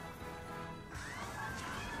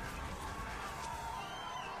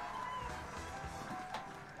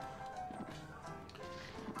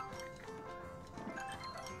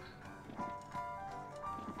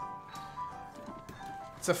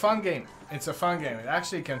 It's a fun game. It's a fun game. It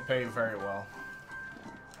actually can pay very well.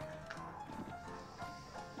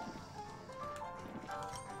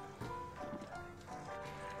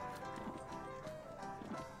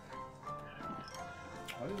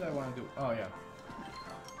 Oh yeah.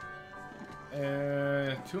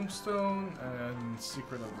 Tombstone and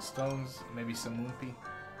Secret of the Stones. Maybe some Moonpea.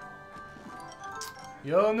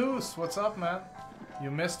 Yo Noose, what's up, man?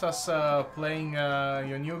 You missed us playing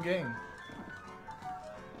your new game.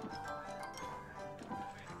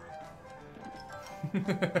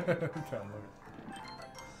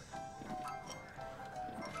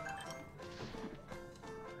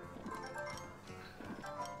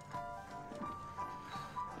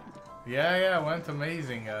 Yeah, went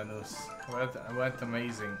amazing, Nus. Went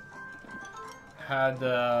amazing. Had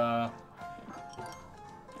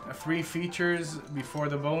 3 features before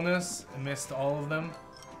the bonus. Missed all of them.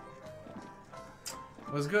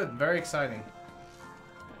 Was good. Very exciting.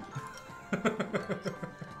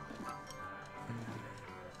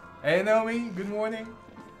 Hey Naomi, good morning.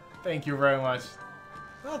 Thank you very much.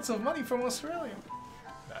 Lots of money from Australia.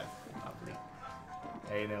 That's lovely.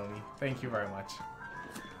 Hey Naomi, thank you very much.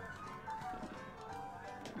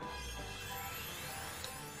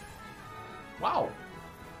 Wow,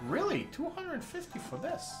 really? 250 for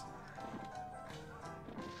this?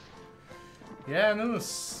 Yeah,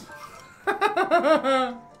 Noose.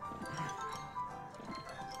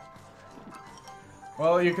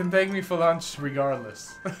 Well, you can take me for lunch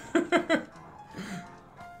regardless.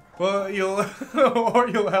 Well, or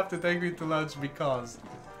you'll have to take me to lunch because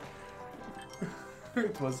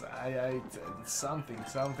it was something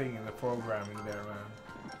in the programming there, man.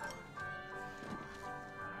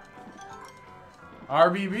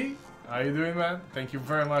 RBB, how you doing, man? Thank you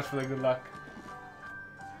very much for the good luck.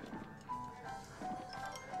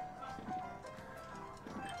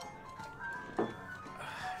 You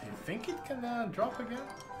think it can drop again?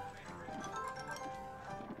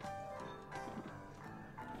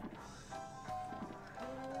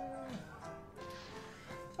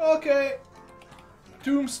 Okay.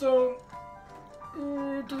 Tombstone.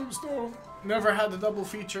 Ooh, Tombstone. Never had a double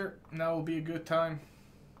feature. Now will be a good time.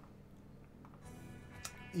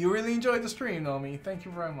 You really enjoyed the stream, Nomi. Thank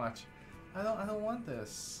you very much. I don't want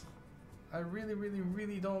this. I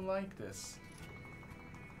really don't like this.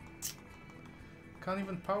 Can't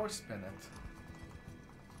even power spin it.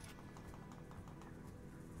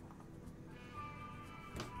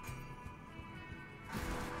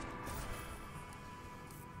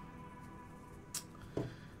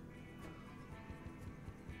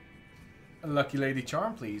 A lucky lady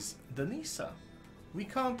charm, please. Denisa. We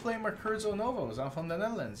can't play Mercurzo Novos. I'm from the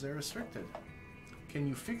Netherlands. They're restricted. Can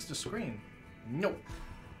you fix the screen? No.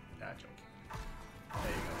 Nah, joking.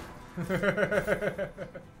 There you go.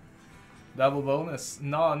 Double bonus.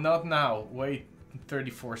 No, not now. Wait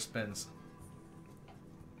 34 spins.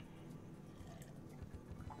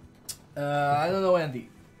 I don't know, Andy.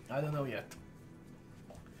 I don't know yet.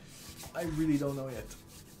 I really don't know yet.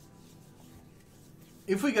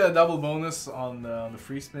 If we get a double bonus on the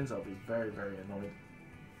free spins, I'll be very annoyed.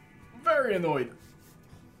 Very annoyed.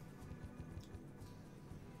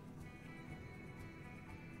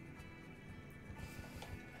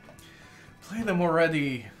 Play them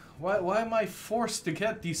already. Why am I forced to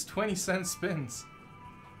get these 20-cent spins?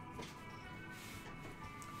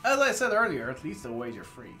 As I said earlier, at least the wager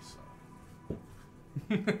free, so.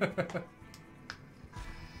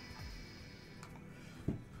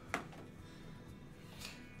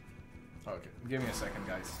 Okay, give me a second,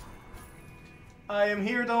 guys. I am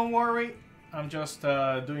here, don't worry. I'm just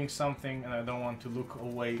doing something, and I don't want to look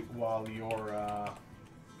away while you're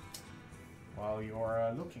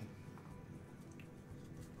looking.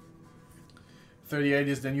 38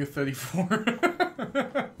 is the new 34.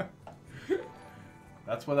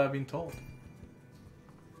 That's what I've been told.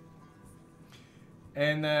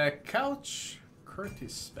 And Couch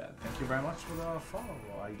Curtis Bad, thank you very much for the follow,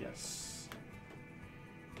 I guess.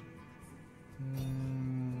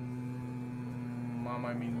 Mom,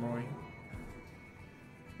 I mean Roy.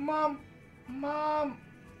 Mom!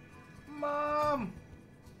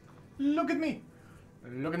 Look at me!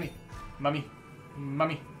 Look at me! Mommy!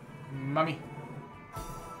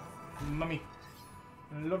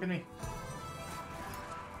 Look at me!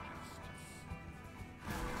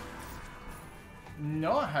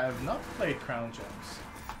 No, I have not played Crown Gems.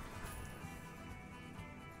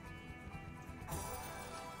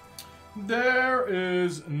 There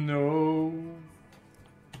is no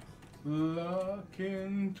luck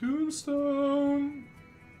in Tombstone.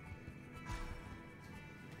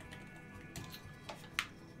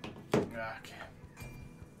 Okay.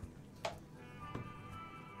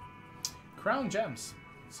 Crown Gems.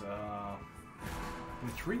 It's a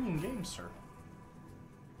intriguing game, sir.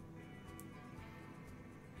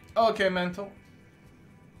 Okay, Mental.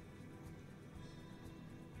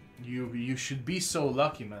 You should be so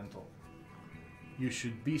lucky, Mental. You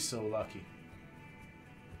should be so lucky.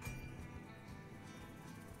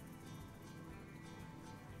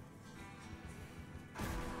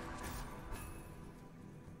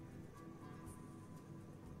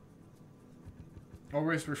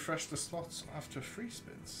 Always refresh the slots after free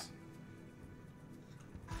spins.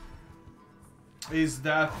 Is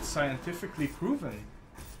that scientifically proven?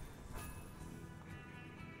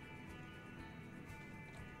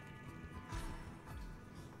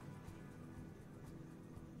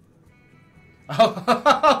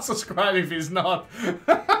 I'll subscribe if he's not.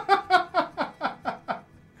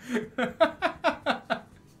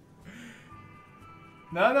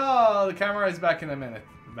 No, the camera is back in a minute.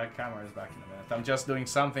 The camera is back in a minute. I'm just doing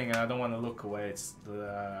something and I don't want to look away. It's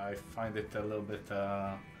I find it a little bit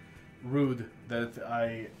rude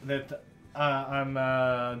that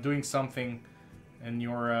I'm doing something and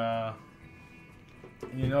you're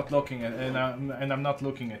not looking at and I'm not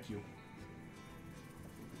looking at you.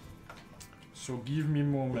 So give me a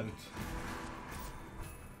moment.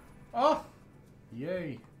 Oh,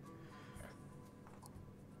 yay.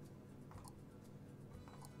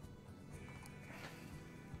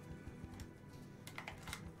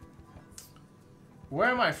 Where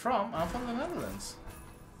am I from? I'm from the Netherlands.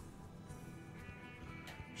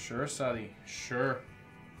 Sure, Sadie. Sure.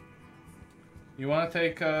 You want to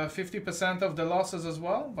take 50% of the losses as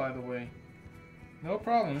well, by the way? No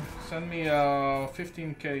problem. Send me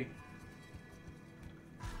 15k.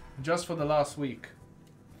 Just for the last week.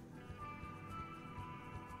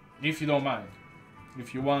 If you don't mind.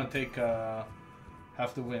 If you want to take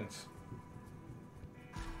half the wins.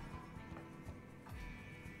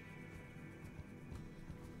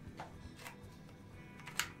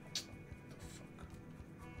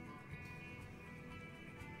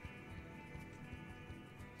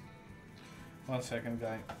 One second,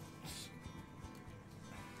 guy.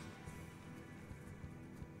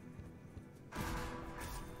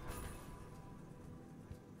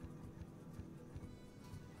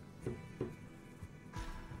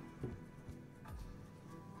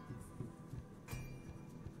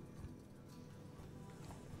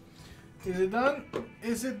 Is it done?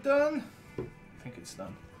 Is it done? I think it's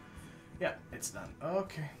done. Yeah, it's done.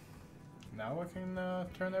 Okay. Now I can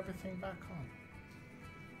turn everything back on.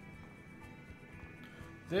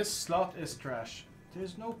 This slot is trash.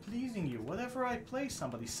 There's no pleasing you. Whatever I play,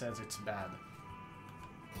 somebody says it's bad.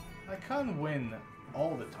 I can't win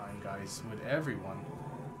all the time, guys, with everyone.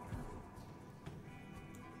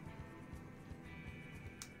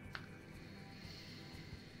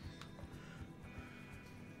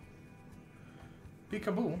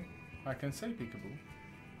 Peekaboo. I can say peekaboo.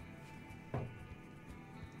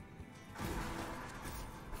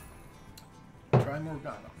 Try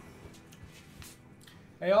Morgana.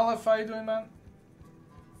 Hey Olaf, how you doing, man?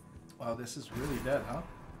 Wow, this is really dead, huh?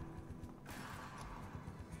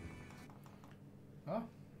 Oh,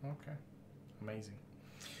 okay. Amazing.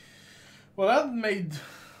 Well, that made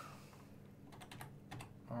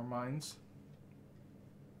our minds.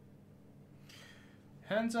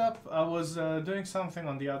 Hands up, I was doing something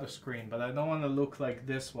on the other screen, but I don't want to look like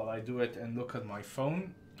this while I do it and look at my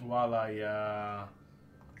phone while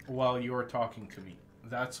you're talking to me.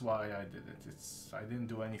 That's why I did it. I didn't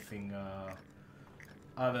do anything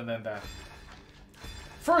other than that.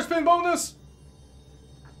 First spin bonus!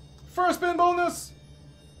 First spin bonus!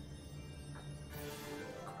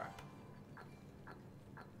 Crap.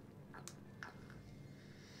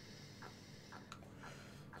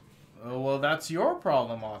 Oh, well, that's your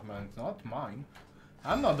problem, Othman, not mine.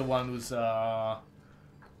 I'm not the one who's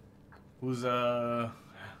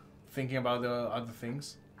thinking about the other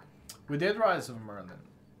things. We did Rise of Merlin.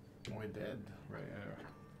 We did.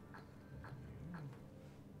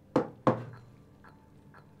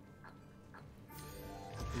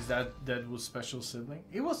 Is that Deadwood's special sibling?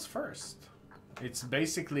 It was first. It's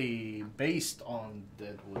basically based on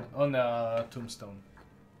Deadwood, on Tombstone.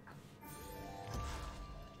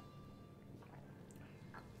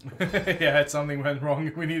 Yeah, something went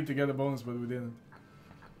wrong. We needed to get a bonus, but we didn't.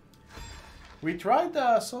 We tried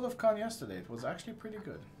Sword of Khan yesterday. It was actually pretty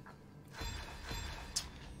good.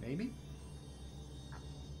 Maybe?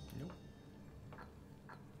 Nope.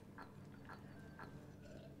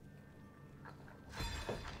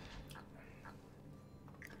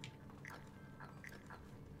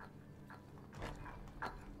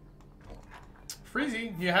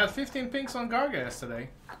 Freezy, you had 15 pinks on Garga yesterday.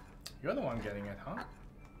 You're the one getting it, huh?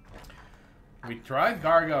 We tried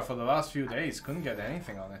Garga for the last few days. Couldn't get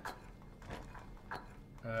anything on it.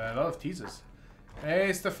 A lot of teasers.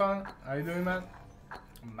 Hey, Stefan. How you doing, man?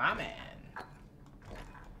 My man.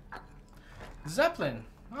 Zeppelin.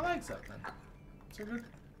 I like Zeppelin. It's a good...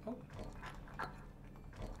 Oh.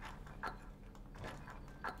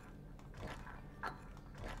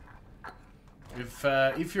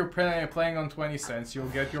 If you're playing on 20 cents, you'll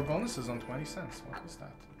get your bonuses on 20 cents. What was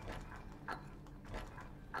that?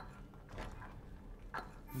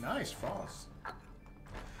 Nice, Frost.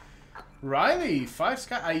 Riley, 5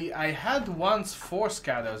 scat. I had once 4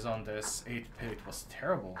 scatters on this 8-pit. It was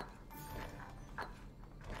terrible.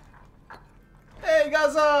 Hey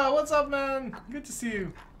Gaza, what's up, man? Good to see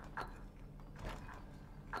you.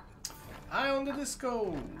 Eye on the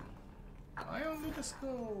disco. Eye on the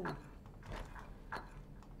disco.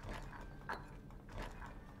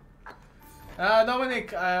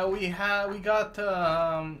 Dominic, we got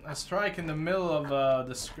a strike in the middle of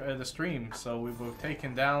the stream, so we were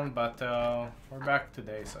taken down, but we're back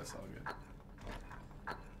today, so it's all good.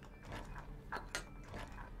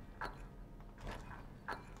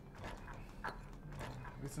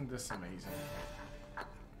 Isn't this amazing?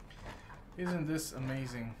 Isn't this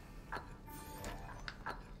amazing?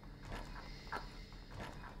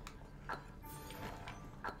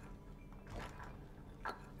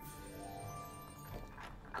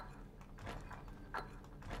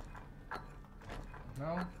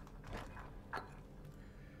 No?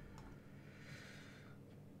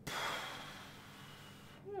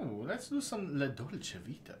 Ooh, let's do some La Dolce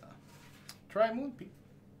Vita. Try Moonpie.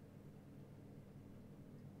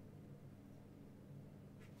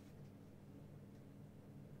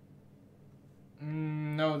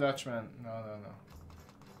 No, Dutchman. No.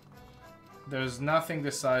 There's nothing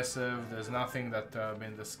decisive. There's nothing that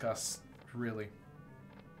been discussed, really.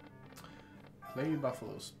 Play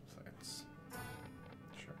Buffalo's sites.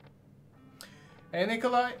 Sure. Hey,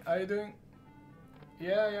 Nikolai, how you doing?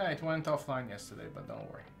 Yeah, it went offline yesterday, but don't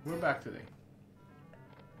worry. We're back today.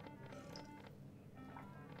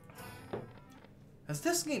 Has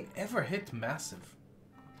this game ever hit massive?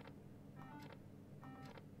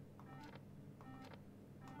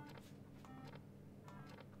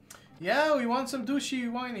 Yeah, we want some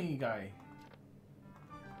douchey, whiny guy.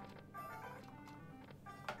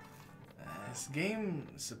 This game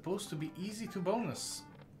is supposed to be easy to bonus.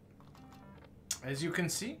 As you can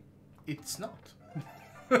see, it's not.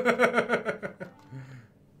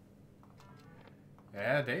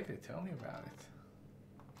 Yeah, David, tell me about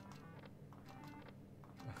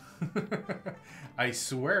it. I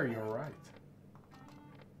swear you're right.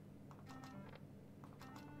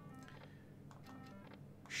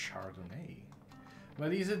 Chardonnay.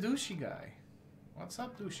 But he's a douchey guy. What's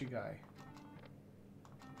up, douchey guy?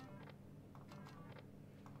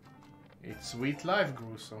 It's sweet life,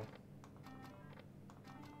 Grusso.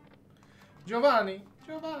 Giovanni.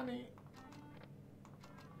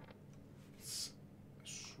 It's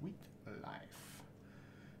sweet life.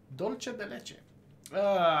 Dolce de leche.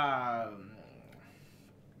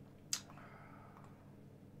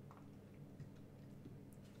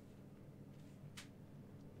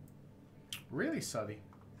 Really, Suddy?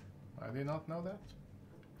 I did not know that.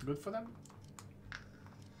 Good for them.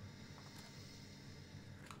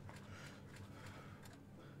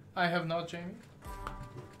 I have not, Jamie.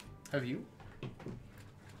 Have you?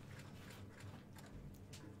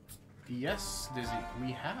 Yes, Dizzy,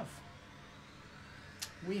 we have.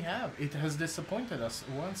 We have. It has disappointed us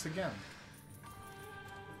once again.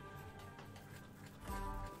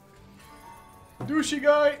 Douchey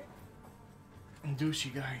guy!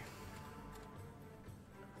 Douchey guy.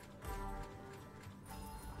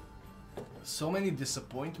 So many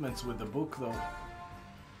disappointments with the book, though.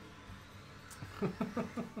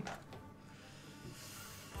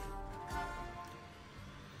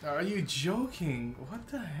 Are you joking? What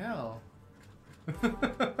the hell?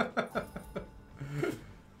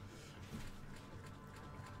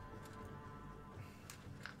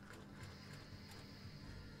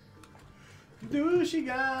 Douchey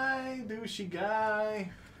guy, douchey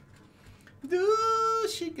guy,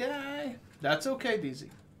 douchey guy. That's okay, Dizzy.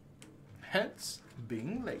 Hence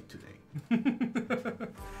being late today.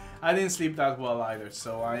 I didn't sleep that well either,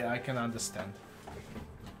 so I can understand.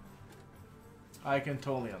 I can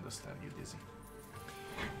totally understand you, Dizzy.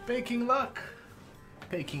 Baking luck.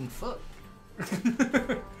 Baking foot.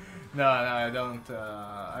 No, I don't.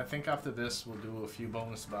 I think after this we'll do a few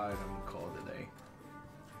bonus buys and we'll call it a day.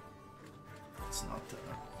 It's not...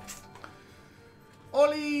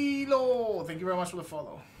 Olilo! Thank you very much for the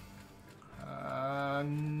follow.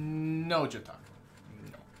 No, Jata.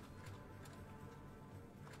 No.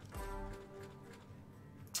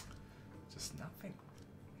 Just nothing.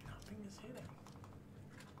 Nothing is hitting.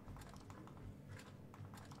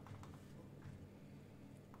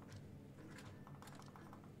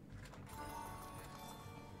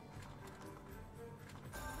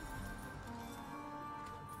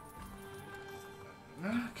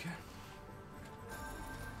 Okay.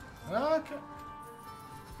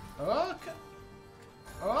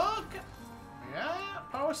 Yeah,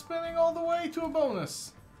 power spinning all the way to a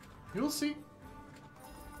bonus. You'll see.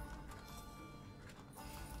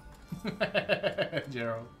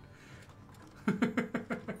 Gerald.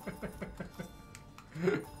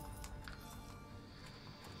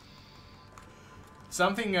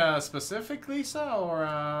 Something specific, Lisa,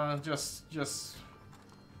 or just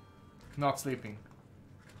Not sleeping.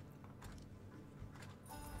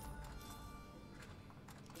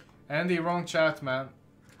 Andy, wrong chat, man.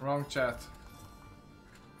 Wrong chat.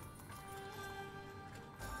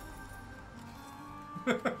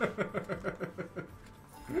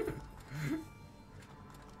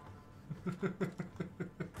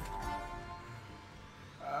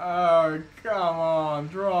 Oh, come on,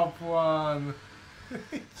 drop one.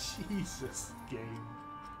 Jesus, game.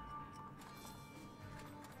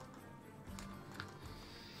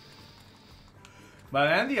 But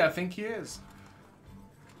Andy, I think he is.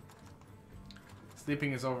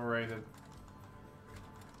 Sleeping is overrated.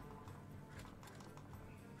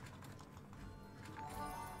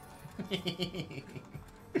 Funny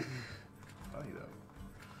though.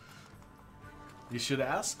 You should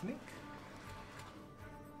ask Nick.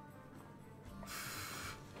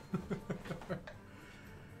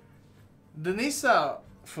 Denisa,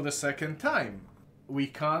 for the second time, we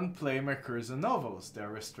can't play Mercurza novels. They're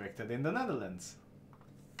restricted in the Netherlands.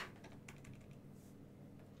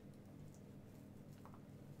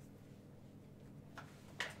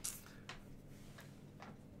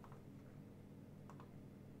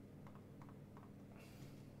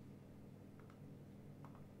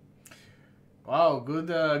 Wow, good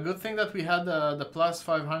thing that we had the plus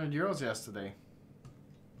 500 euros yesterday.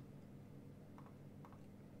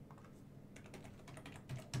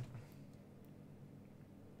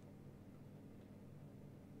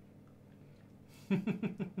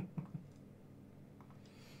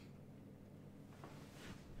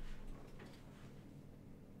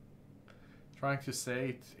 Trying to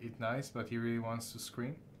say it nice, but he really wants to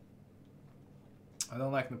scream. I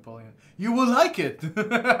don't like Napoleon. You will like it!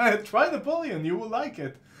 Try Napoleon, you will like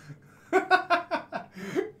it!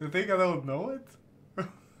 You think I don't know it?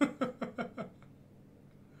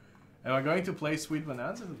 Am I going to play Sweet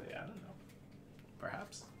Bonanza today? I don't know.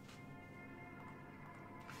 Perhaps.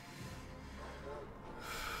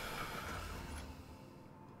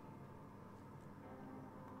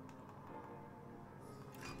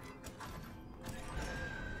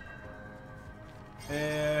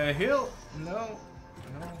 Hill? No.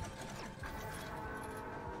 No.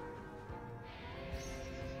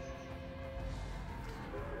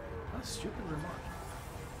 What a stupid remark.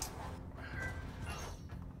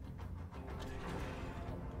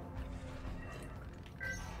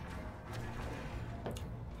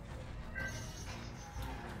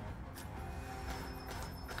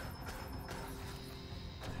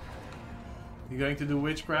 You going to do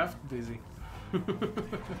witchcraft? Dizzy.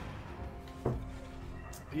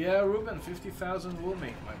 Yeah, Ruben, 50,000 will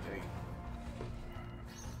make my day.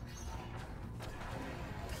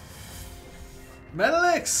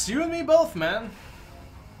 Metalix, you and me both, man.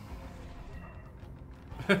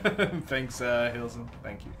 Thanks, Hilson.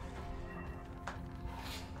 Thank you.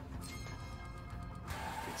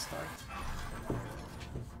 Good start.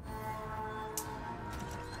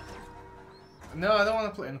 No, I don't want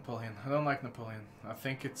to play Napoleon. I don't like Napoleon. I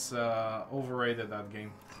think it's overrated, that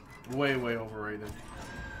game. Way, way overrated.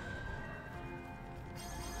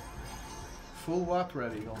 Full what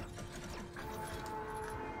ready? Go.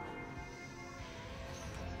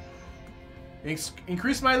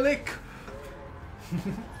 Increase my lick!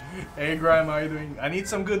 Hey Graham, how are you doing? I need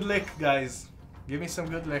some good lick, guys. Give me some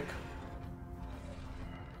good lick.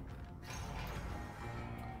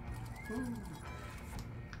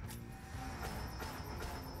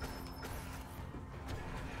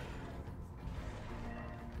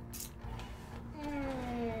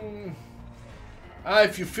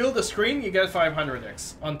 If you fill the screen, you get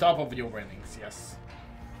 500x on top of your winnings, yes.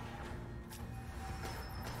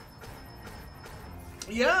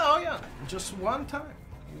 Yeah, oh yeah, just one time.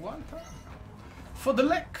 One time. For the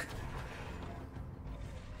lick.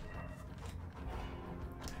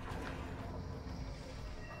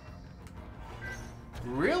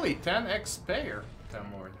 Really? 10x payer,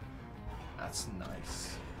 Temlord. That's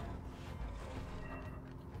nice.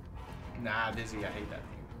 Nah, Dizzy, I hate that game.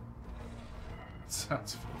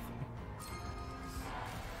 Sounds filthy.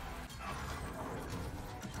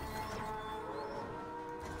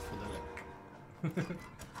 For the lick.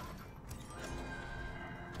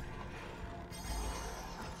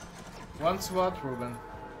 Once what, Ruben?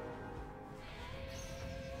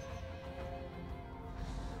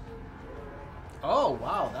 Oh,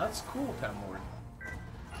 wow, that's cool, Temlord.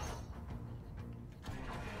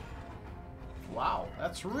 Wow,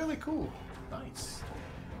 that's really cool. Nice.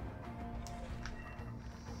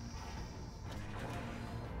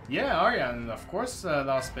 Yeah, Aryan, of course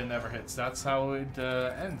last spin never hits. That's how it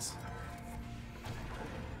ends.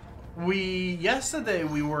 Yesterday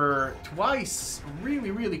we were twice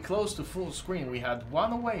really close to full screen. We had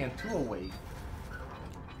 1 away and 2 away.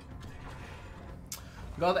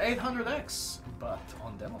 Got 800x, but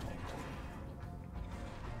on demo mode.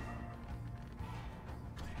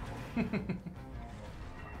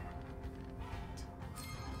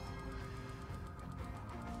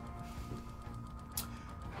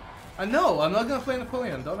 No, I'm not gonna play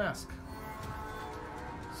Napoleon, don't ask.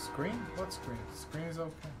 Screen? What screen? Screen is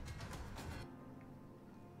okay.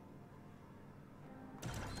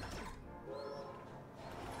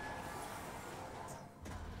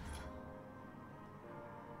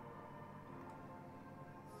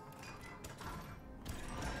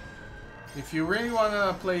 If you really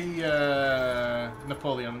wanna play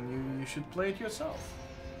Napoleon, you should play it yourself.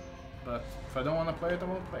 But if I don't wanna play it, I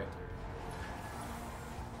won't play it.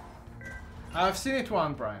 I've seen it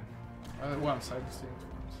once, Brian. Once, I've seen it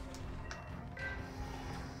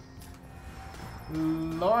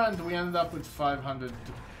once. Laurent, we ended up with 500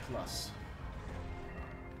 plus.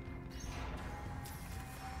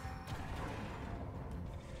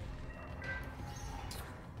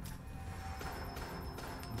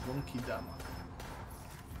 Bunky Dama.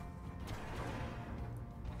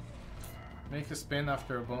 Make a spin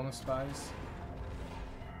after a bonus buys.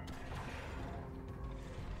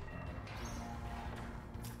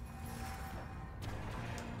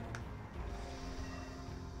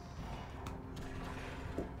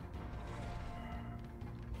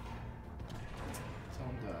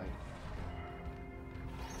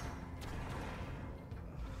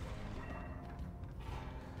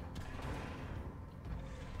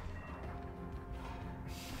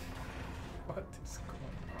 What is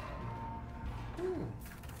going on? Ooh.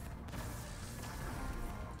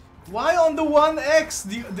 Why on the 1x?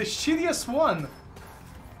 The shittiest one?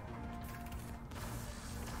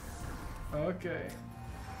 Okay.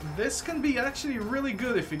 This can be actually really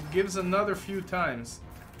good if it gives another few times.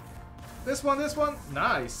 This one.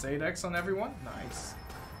 Nice. 8x on everyone. Nice.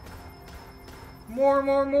 More.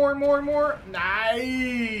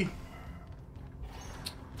 Nice.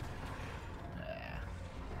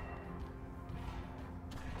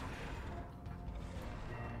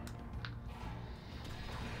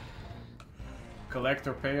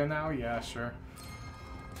 Collector payer now? Yeah, sure.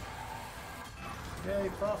 Yay,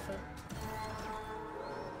 profit.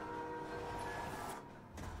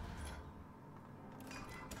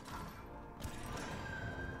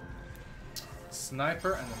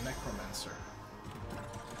 Sniper and a necromancer.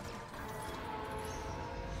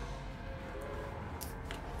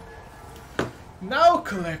 Now,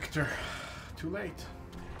 collector. Too late.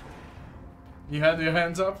 You had your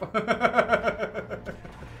hands up?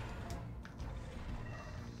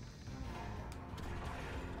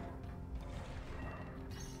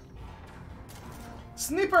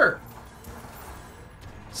 Sniper!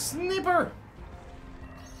 Sniper!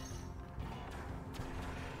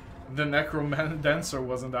 The necromancer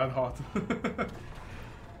wasn't that hot.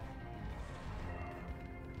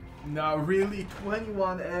 No, really?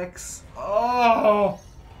 21x? Oh!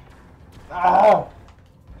 Oh!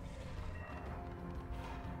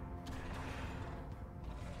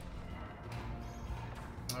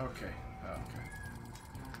 Okay.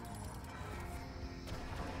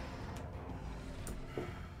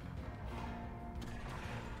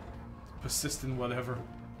 Persistent whatever.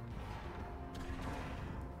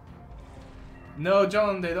 No,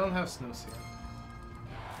 John, they don't have snooze here.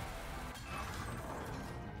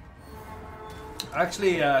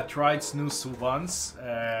 Actually, tried snooze once.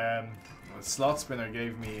 Slot spinner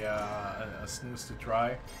gave me a snooze to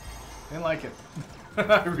try. Didn't like it.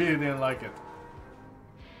 I really didn't like it.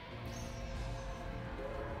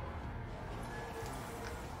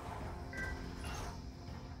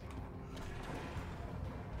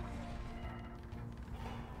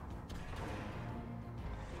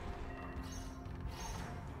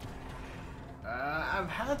 I've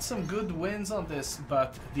had some good wins on this,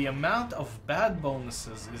 but the amount of bad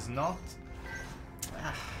bonuses is not...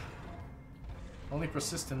 Only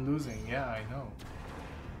persistent losing, yeah, I know.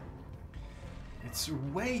 It's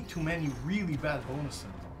way too many really bad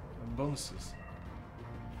bonuses.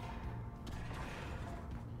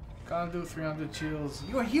 Can't do 300 shields.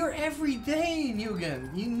 You're here every day, Mugen!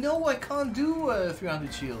 You know I can't do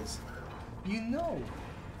 300 shields. You know.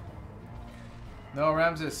 No,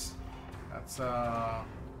 Ramses. That's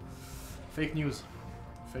fake news.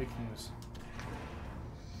 Fake news.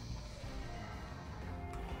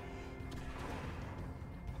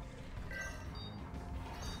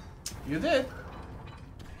 You did?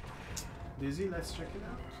 Dizzy, let's check it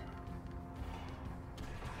out.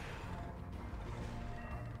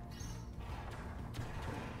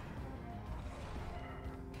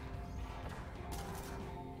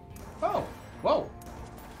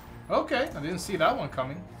 Okay, I didn't see that one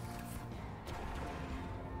coming.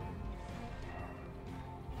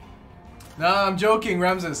 No, I'm joking,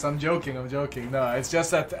 Ramses. I'm joking. No, it's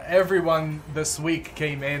just that everyone this week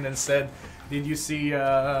came in and said, "Did you see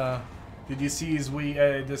his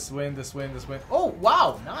this win? Oh,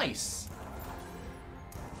 wow, nice.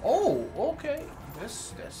 Oh, okay.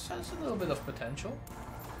 This has a little bit of potential.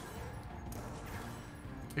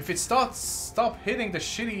 If it stop hitting the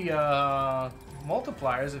shitty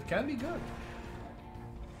multipliers, it can be good.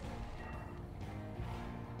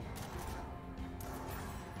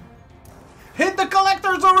 Hit the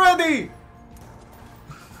collectors already!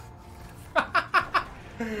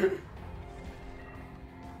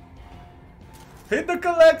 Hit the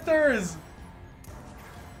collectors!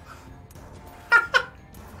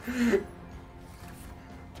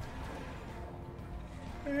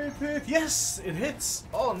 Hit. Yes, it hits.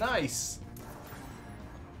 Oh, nice.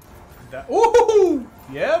 Ooh!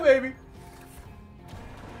 Yeah, baby.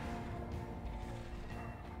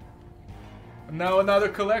 Now another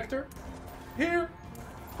collector. Here.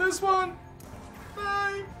 This one.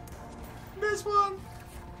 Bye. This one.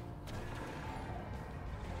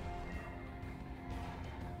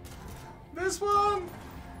 This one.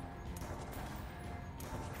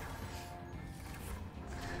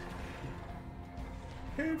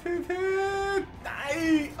 Hit.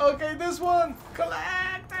 Aye. Okay, this one.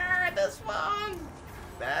 Collector. This one.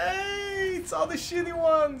 Hey, it's all the shitty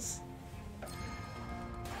ones.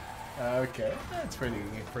 Okay, that's pretty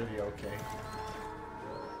okay.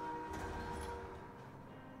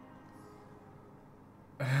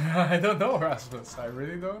 I don't know, Rasmus. I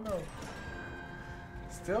really don't know.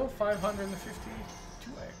 Still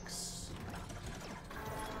 552x.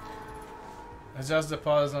 I just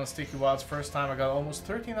deposited on Sticky Wilds. First time I got almost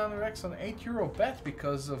 1300x on €8 bet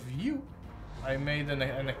because of you. I made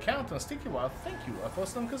an account on Sticky Wild. Thank you. I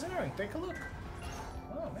posted on Casino Ring. Take a look.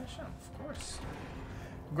 Oh, Meshan, of course.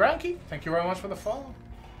 Granky, thank you very much for the follow.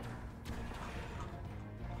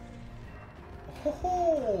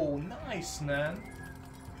 Oh, nice, man.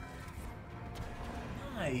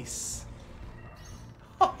 Nice.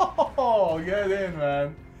 Oh, get in,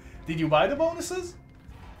 man. Did you buy the bonuses?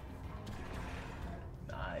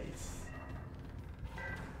 Nice.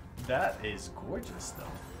 That is gorgeous, though.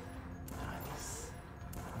 Nice.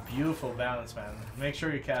 Beautiful balance, man. Make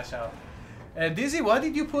sure you cash out. Dizzy, what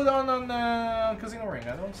did you put on Casino Ring?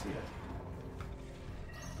 I don't see it.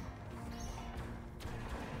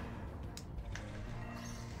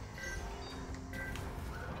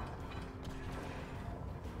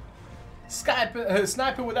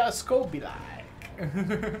 Sniper without scope be like.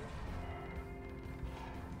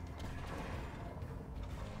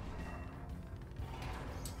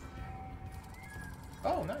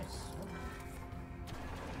 Oh, nice.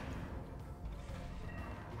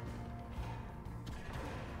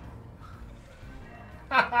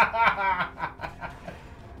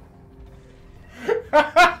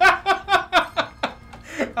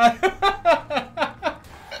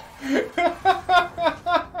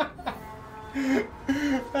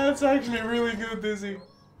 That's actually really good, Dizzy.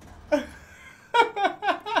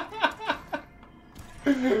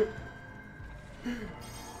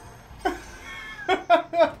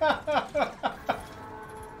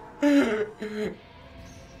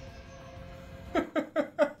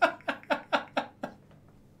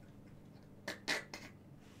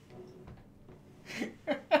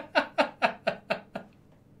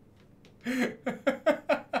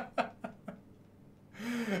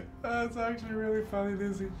 That's actually really funny,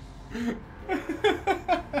 Dizzy.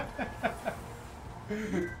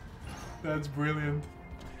 That's brilliant.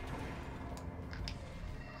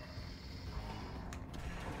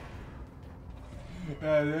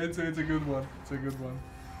 Yeah, it's a good one. It's a good one.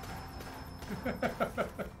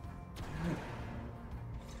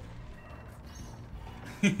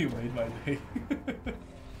 You made my day.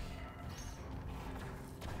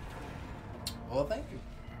 Well, thank you.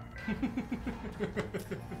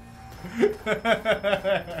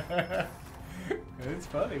 It's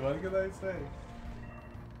funny, what can I say?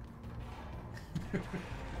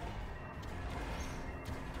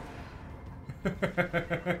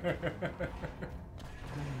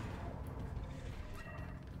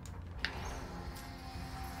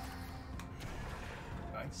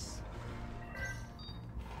 Nice.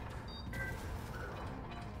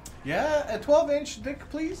 Yeah, a 12-inch dick,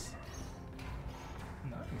 please.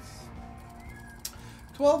 Nice.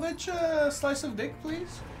 12-inch slice of dick,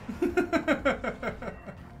 please.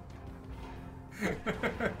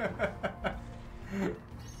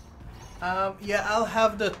 Yeah, I'll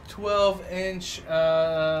have the 12-inch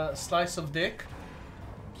slice of dick,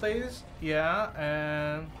 please. Yeah,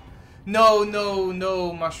 and No, no,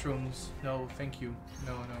 no mushrooms. No, thank you.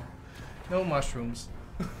 No, no. No mushrooms.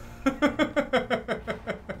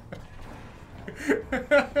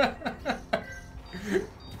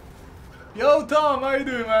 Yo, Tom, how you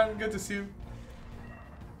doing, man? Good to see you.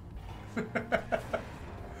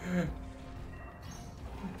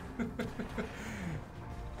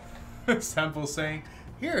 Sample saying,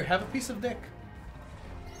 here, have a piece of dick.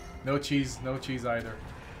 No cheese either.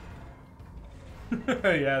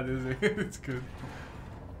 Yeah, it's good.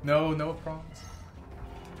 No, no prawns.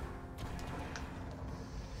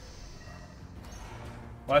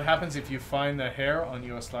 What happens if you find a hair on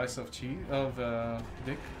your slice of cheese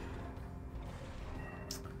dick?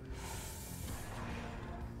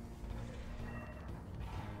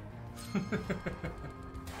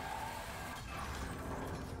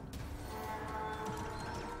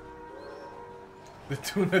 The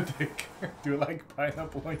tuna dick. Do you like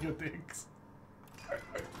pineapple on your dicks?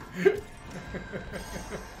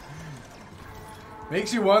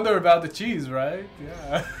 Makes you wonder about the cheese, right?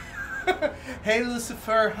 Yeah. Hey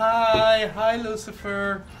Lucifer, hi! Hi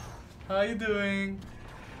Lucifer! How you doing?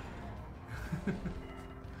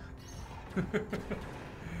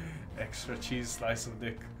 Extra cheese slice of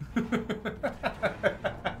dick.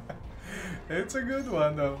 It's a good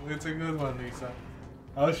one though. It's a good one, Lisa.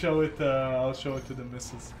 I'll show it to the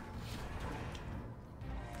missus.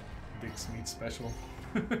 Dick's meat special.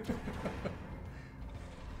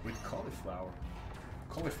 With cauliflower.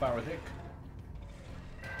 Cauliflower dick.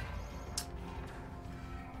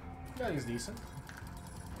 That is decent.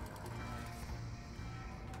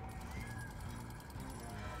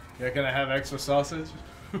 You're gonna have extra sausage?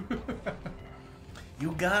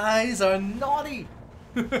 You guys are naughty!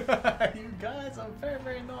 You guys are very,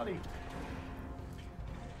 very naughty.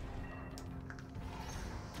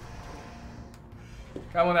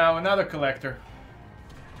 Come on now, another collector.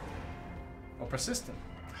 Oh, persistent.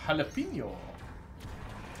 Jalapeno.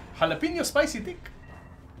 Jalapeno spicy dick.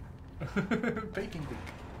 Baking dick.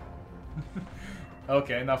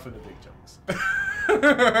 Okay, enough of the dick jokes.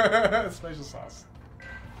 Special sauce.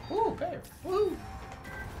 Ooh, pear. Woo!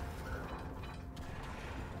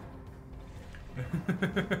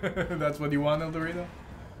 That's what you want, El Dorito?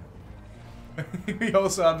 We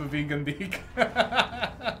also have a vegan dick.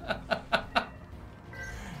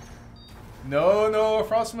 No, no,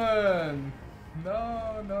 Frostman!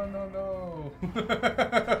 No, no, no, no. No.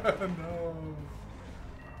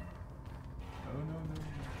 No, no, no.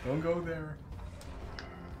 Don't go there.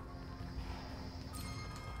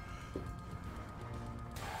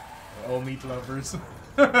 All meat lovers.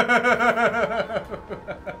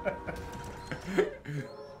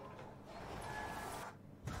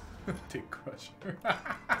 Dick crusher.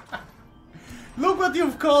 Look what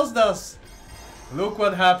you've caused us! Look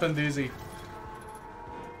what happened, Izzy.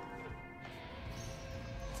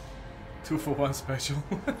 2-for-1 special.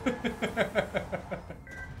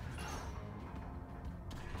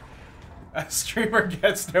 A streamer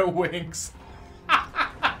gets their wings.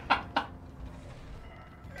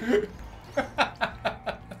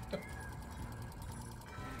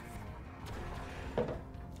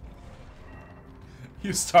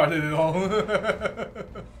 You started it all.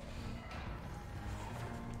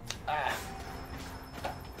 Ah.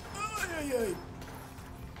 Ay, ay, ay.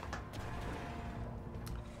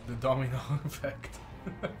 The domino effect.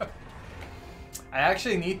 I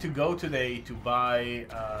actually need to go today to buy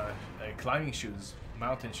climbing shoes,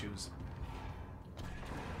 mountain shoes.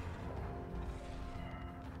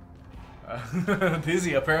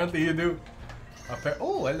 Dizzy, apparently you do.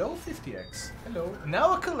 Oh, hello 50x. Hello.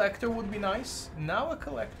 Now a collector would be nice. Now a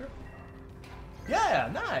collector. Yeah,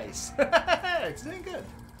 nice. It's doing good.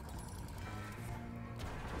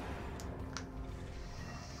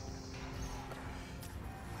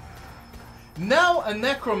 Now a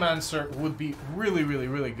necromancer would be really, really,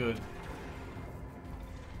 really good.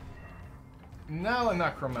 Now a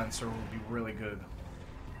necromancer would be really good.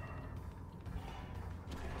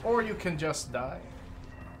 Or you can just die.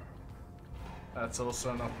 That's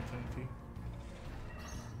also an opportunity.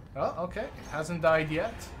 Oh, okay. It hasn't died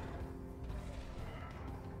yet.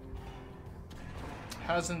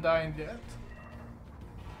 Hasn't died yet.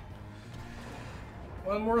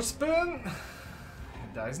 One more spin.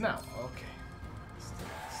 It dies now. Okay.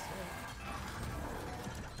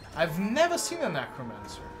 I've never seen a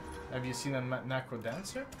necromancer. Have you seen a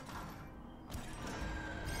necrodancer?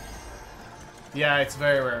 Yeah, it's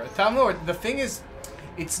very rare. Time Lord, the thing is,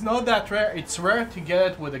 it's not that rare. It's rare to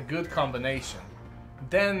get it with a good combination.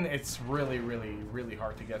 Then it's really, really, really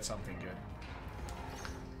hard to get something good.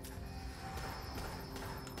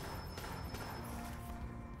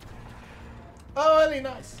 Oh, really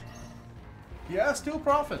nice. Yeah, still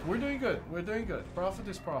profit. We're doing good. We're doing good. Profit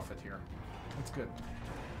is profit here. It's good.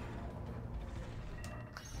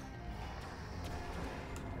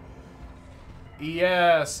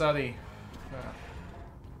 Yeah, Suddy.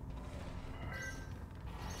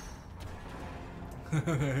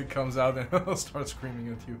 It comes out and I'll start screaming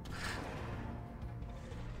at you.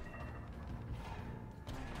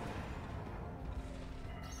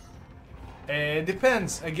 It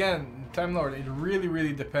depends. Again, Time Lord, it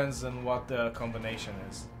really depends on what the combination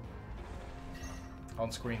is.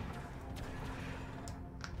 On screen.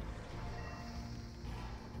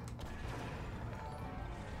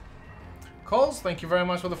 Coles, thank you very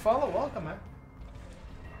much for the follow. Welcome, man.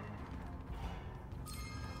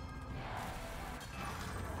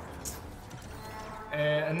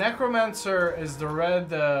 A Necromancer is the red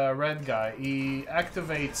guy. He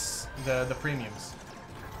activates the premiums.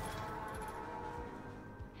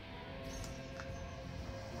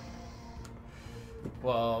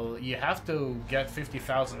 Well, you have to get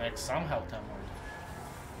 50,000x somehow, Tamlord.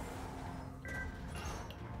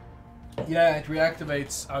 Yeah, it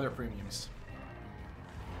reactivates other premiums.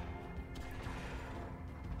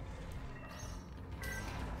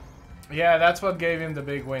 Yeah, that's what gave him the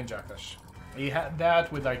big win, Jakash. He had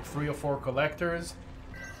that with like 3 or 4 collectors,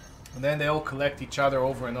 and then they all collect each other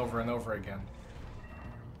over and over and over again.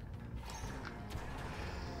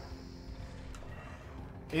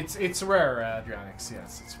 It's rare, Adrianix.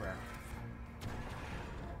 Yes, it's rare.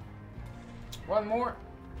 One more.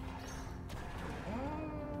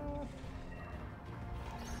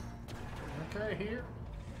 Okay, here.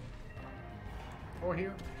 Or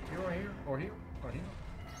here. Or here. Or here. Or here.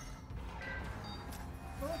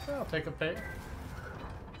 Okay, I'll take a pay.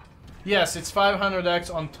 Yes, it's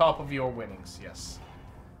 500x on top of your winnings. Yes.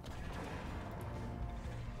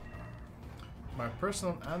 My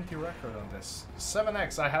personal anti-record on this.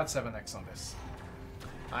 7x. I had 7x on this.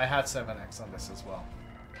 I had 7x on this as well.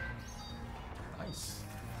 Nice.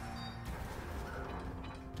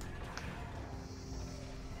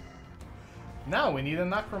 Now we need a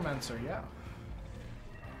Necromancer, yeah.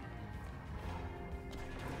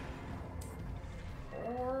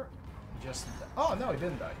 Or just... Oh, no, he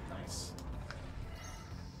didn't die. Nice.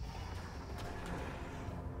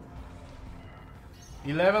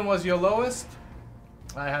 $11 was your lowest?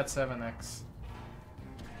 I had 7x.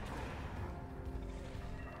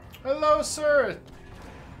 Hello, sir!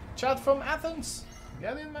 Chat from Athens.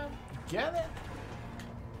 Get in, man. Get it.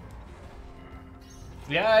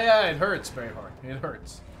 Yeah, it hurts very hard. It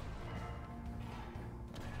hurts.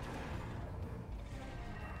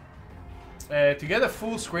 To get a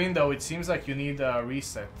full screen, though, it seems like you need a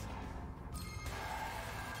reset.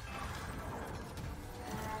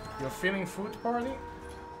 You're feeling food party?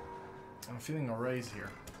 I'm feeling a raise here.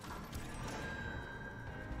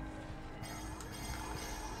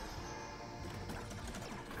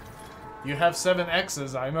 You have 7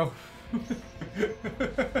 X's, I know.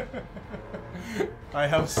 I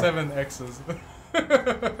have 7 X's.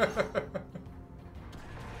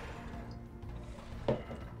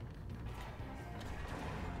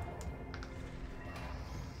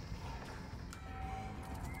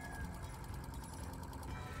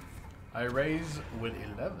 I raise with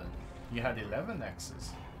 11. You had 11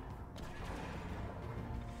 X's.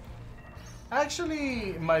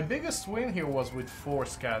 Actually, my biggest win here was with 4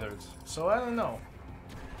 scattered. So I don't know.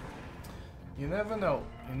 You never know.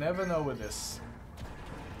 You never know with this.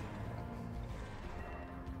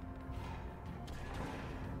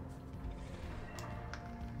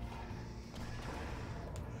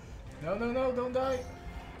 No, no, no, don't die.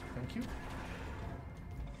 Thank you.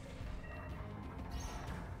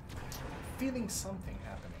 Feeling something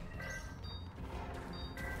happening.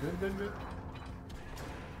 Good, good, good.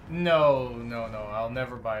 No, no, no. I'll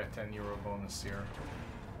never buy a 10 euro bonus here.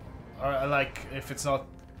 Or like if it's not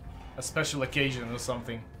a special occasion or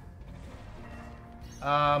something.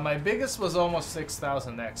 My biggest was almost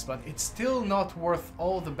 6,000x, but it's still not worth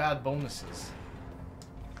all the bad bonuses.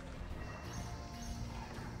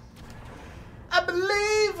 I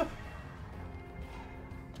believe.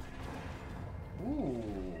 Ooh,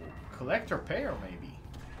 collector payer maybe.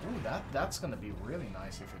 Ooh, that's gonna be really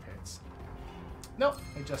nice if it hits. No,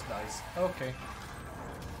 it just dies. Okay.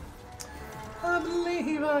 I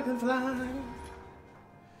believe I can fly.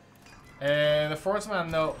 The fourth man,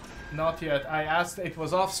 no, not yet. I asked, it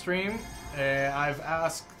was off stream. I've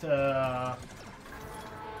asked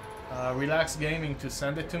Relax Gaming to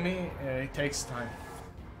send it to me. It takes time.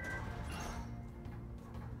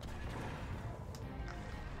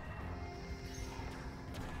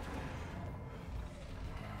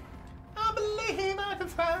 I believe I can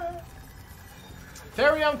fly.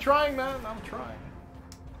 Terry, I'm trying, man. I'm trying.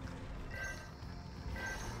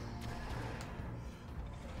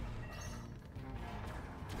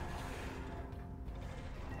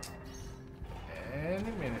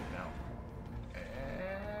 Any minute now.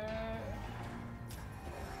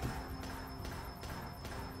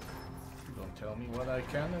 Don't tell me what I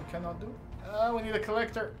can and cannot do. We need a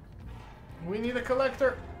collector. We need a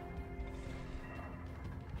collector.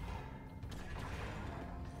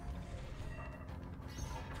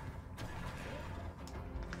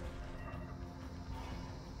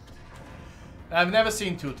 I've never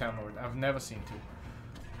seen two, Tamlord. I've never seen two.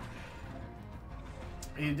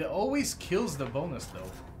 It always kills the bonus, though.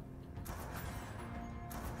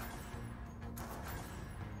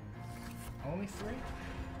 Only 3?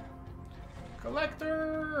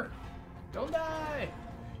 Collector! Don't die!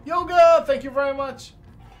 Yoga! Thank you very much!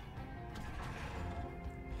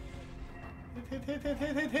 Hit, hit, hit,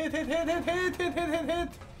 hit, hit, hit, hit, hit, hit, hit, hit, hit, hit, hit!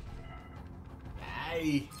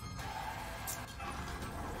 Die!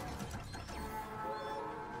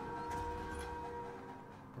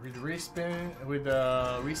 With respin, with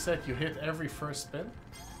reset, you hit every first spin.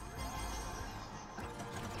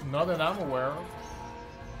 Not that I'm aware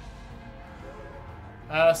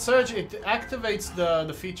of. Surge, it activates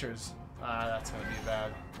the features. That's gonna be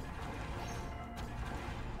bad.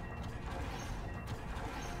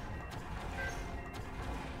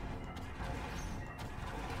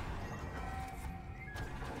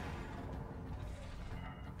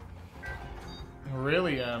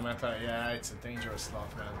 Really, Meta? Yeah, it's a dangerous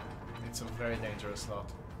slot, man. It's a very dangerous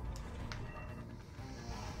slot.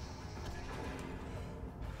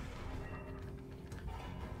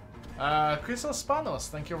 Crystal Spanos,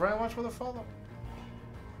 thank you very much for the follow.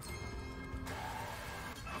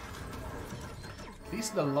 At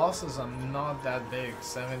least the losses are not that big,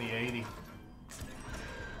 70, 80.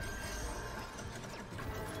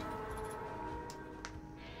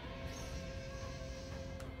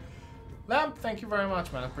 Lamp, thank you very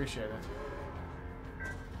much, man. Appreciate it.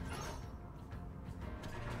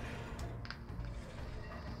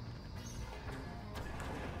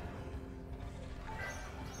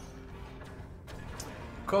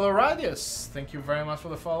 Coloradius, thank you very much for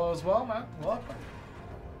the follow as well, man. Welcome.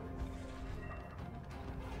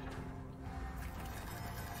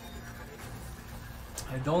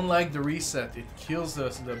 I don't like the reset. It kills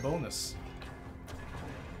the bonus.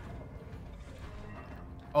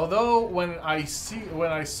 Although when I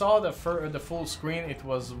saw the full screen, it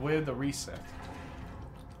was with the reset.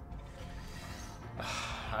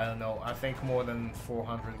 I don't know. I think more than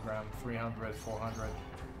 400 gram, 300, 400.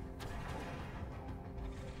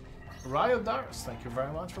 Ryo Dars, thank you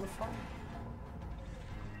very much for the follow.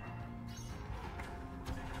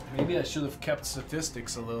 Maybe I should have kept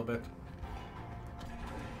statistics a little bit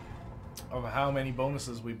of how many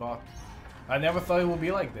bonuses we bought. I never thought it would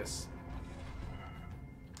be like this.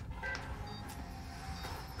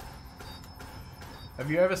 Have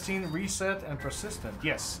you ever seen Reset and Persistent?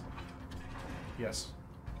 Yes. Yes.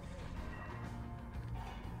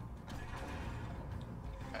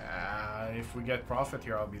 If we get profit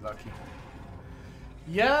here, I'll be lucky.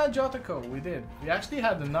 Yeah, Jotako, we did. We actually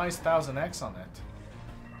had a nice 1000x on it.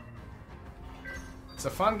 It's a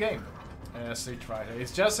fun game, Street Fighter.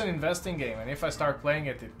 It's just an investing game, and if I start playing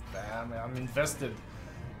it, I'm invested,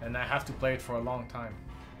 and I have to play it for a long time.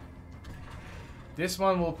 This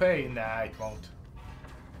one will pay. Nah, it won't.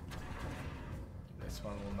 This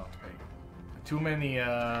one will not pay. Too many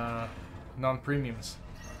non-premiums.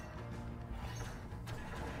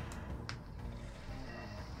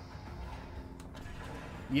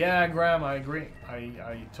 Yeah, Graham, I agree.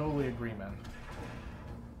 I totally agree, man.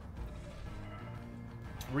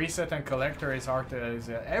 Reset and collector is hard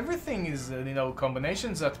to... everything is, you know,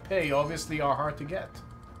 combinations that pay obviously are hard to get.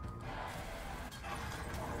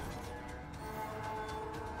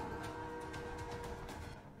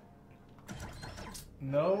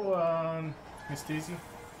 No, Miss Daisy?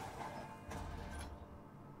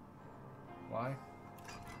 Why?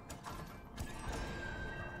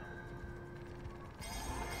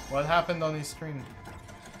 What happened on his stream?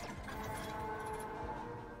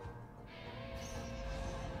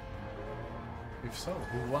 If so,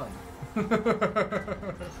 who won?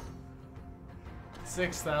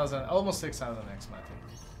 6,000, almost 6,000 X, Matty.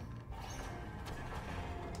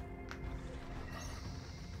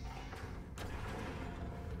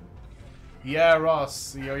 Yeah,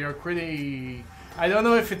 Ross, you're pretty... I don't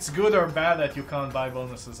know if it's good or bad that you can't buy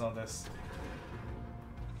bonuses on this.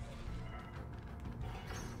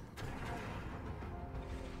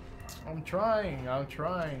 I'm trying.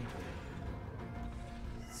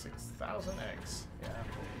 6,000 X, yeah.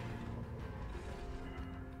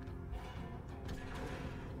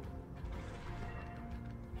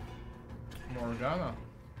 Morgana.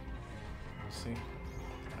 Let's see.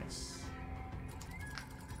 Nice.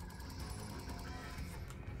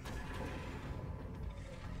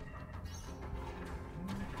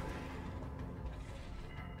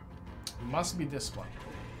 Must be this one.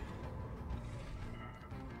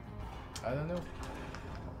 I don't know.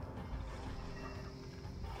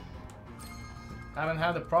 Haven't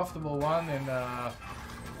had a profitable one in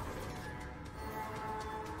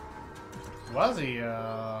was he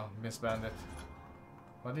Miss Bandit?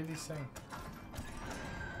 What did he say?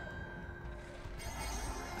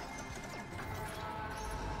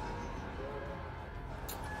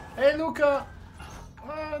 Hey Luca!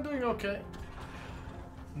 Doing okay.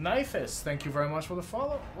 Knifeist, thank you very much for the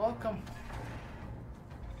follow. Welcome.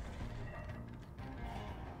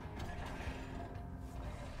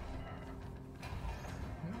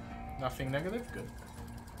 Nothing negative? Good.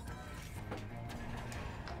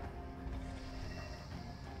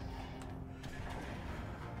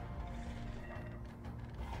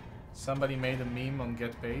 Somebody made a meme on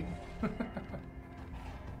Get Paid.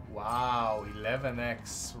 Wow,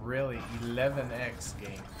 11x. Really? 11x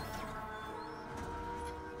game.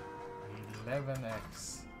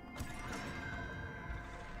 11x.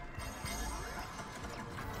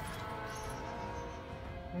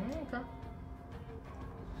 Okay.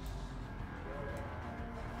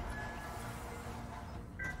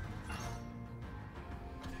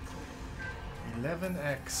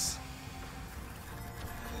 11x.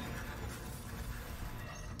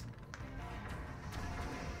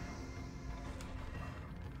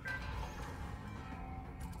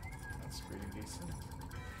 That's pretty decent.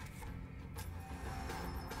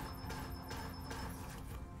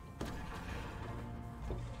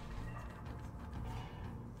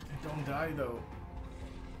 Don't die though.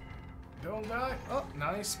 Don't die. Oh,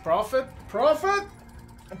 nice. Profit. Profit!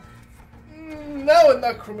 Now a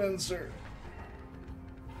necromancer.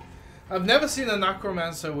 I've never seen a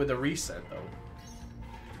necromancer with a reset though.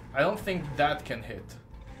 I don't think that can hit.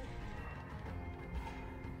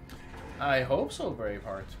 I hope so,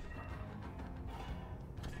 Braveheart.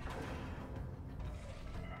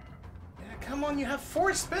 Yeah, come on, you have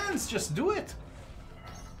 4 spins. Just do it.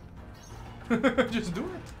 Just do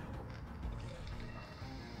it.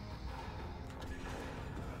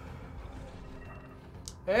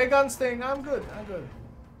 Hey, Gunsting, I'm good. I'm good.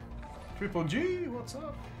 Triple G, what's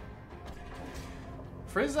up?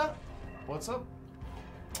 Frieza, what's up?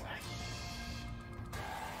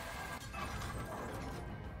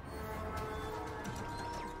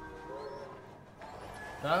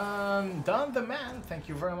 Don the Man, thank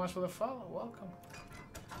you very much for the follow. Welcome.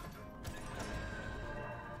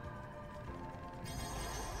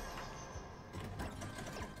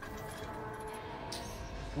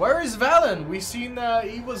 Where is Valen? We seen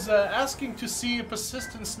he was asking to see a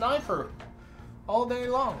persistent sniper all day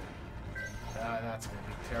long. That's gonna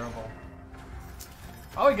be terrible.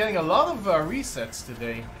 Oh, we're getting a lot of resets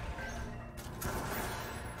today.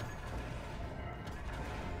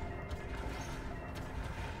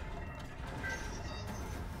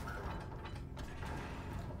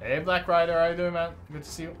 Hey, Black Rider, how you doing, man? Good to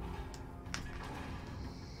see you.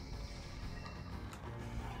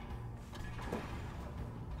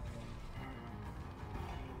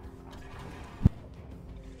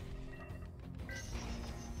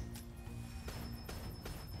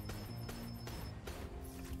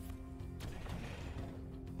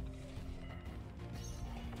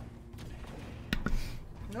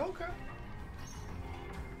 Okay.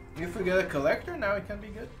 If we get a collector, now it can be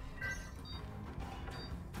good.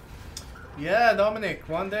 Yeah, Dominic,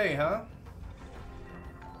 one day, huh?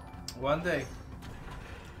 One day.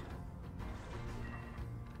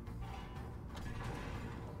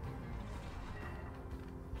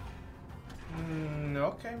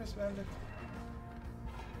 Okay, Miss Bandit.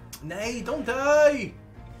 Nay, don't die!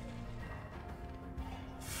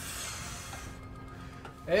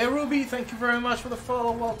 Hey, Ruby, thank you very much for the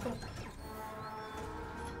follow. Welcome.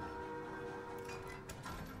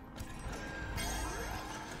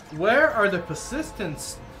 Where are the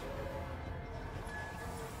persistents?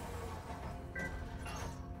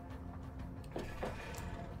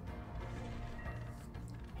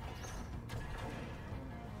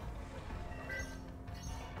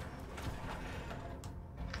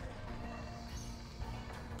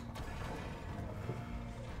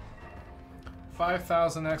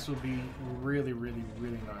 $5,000x would be really, really,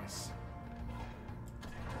 really nice.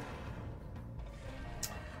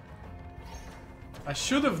 I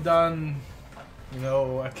should have done, you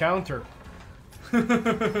know, a counter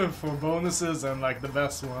for bonuses and like the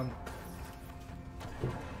best one.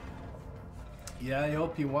 Yeah, I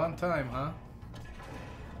hope you one time, huh?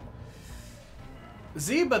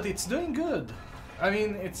 Z, but it's doing good. I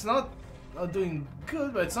mean, it's not doing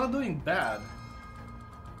good, but it's not doing bad.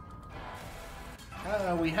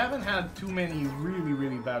 We haven't had too many really,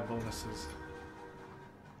 really bad bonuses.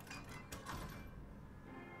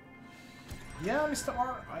 Yeah, Mr.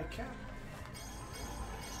 R, I can.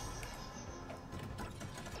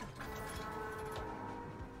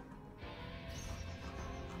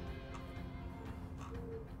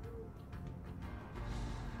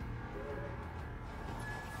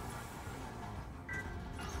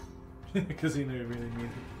 Because you know you really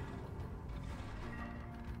mean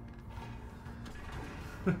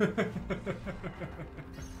it.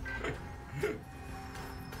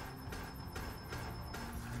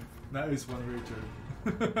 That is one Richard.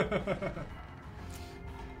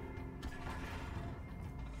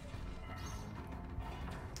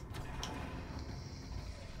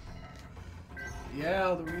 Yeah,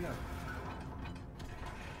 Eldorino.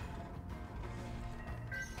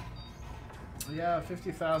 Yeah,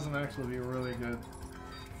 50,000 X will be really good.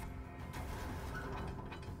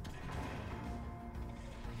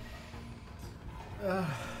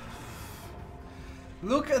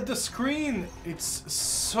 Look at the screen. It's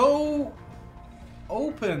so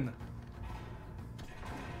open.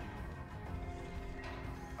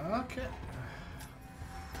 Okay.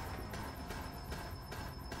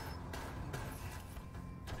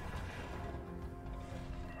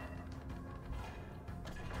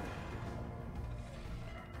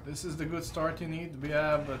 This is the good start you need,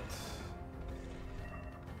 yeah, but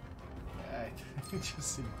yeah, it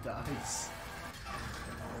just dies.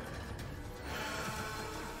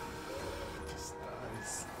 Just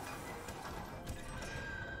dies.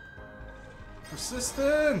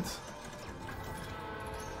 Persistent.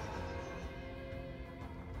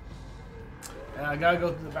 Yeah, I gotta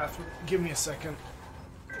go to the bathroom. Give me a second.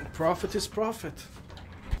 Profit is profit.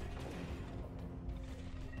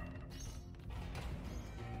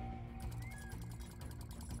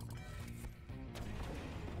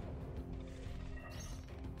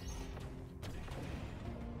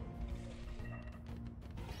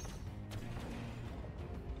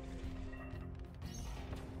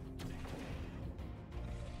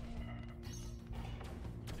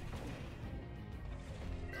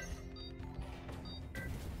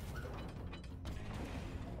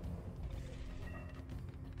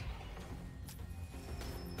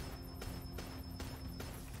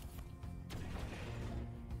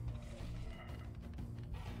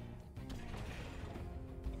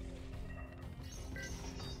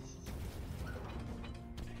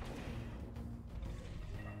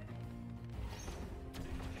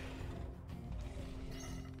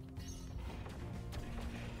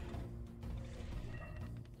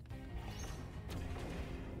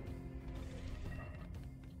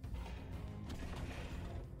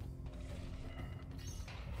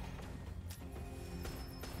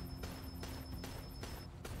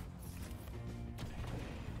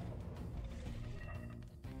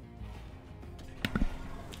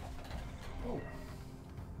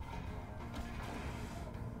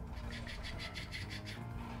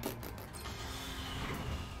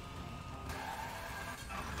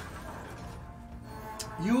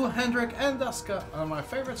 You, Hendrik, and Duska are my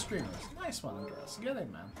favorite streamers. Nice one, Andreas. Get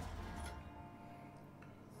in, man.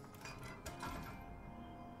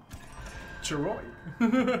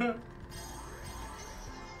 Chiroy.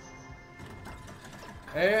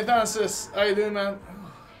 Hey, Dances. How you doing, man?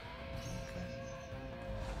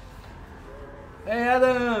 Hey,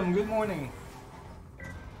 Adam. Good morning.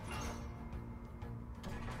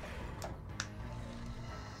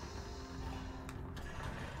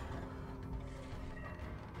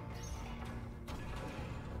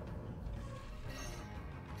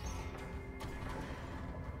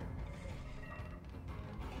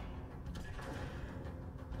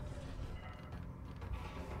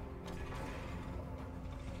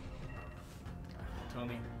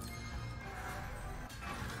 Tony.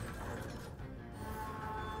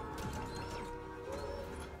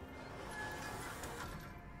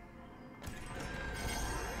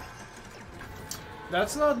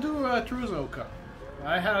 That's not due Truzoka.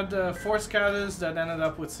 I had 4 scatters that ended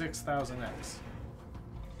up with 6,000 X.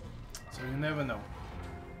 So you never know.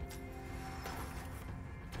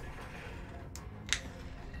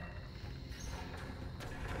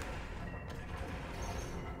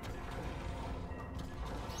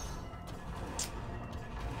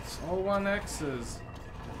 It's all 1Xs.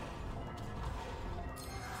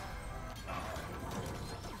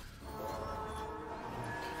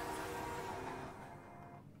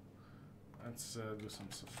 Let's do some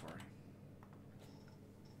Safari.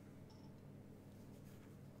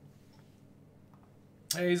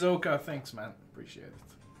 Hey Zoka, thanks man. Appreciate it.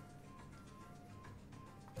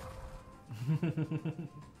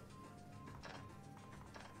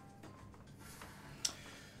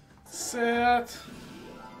 Set.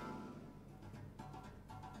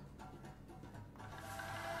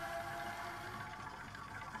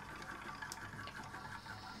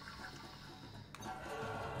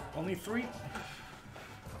 Only 3.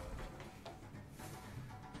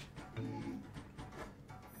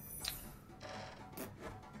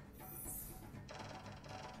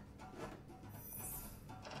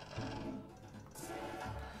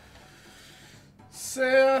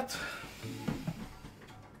 Set.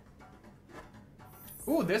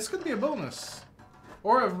 Ooh, this could be a bonus.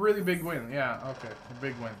 Or a really big win. Yeah, okay. A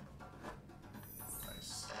big win.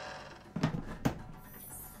 Nice.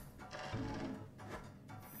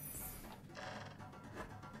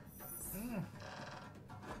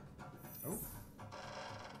 Oh.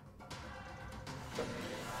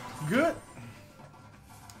 Good.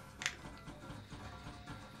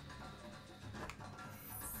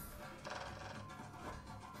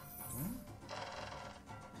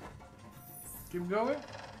 Keep going.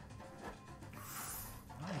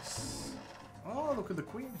 Nice. Oh, look at the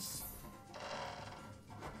queens.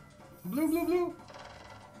 Blue, blue, blue.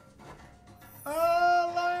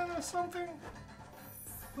 Lion or something.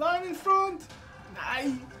 Lion in front.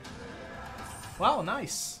 Nice. Wow,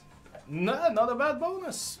 nice. No, not a bad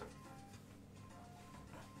bonus.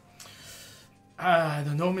 I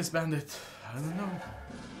don't know, Miss Bandit. I don't know.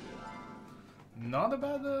 Not a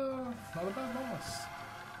bad bonus.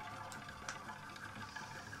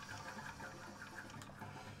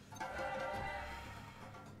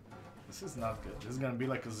 This is not good. This is gonna be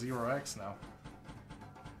like a 0x now.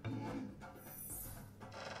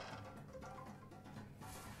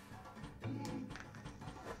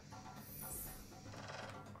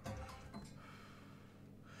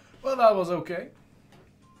 Well, that was okay.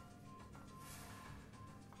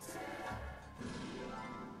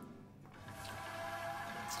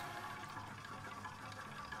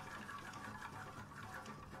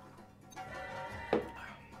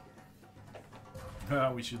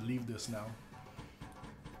 We should leave this now.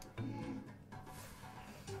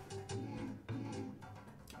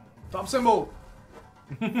 Top symbol!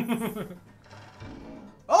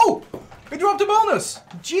 Oh! It dropped a bonus!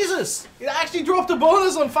 Jesus! It actually dropped a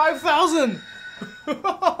bonus on 5,000!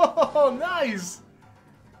 Oh, nice!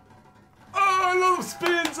 Oh, a lot of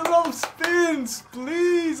spins! A lot of spins!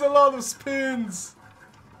 Please, a lot of spins!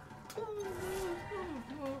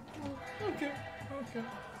 Okay, okay.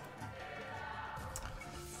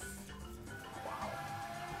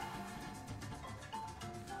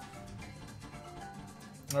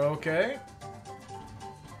 Okay.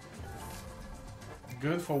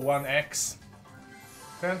 Good for 1x.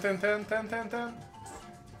 10, 10, 10, 10, 10, 10.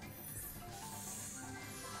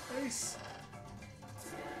 Ace.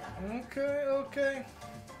 Okay, okay.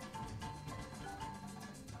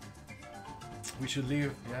 We should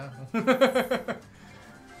leave, yeah.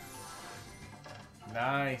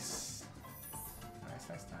 Nice. Nice,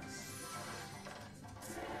 nice, nice.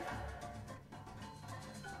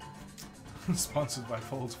 Sponsored by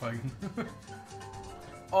Volkswagen.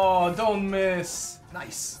 Oh, don't miss.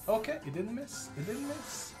 Nice. Okay, it didn't miss. It didn't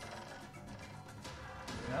miss.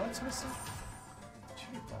 Now it's missing.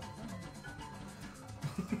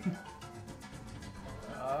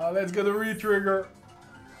 Let's get a re-trigger.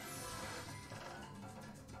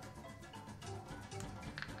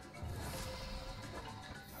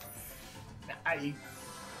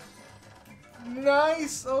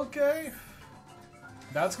 Nice. Okay.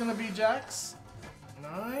 That's gonna be Jax.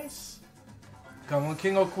 Nice. Come on,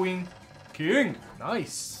 king or queen? King.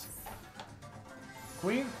 Nice.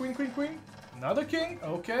 Queen, queen, queen, queen. Another king.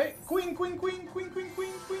 Okay. Queen, queen, queen, queen, queen,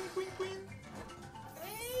 queen, queen, queen, queen.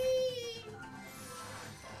 Hey.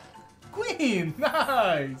 Queen.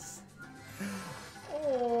 Nice.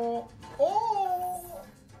 Oh. Oh.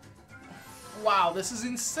 Wow, this is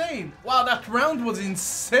insane. Wow, that round was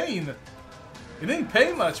insane. It didn't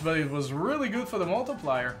pay much, but it was really good for the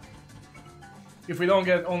multiplier. If we don't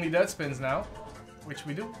get only dead spins now, which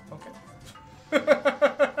we do, okay.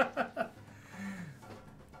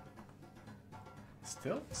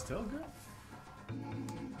 Still good.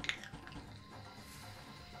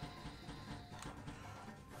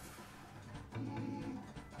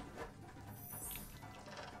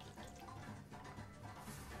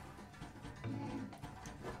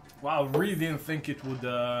 Wow, I really didn't think it would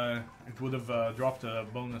have dropped a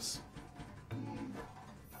bonus.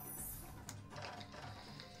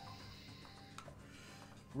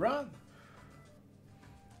 Run!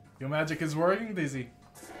 Your magic is working, Dizzy.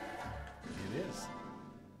 It is.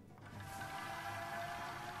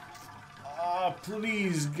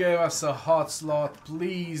 please give us a hot slot.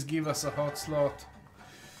 Please give us a hot slot.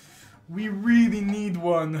 We really need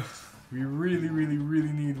one. We really, really,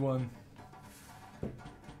 really need one.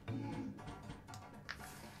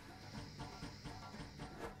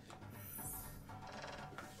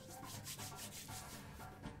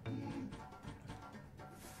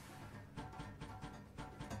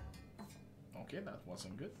 Okay, that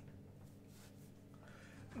wasn't good.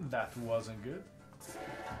 That wasn't good.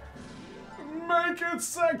 Make it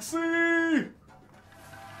sexy!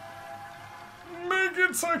 Make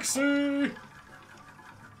it sexy!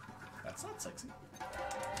 That's not sexy.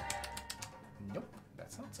 Nope,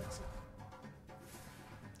 that's not sexy.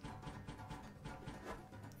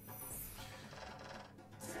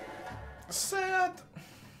 Set!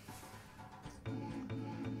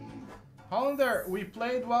 Hollander, we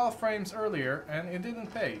played Wild Frames earlier and it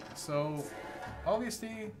didn't pay, so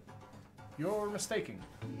obviously you're mistaken.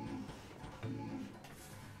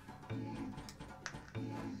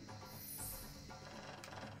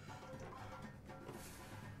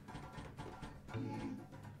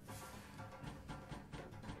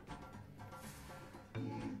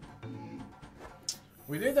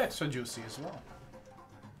 We did extra juicy as well.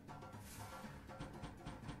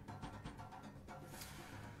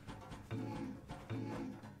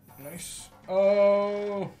 Nice.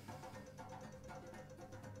 Oh.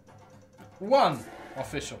 One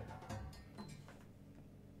official.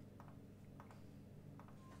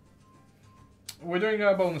 We're doing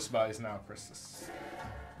our bonus buys now, Christus.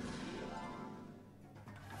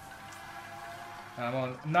 I'm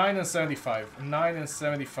on 9 and 75. 9 and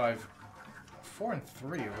 75. 4 and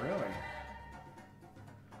 3, really?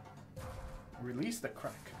 Release the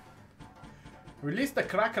crack. Release the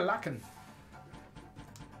crack-a-lacken.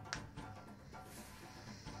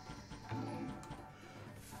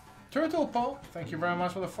 Turtle Paul, thank you very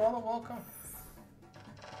much for the follow. Welcome.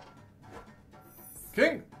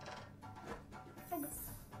 King. Okay.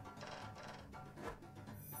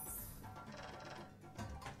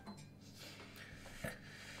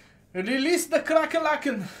 Release the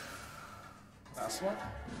crack-a-lacken. Last one.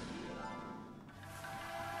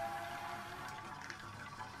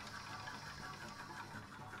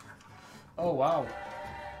 Oh wow.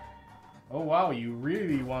 Oh wow, you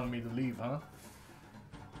really want me to leave, huh?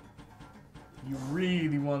 You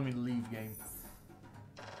really want me to leave, game.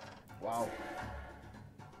 Wow.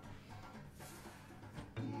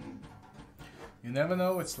 You never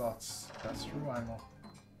know with slots. That's true, Imo.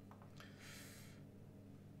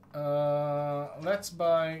 Let's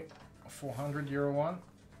buy a 400 euro one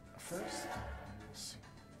first. We'll see.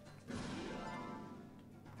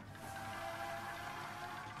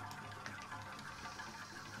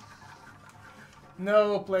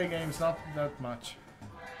 No, play games, not that much.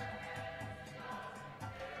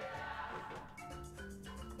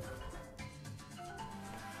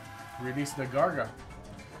 Release the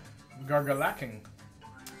Gargalacking.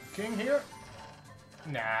 King here?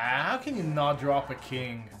 Nah, how can you not drop a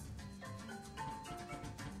king?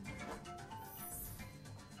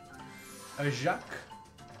 A Jacques?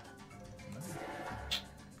 No.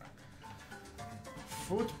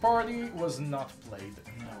 Food Party was not played,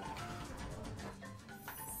 no.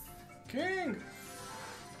 King!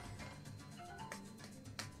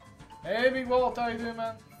 Hey, Big Walt, how you doing,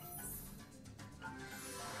 man?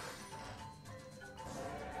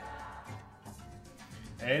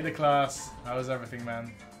 Hey, the class. How was everything,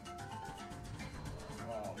 man?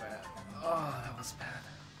 Oh, man. Oh, that was bad.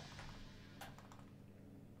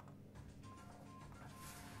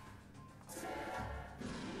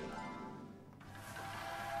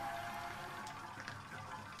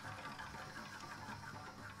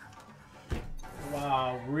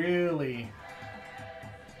 Wow, really?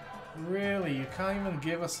 Really? You can't even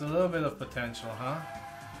give us a little bit of potential, huh?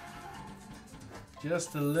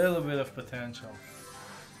 Just a little bit of potential.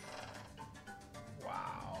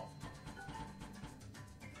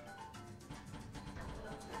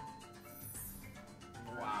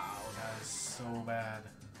 So bad.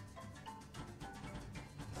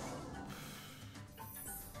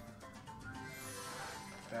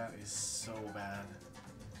 That is so bad.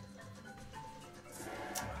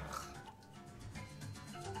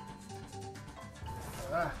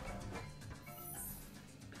 Ah.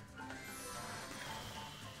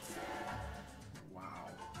 Wow.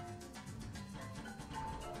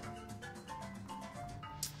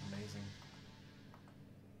 Amazing.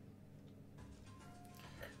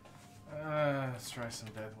 Let's try some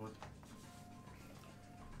Deadwood.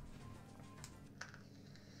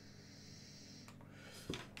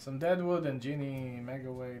 Some Deadwood and Genie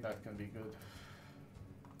Megaway, that can be good.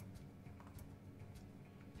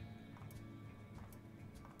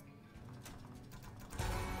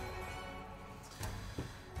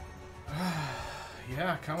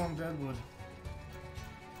 Yeah, come on, Deadwood.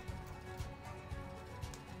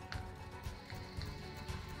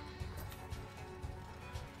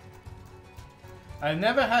 I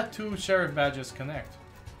never had 2 sheriff badges connect.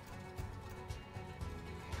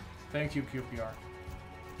 Thank you, QPR.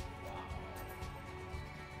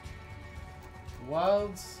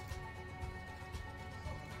 Wilds.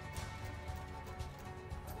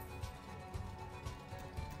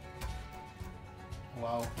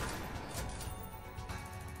 Wow.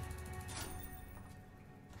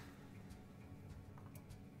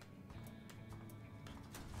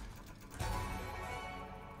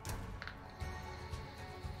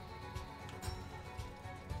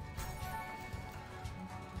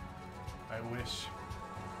 I wish.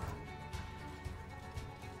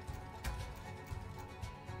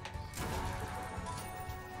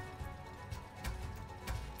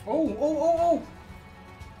 Oh!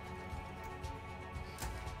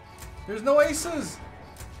 There's no aces!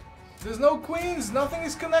 There's no queens! Nothing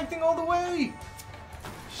is connecting all the way!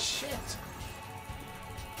 Shit!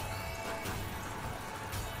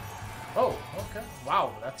 Oh, okay.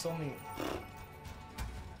 Wow, that's only...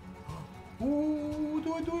 Ooh,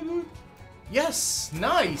 do it. Yes!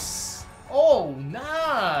 Nice! Oh,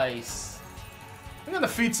 nice! I'm gonna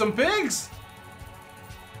feed some pigs!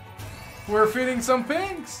 We're feeding some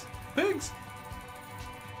pigs! Pigs!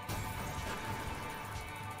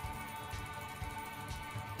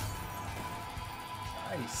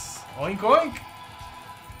 Nice. Oink oink!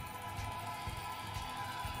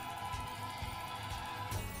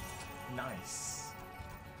 Nice.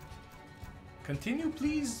 Continue,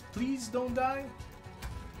 please. Please don't die.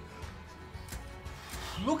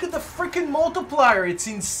 Look at the freaking multiplier. It's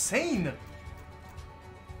insane.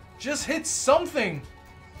 Just hit something.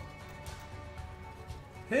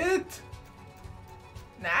 Hit.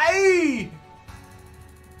 Nay.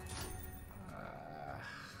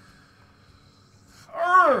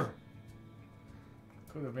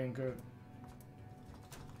 Could have been good.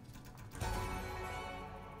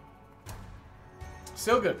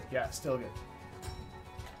 Still good. Yeah, still good.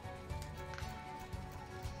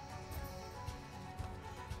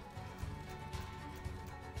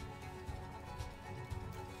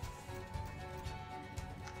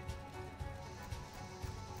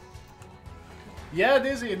 Yeah, it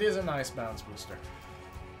is a nice bounce booster.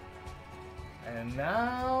 And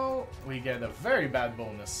now we get a very bad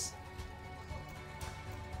bonus.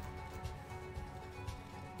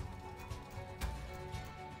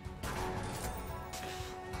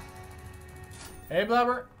 Hey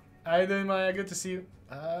Blabber, how you doing, Maya? Good to see you.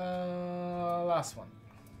 Last one.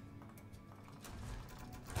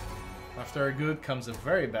 After a good comes a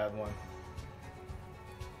very bad one.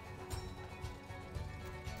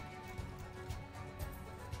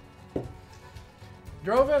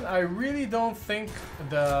 Droven, I really don't think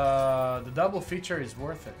the double feature is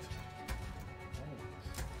worth it.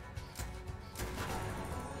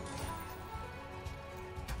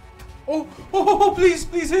 Oh,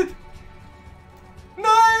 please hit!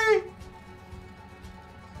 No!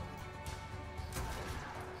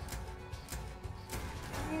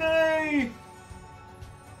 No!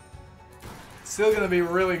 Still gonna be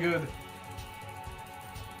really good.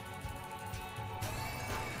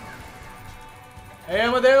 Hey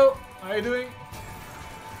Amadeo, how you doing?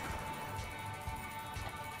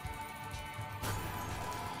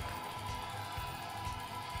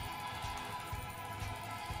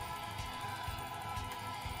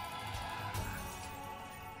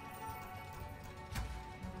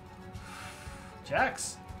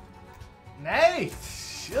 Jax. Nay!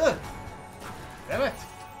 Shit. Damn it.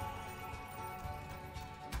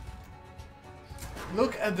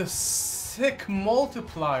 Look at the sick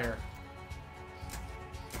multiplier.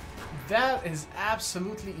 That is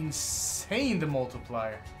absolutely insane, the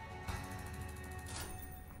multiplier.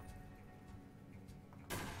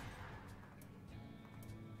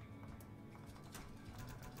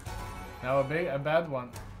 Now a bad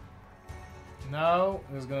one. No,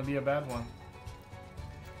 there's gonna be a bad one.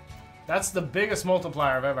 That's the biggest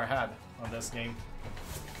multiplier I've ever had on this game.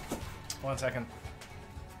 1 second.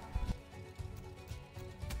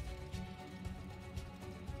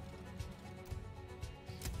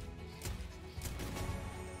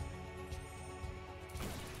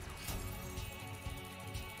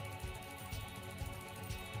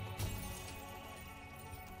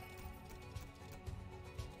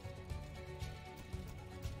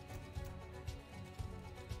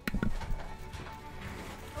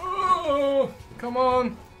 Come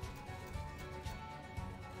on.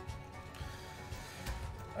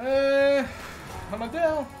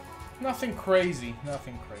 Amadeo. Nothing crazy.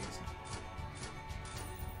 Nothing crazy.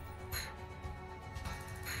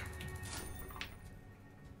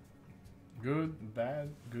 Good, bad,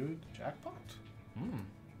 good, jackpot?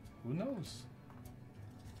 Who knows?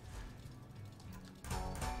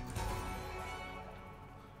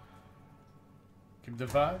 Keep the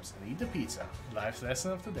vibes and eat the pizza. Life's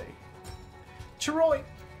lesson of the day. Chiroy!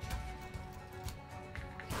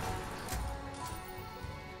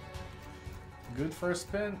 Good first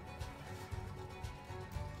spin.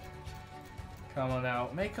 Come on now,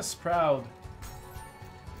 make us proud.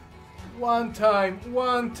 One time,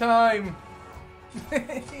 one time!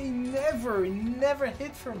 He never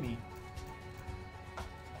hit for me.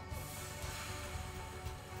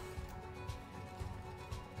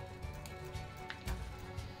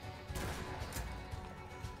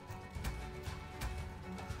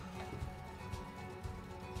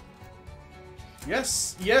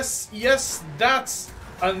 Yes, yes, yes, that's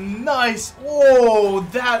a nice, oh,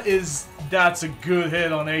 that's a good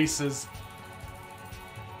hit on aces.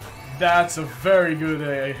 That's a very good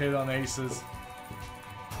hit on aces.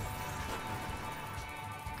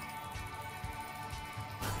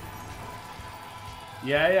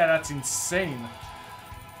 Yeah, that's insane.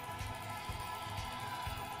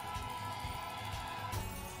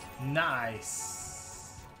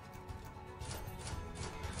 Nice.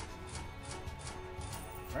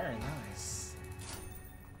 Very nice.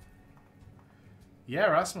 Yeah,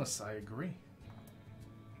 Rasmus, I agree.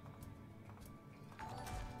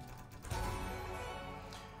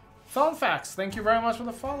 Fun facts, thank you very much for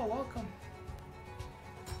the follow. Welcome.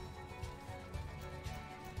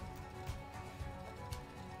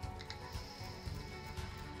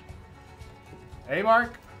 Hey,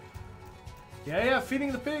 Mark. Yeah,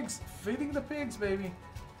 feeding the pigs. Feeding the pigs, baby.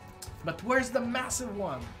 But where's the massive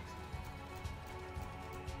one?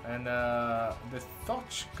 And the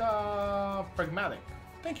Thochka Pragmatic.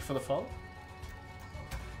 Thank you for the follow.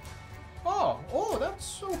 Oh,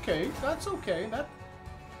 that's okay. That's okay. That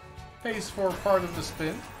pays for part of the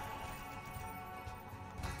spin.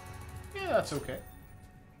 Yeah, that's okay.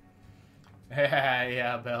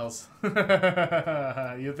 Yeah, Bells.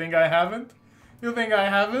 You think I haven't? You think I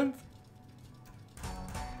haven't?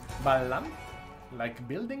 Ballant, like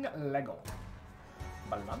building Lego.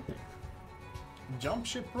 Ballante. Jump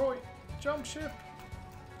ship, Roy. Jump ship.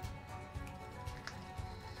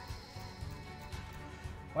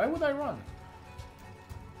 Why would I run?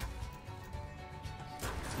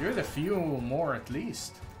 You're the few more at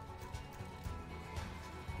least.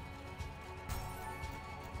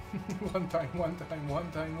 One time.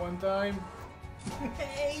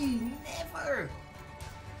 Hey, never!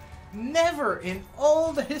 Never in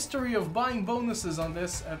all the history of buying bonuses on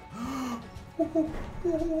this.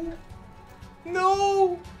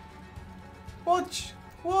 No! Watch!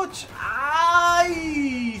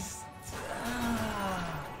 Ice!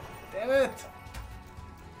 Damn it!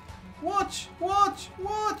 Watch!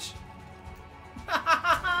 Why?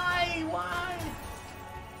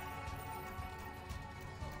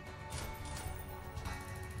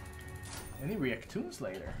 Any reactoons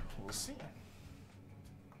later? We'll see.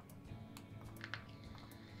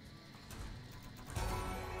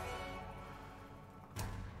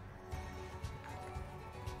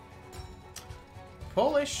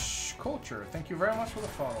 Polish culture, thank you very much for the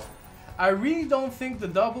follow. I really don't think the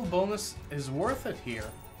double bonus is worth it here.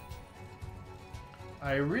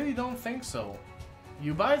 I really don't think so.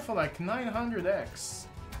 You buy it for like 900x.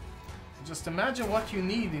 Just imagine what you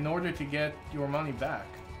need in order to get your money back.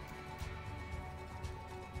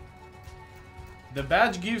 The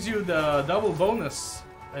badge gives you the double bonus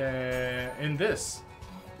in this.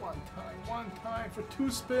 One time for 2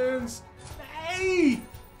 spins. Hey!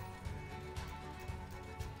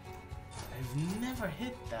 I've never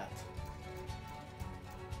hit that.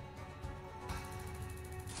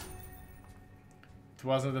 It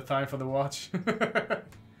wasn't the time for the watch.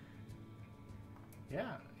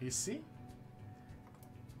 Yeah, you see?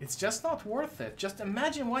 It's just not worth it. Just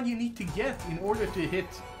imagine what you need to get in order to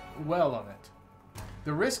hit well on it.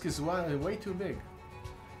 The risk is way too big.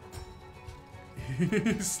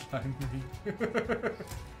 Slime me.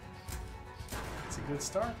 It's a good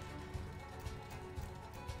start.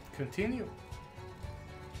 Continue.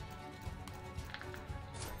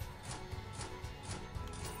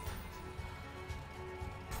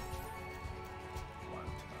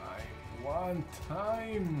 One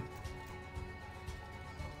time.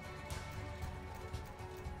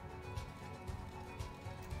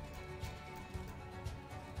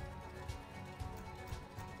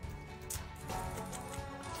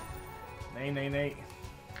 Nay.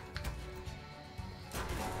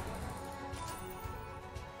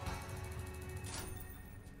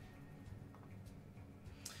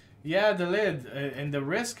 Yeah, the lid and the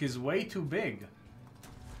risk is way too big.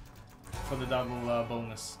 for the double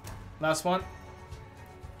bonus. Last one.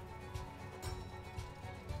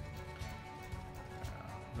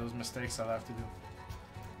 Those mistakes I love to do.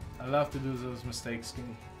 I love to do those mistakes,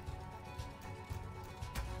 Skinny.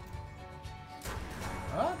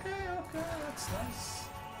 Okay, okay, that's nice.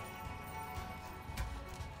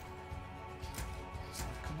 It's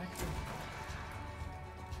not connected.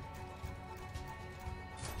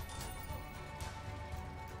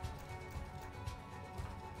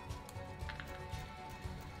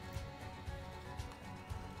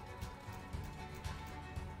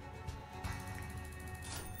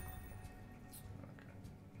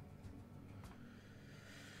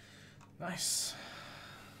 Nice.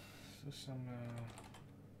 Do some.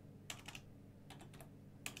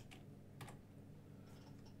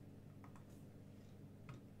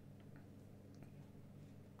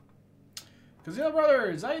 Casino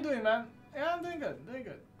Brothers, how you doing, man? Yeah, I'm doing good, doing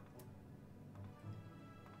good.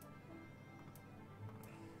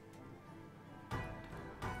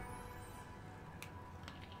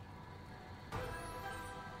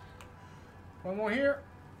 One more here.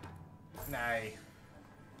 Nay.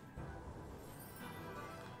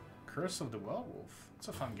 Curse of the Werewolf. It's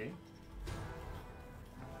a fun game.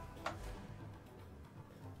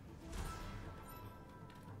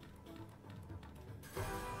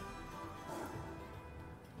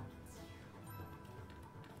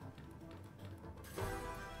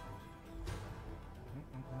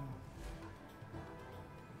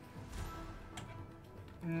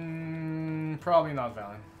 Probably not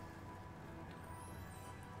Valen.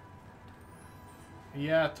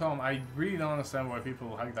 Yeah, Tom, I really don't understand why people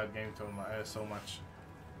like that game so much.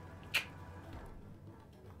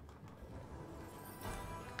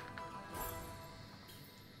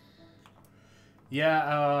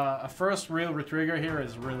 Yeah, a first real retrigger here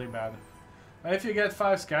is really bad. But if you get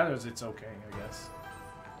 5 scatters, it's okay, I guess.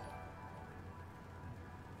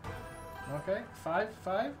 Okay, 5,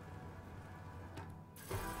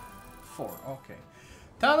 4, okay.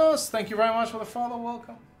 Thanos, thank you very much for the follow,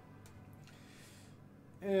 welcome.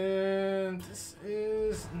 And this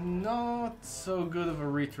is not so good of a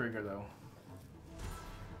retrigger though.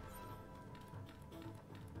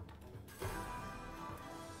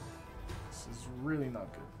 This is really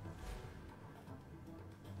not good.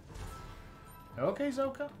 Okay,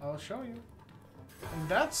 Zoka, I'll show you. And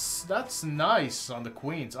that's nice on the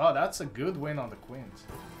queens. Oh, that's a good win on the queens.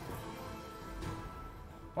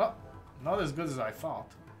 Well, not as good as I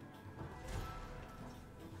thought.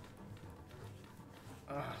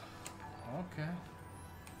 Okay.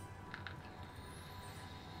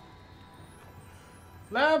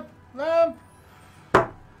 Lamp! Lamp!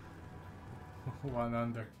 1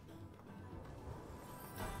 under.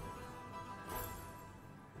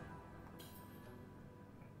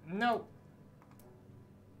 No.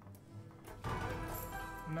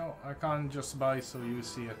 No, I can't just buy so you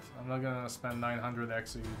see it. I'm not gonna spend 900x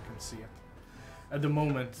so you can see it. At the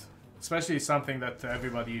moment. Especially something that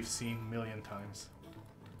everybody's seen a million times.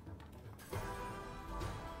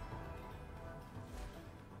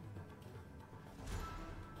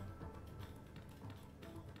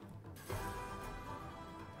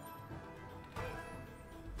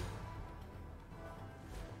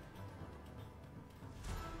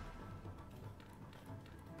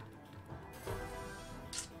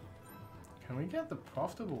 Can we get the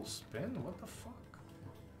profitable spin? What the fuck?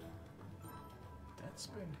 That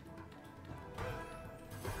spin.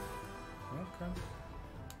 Okay.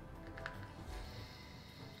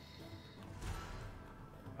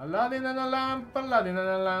 Aladdin and a lamp, Aladdin and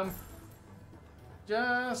a lamp.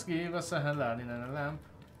 Just give us a Aladdin and a lamp.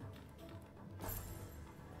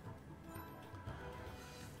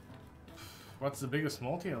 What's the biggest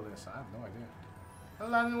multi of this? I have no idea.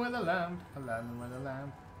 Aladdin with a lamp, Aladdin with a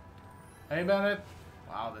lamp. Hey Bennett!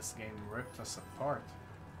 Wow, this game ripped us apart.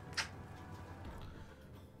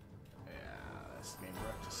 Yeah, this game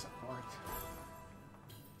ripped us apart.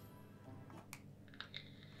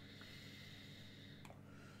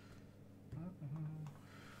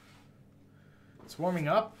 It's warming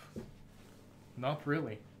up? Not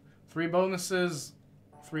really. 3 bonuses,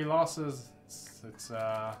 3 losses. It's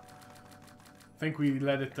I think we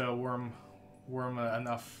let it warm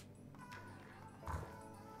enough.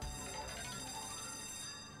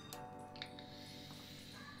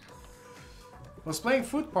 Was playing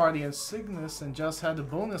Food Party and Cygnus and just had a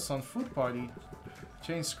bonus on Food Party.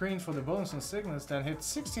 Changed screen for the bonus on Cygnus, then hit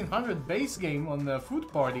 1600 base game on the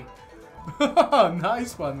Food Party.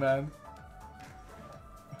 Nice one, man.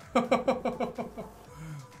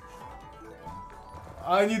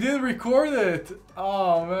 And you didn't record it.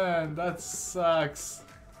 Oh man, that sucks.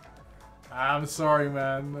 I'm sorry,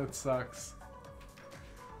 man. That sucks.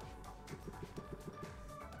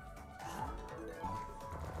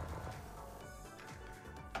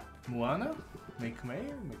 Moana? Make way?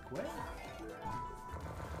 Make way?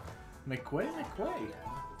 Make way? Make way?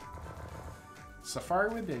 Safari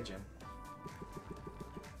with Digim.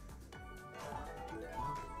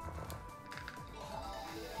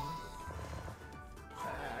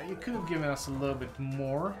 You could have given us a little bit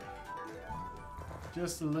more.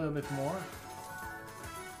 Just a little bit more.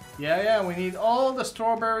 Yeah, we need all the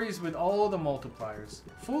strawberries with all the multipliers.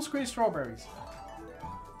 Full screen strawberries.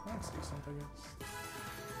 That's decent, I guess.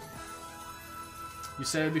 You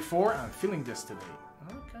said it before, I'm feeling this today.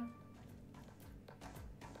 Okay.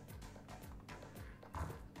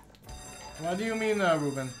 What do you mean,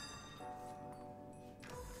 Ruben?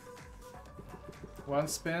 One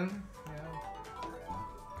spin? Yeah.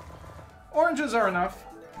 Oranges are enough.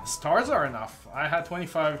 Stars are enough. I had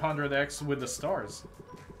 2500x with the stars.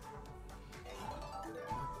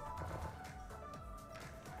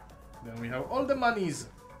 Then we have all the monies.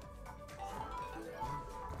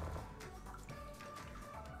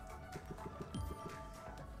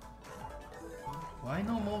 Why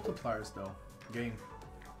no multipliers though? Game.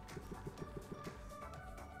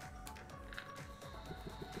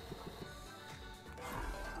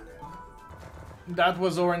 That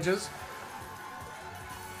was oranges.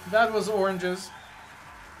 That was oranges.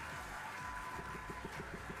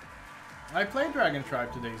 I played Dragon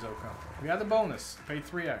Tribe today, Zoka. We had a bonus. Paid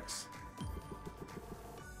 3x.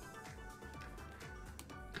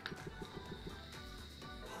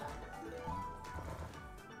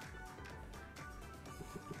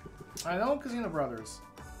 I know, Casino Brothers.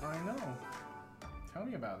 I know. Tell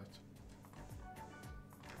me about it.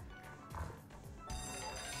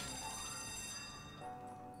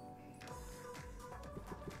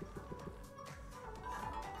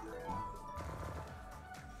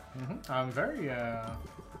 I'm very,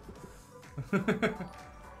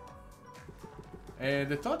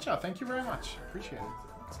 the Tocha, thank you very much. Appreciate it.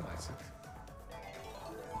 That's nice.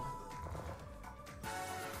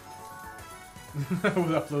 I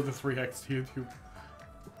would upload the 3x to YouTube.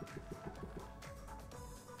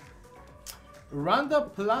 Randa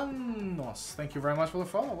Planos, thank you very much for the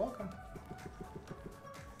follow. Welcome.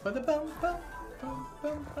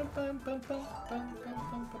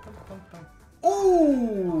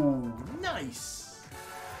 Oh, nice.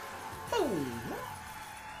 Boom.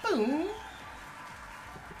 Boom.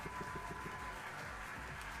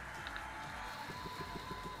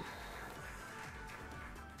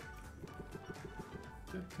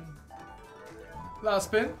 Last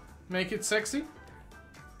spin. Make it sexy.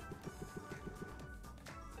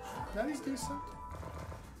 That is decent.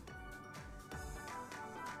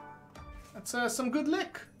 That's some good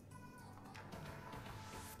lick.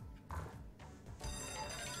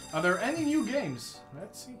 Are there any new games?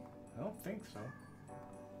 Let's see. I don't think so.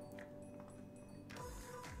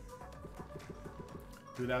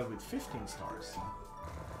 Do that with 15 stars.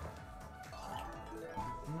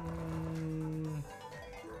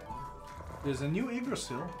 There's a new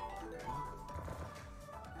Yggdrasil.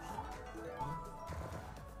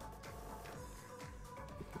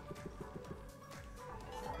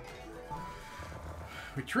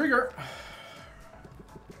 We trigger.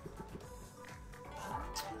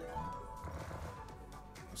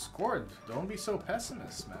 Scored. Don't be so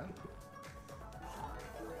pessimist, man.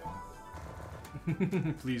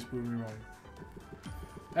 Please prove me wrong.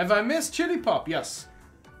 Have I missed Chili Pop? Yes.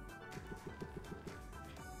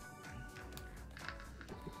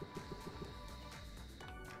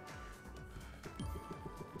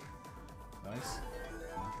 Nice.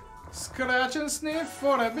 Scratch and sniff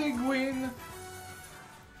for a big win.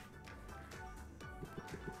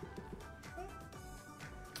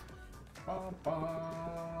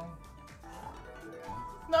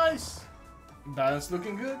 Nice! Balance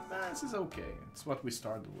looking good. Balance is okay. It's what we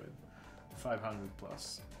started with. 500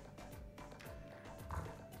 plus.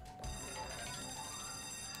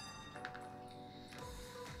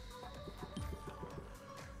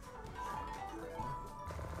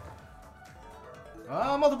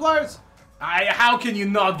 Ah, multipliers! How can you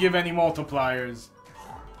not give any multipliers?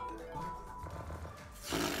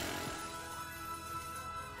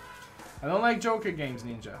 I don't like Joker games,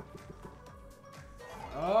 Ninja.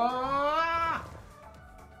 Ah!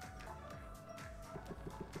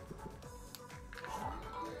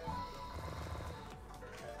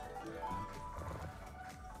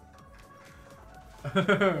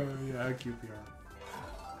 Yeah, QPR.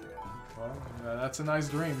 Well, yeah, that's a nice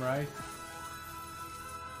dream, right?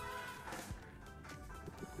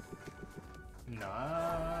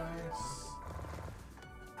 Nice.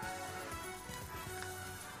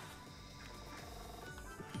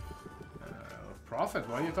 profit?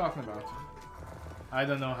 What are you talking about? I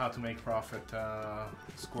don't know how to make profit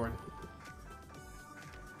scored.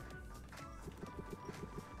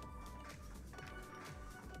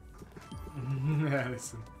 Yeah,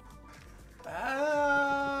 listen.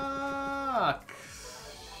 Ah,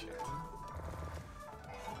 shit.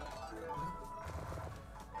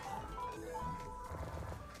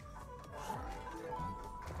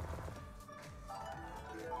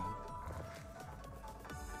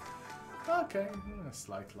 Okay, a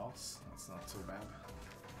slight loss. That's not so bad.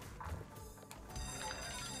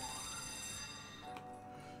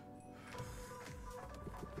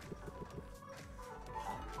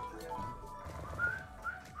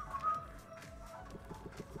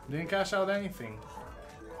 Didn't cash out anything.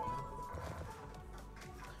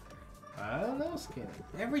 I don't know, Skin.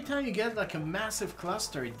 Every time you get like a massive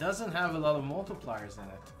cluster, it doesn't have a lot of multipliers in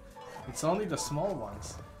it. It's only the small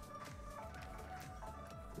ones.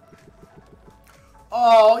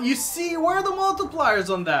 Oh, you see, where are the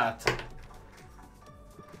multipliers on that?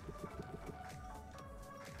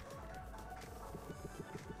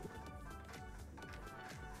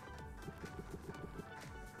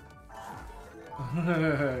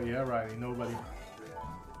 Yeah, right, nobody.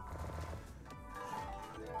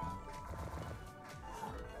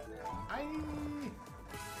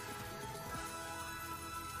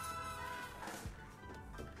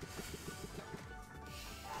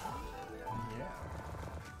 Yeah.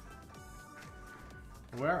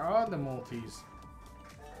 Where are the multis?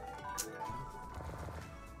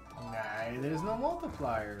 Nah, there's no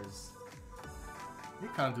multipliers. You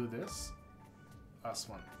can't do this. Last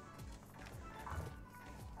one.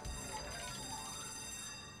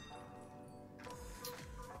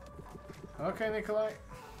 Okay, Nikolai.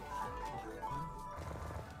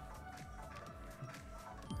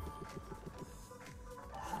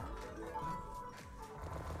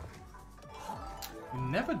 It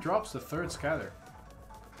never drops the third scatter.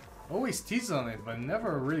 Always teases on it, but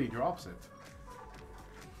never really drops it.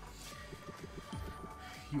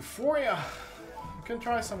 Euphoria. You can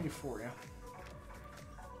try some Euphoria.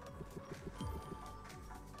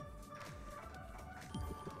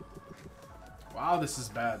 Wow, this is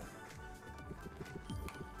bad.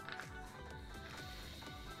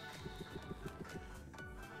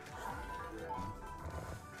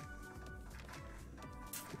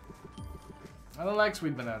 I don't like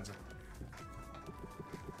Sweet Bonanza.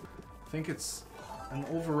 I think it's an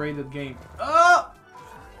overrated game. Ah!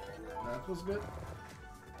 That was good.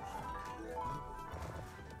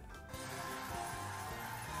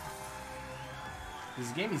 This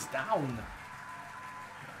game is down.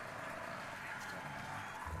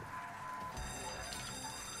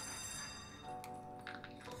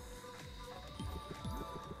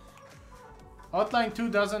 Outline 2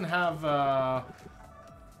 doesn't have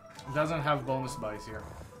bonus buys here.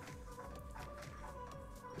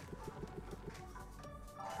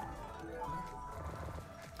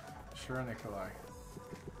 Sure, Nikolai.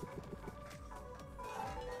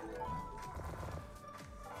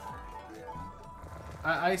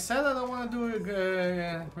 I said I don't want to do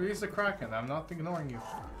release the Kraken. I'm not ignoring you.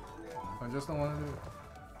 I just don't want to do it.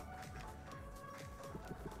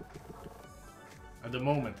 At the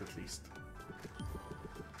moment, at least.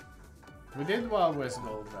 We did Wild West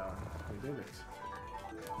Gold down. We did it.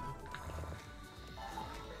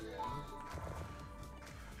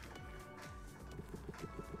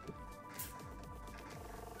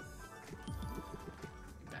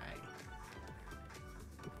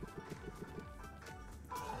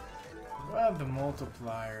 Well, the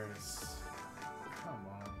multipliers. Come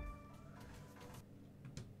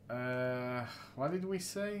on. What did we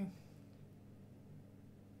say?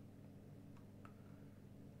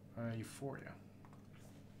 Euphoria.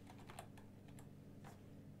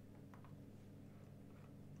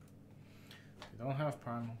 We don't have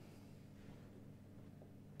primal.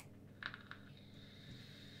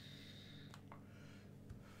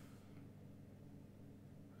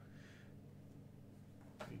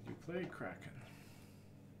 Did you play Kraken?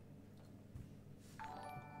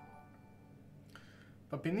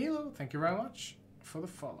 Papinilo, thank you very much for the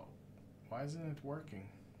follow. Why isn't it working?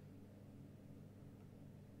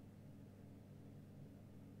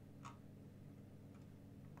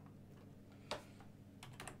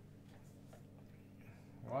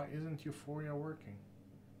 Why isn't Euphoria working?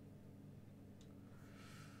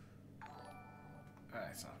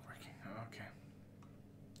 It's not working. Okay.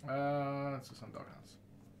 Let's do some doghouse.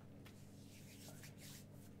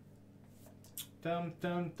 Dum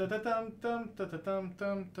dum da da dum dum da da dum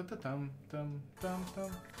dum da da dum dum dum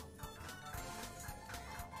dum.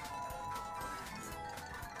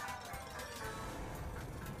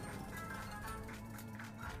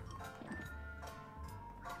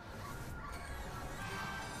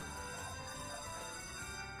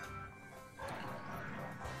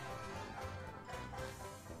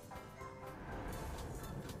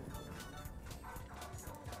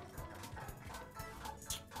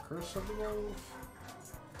 Curse of the Wolf.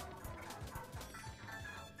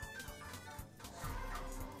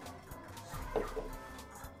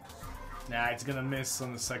 Nah, it's gonna miss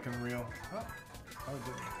on the second reel. Oh, oh it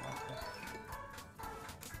didn't. Okay.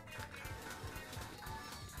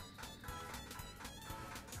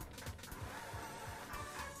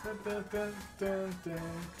 Dun, dun, dun, dun,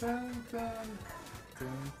 dun, dun,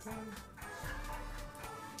 dun, dun.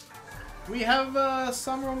 We have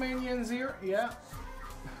some Romanians here, yeah.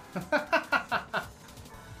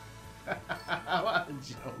 What a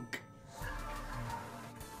joke.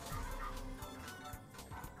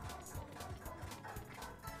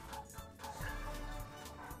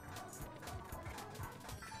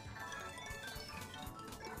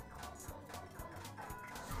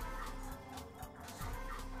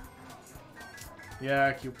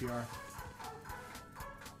 Yeah, QPR.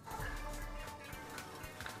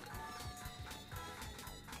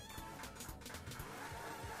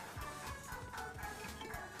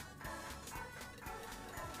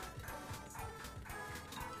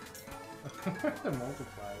 The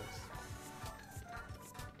multipliers.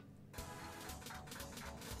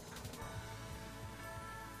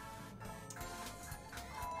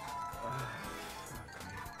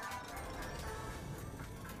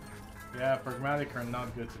 Yeah, pragmatic are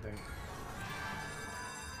not good today.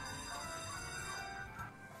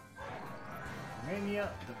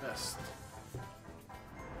 Romania, the best.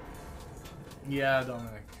 Yeah,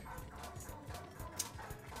 Dominic.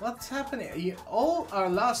 What's happening? All our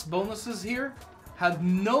last bonuses here had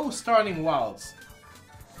no starting wilds.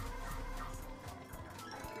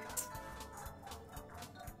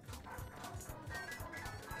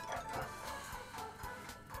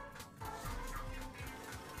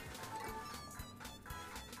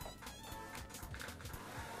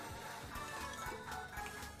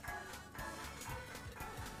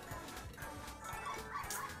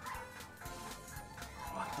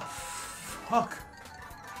 What the fuck?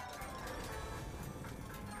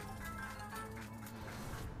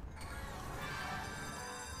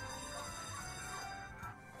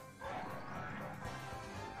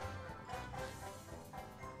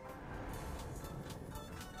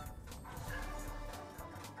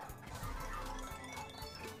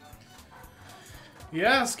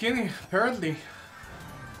 Yeah, skinny, apparently.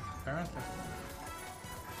 Apparently.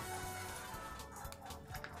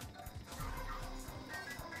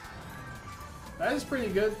 That is pretty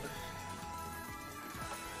good.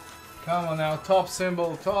 Come on now, top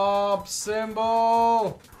symbol, top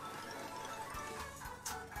symbol!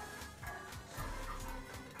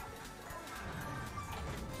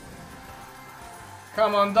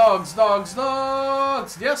 Come on, dogs, dogs,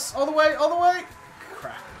 dogs! Yes, all the way, all the way!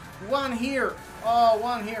 Crap. One here. Oh,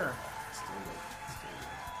 one here.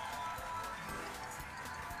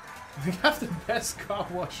 We have the best car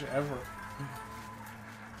wash ever.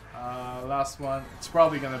 Last one. It's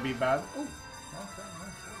probably gonna be bad. Oh, okay,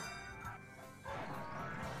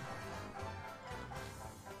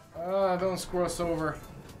 nice. Don't screw us over.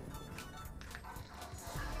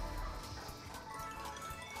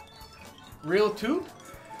 Reel 2?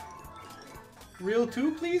 Reel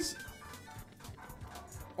 2, please?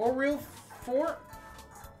 Or reel 4?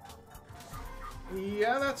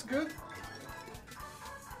 Yeah, that's good.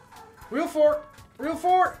 Reel 4! Reel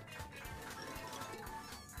 4!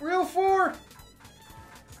 Reel 4!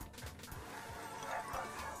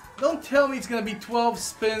 Don't tell me it's gonna be 12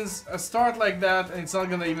 spins, a start like that, and it's not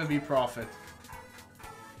gonna even be profit.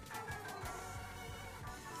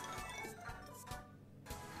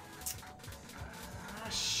 Ah,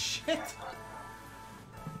 shit!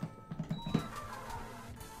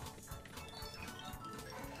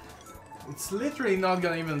 It's literally not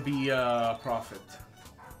gonna even be profit.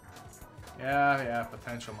 Yeah,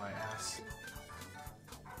 potential my ass.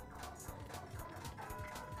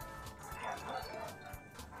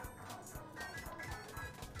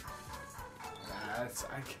 That's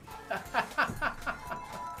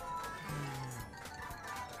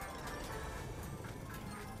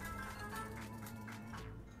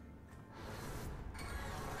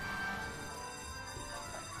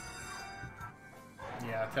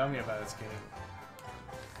Yeah, tell me about it, Skinny.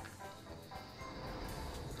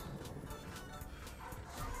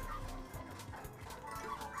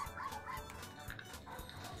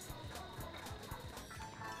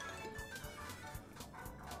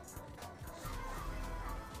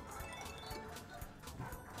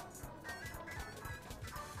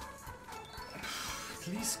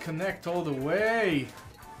 Please connect all the way.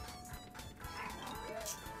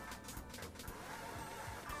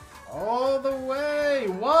 All the way!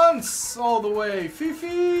 Once! All the way!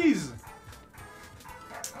 Fifis!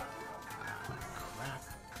 Crap.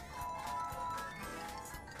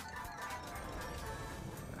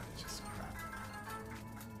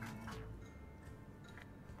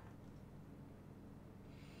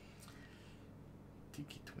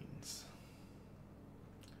 Kiki Twins.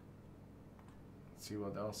 Let's see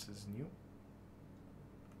what else is new.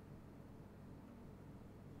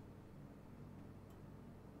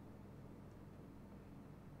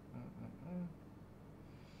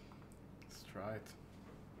 Let's try it.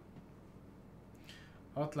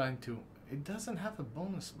 Hotline 2. It doesn't have a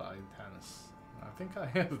bonus buy, Tannis. I think I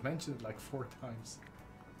have mentioned it like 4 times.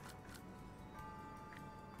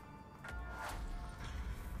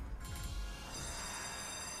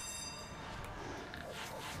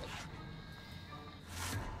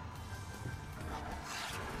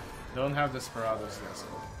 Don't have Desperados, yes.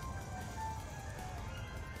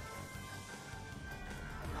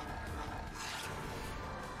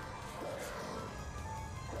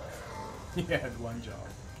 He had one job.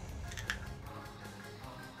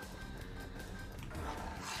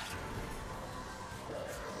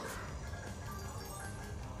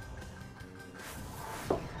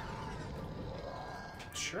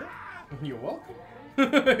 Sure. You're welcome.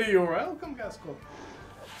 You're welcome, Gasco.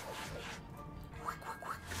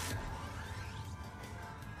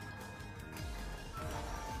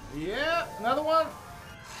 Yeah, another one.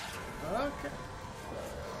 Okay.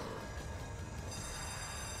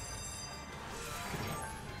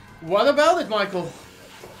 What about it, Michael?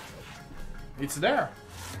 It's there.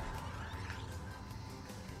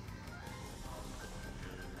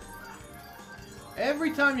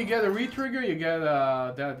 Every time you get a retrigger, you get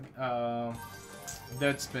that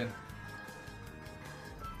dead spin.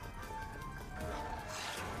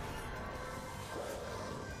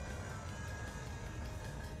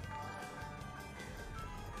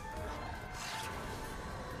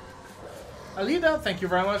 Alida, thank you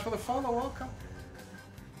very much for the follow. Welcome.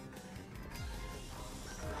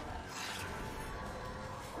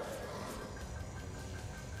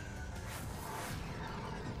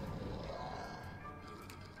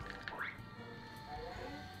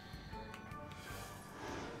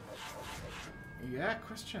 Yeah,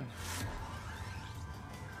 Christian.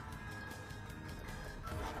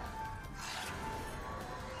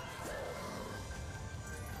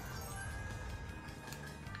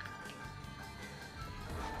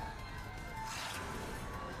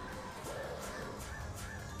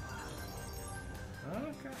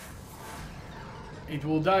 Okay. It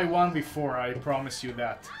will die one before, I promise you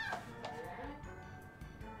that.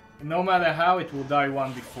 No matter how, it will die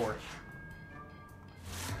one before.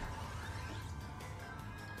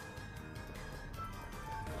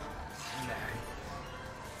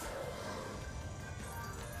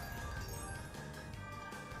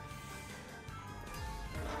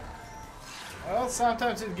 Well,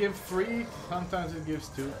 sometimes it gives 3, sometimes it gives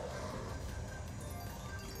 2.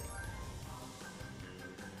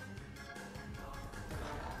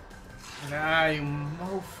 Nah, you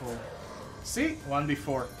mofo. See? 1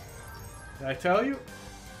 before. Did I tell you?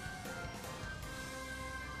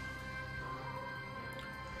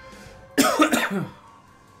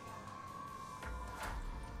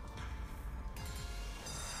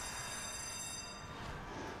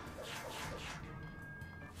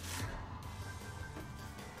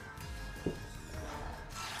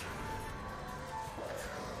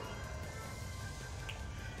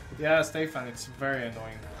 Yeah, Stefan, it's very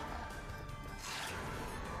annoying.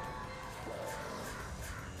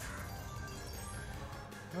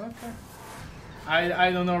 Okay.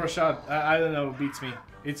 I don't know, Rashad. I don't know. Beats me.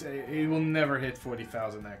 It will never hit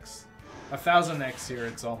 40,000x. 1,000x here,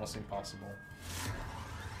 it's almost impossible.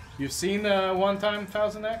 You've seen one-time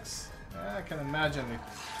 1,000x? Yeah, I can imagine it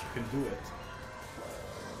can do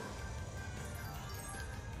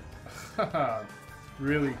it.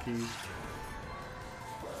 Really key.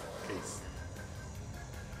 Case.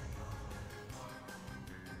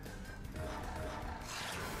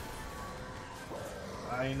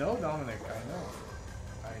 I know, Dominic. I know.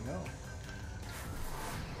 I know.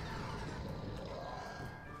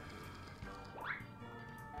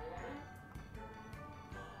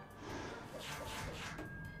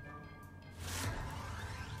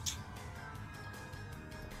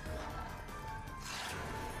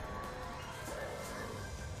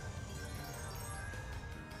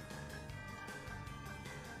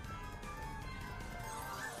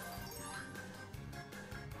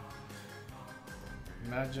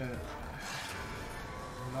 Imagine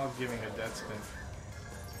not giving a dead spin.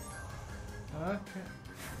 Okay.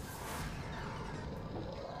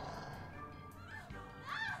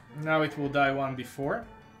 Now it will die one before.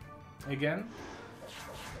 Again.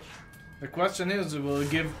 The question is, will it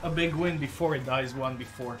give a big win before it dies one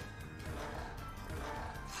before?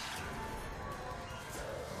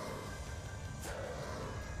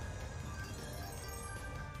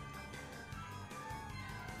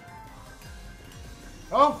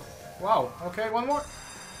 Oh, wow. Okay, one more.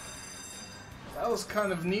 That was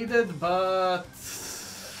kind of needed, but...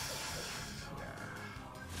 yeah.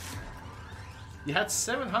 You had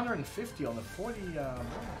 750 on the 40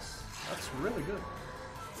 bonus. That's really good.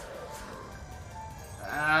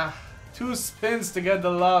 Ah, 2 spins to get the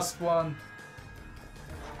last one.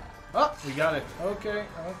 Oh, we got it. Okay,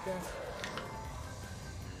 okay.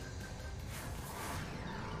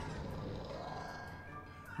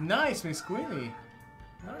 Nice, Miss Queenie.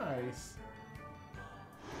 Nice.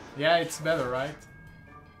 Yeah, it's better, right?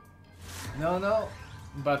 No, no.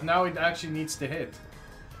 But now it actually needs to hit.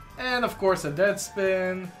 And of course a dead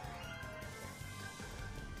spin.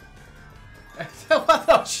 What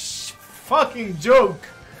a fucking joke!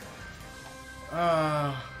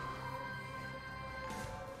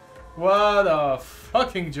 What a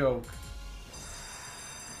fucking joke.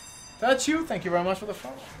 That's you. Thank you very much for the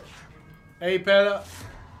follow. Hey, Peta.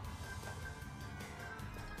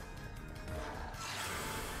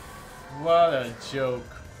 What a joke.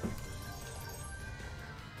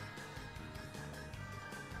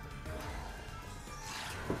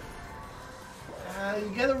 You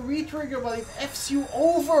get a retrigger, but it F's you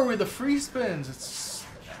over with the free spins. It's...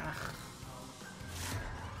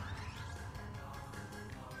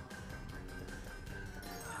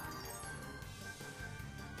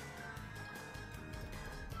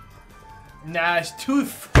 Nah, it's 2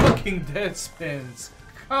 fucking dead spins.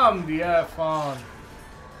 Come the F on.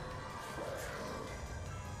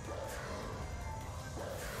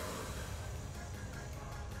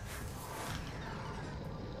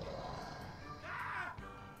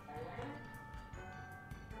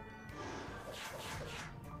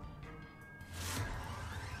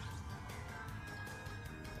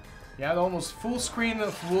 You had almost full screen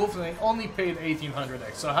of Wolf and they only paid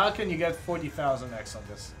 1800x. So how can you get 40,000x on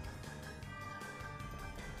this?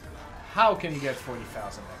 How can you get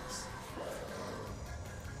 40,000x?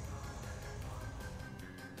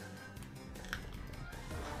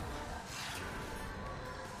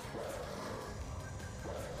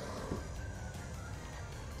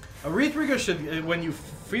 A retrigger should, when you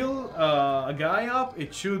fill a guy up,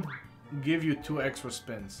 it should give you 2 extra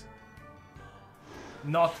spins.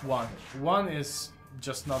 Not 1. 1 is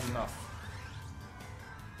just not enough.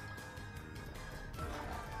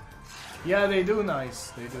 Yeah, they do nice.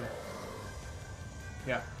 They do.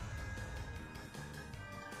 Yeah.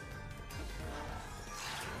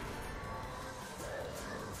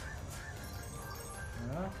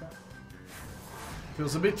 Okay.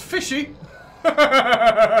 Feels a bit fishy.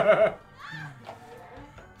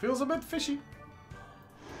 Feels a bit fishy.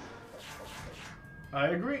 I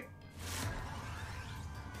agree.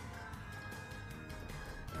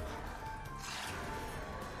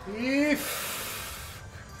 If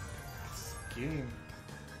this game.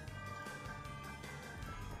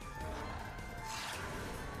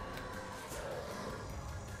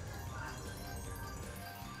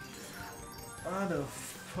 What a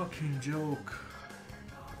fucking joke.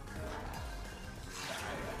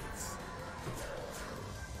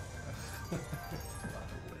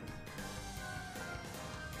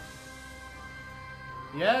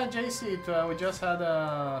 Yeah, JC, we just had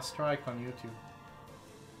a strike on YouTube.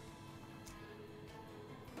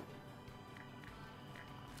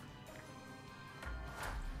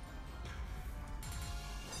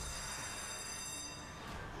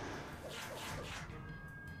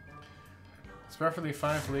 It's perfectly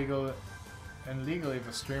fine if legal and legal if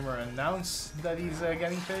a streamer announces that he's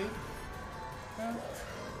getting paid. Yeah.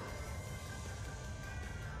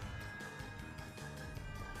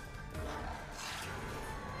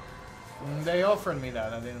 They offered me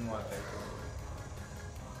that, I didn't want it.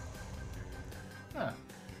 Ah,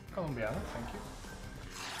 Colombiana, thank you.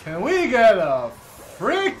 Can we get a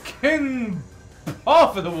freaking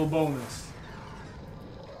profitable bonus?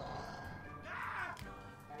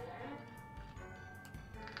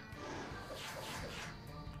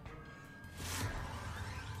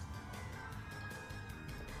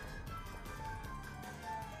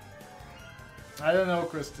 I don't know,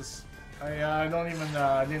 Christus. I don't even,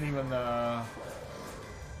 I didn't even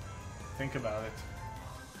think about it.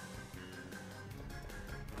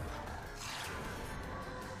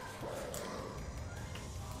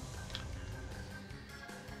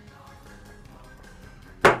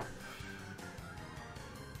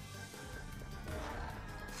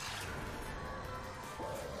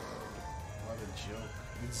 What a joke.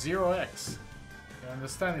 It's 0x. You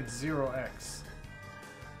understand it's 0x.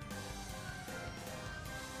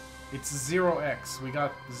 It's 0x. We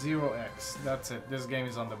got 0x. That's it. This game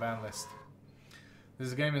is on the ban list.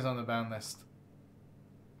 This game is on the ban list.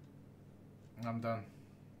 I'm done.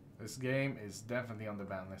 This game is definitely on the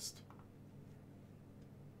ban list.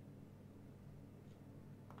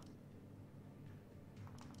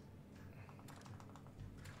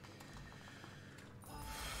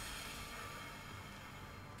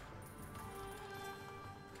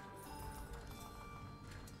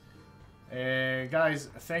 Guys,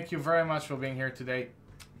 thank you very much for being here today.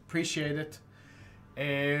 Appreciate it.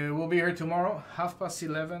 We'll be here tomorrow,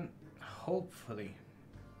 11:30. Hopefully,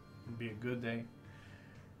 it'll be a good day.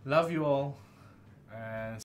 Love you all, and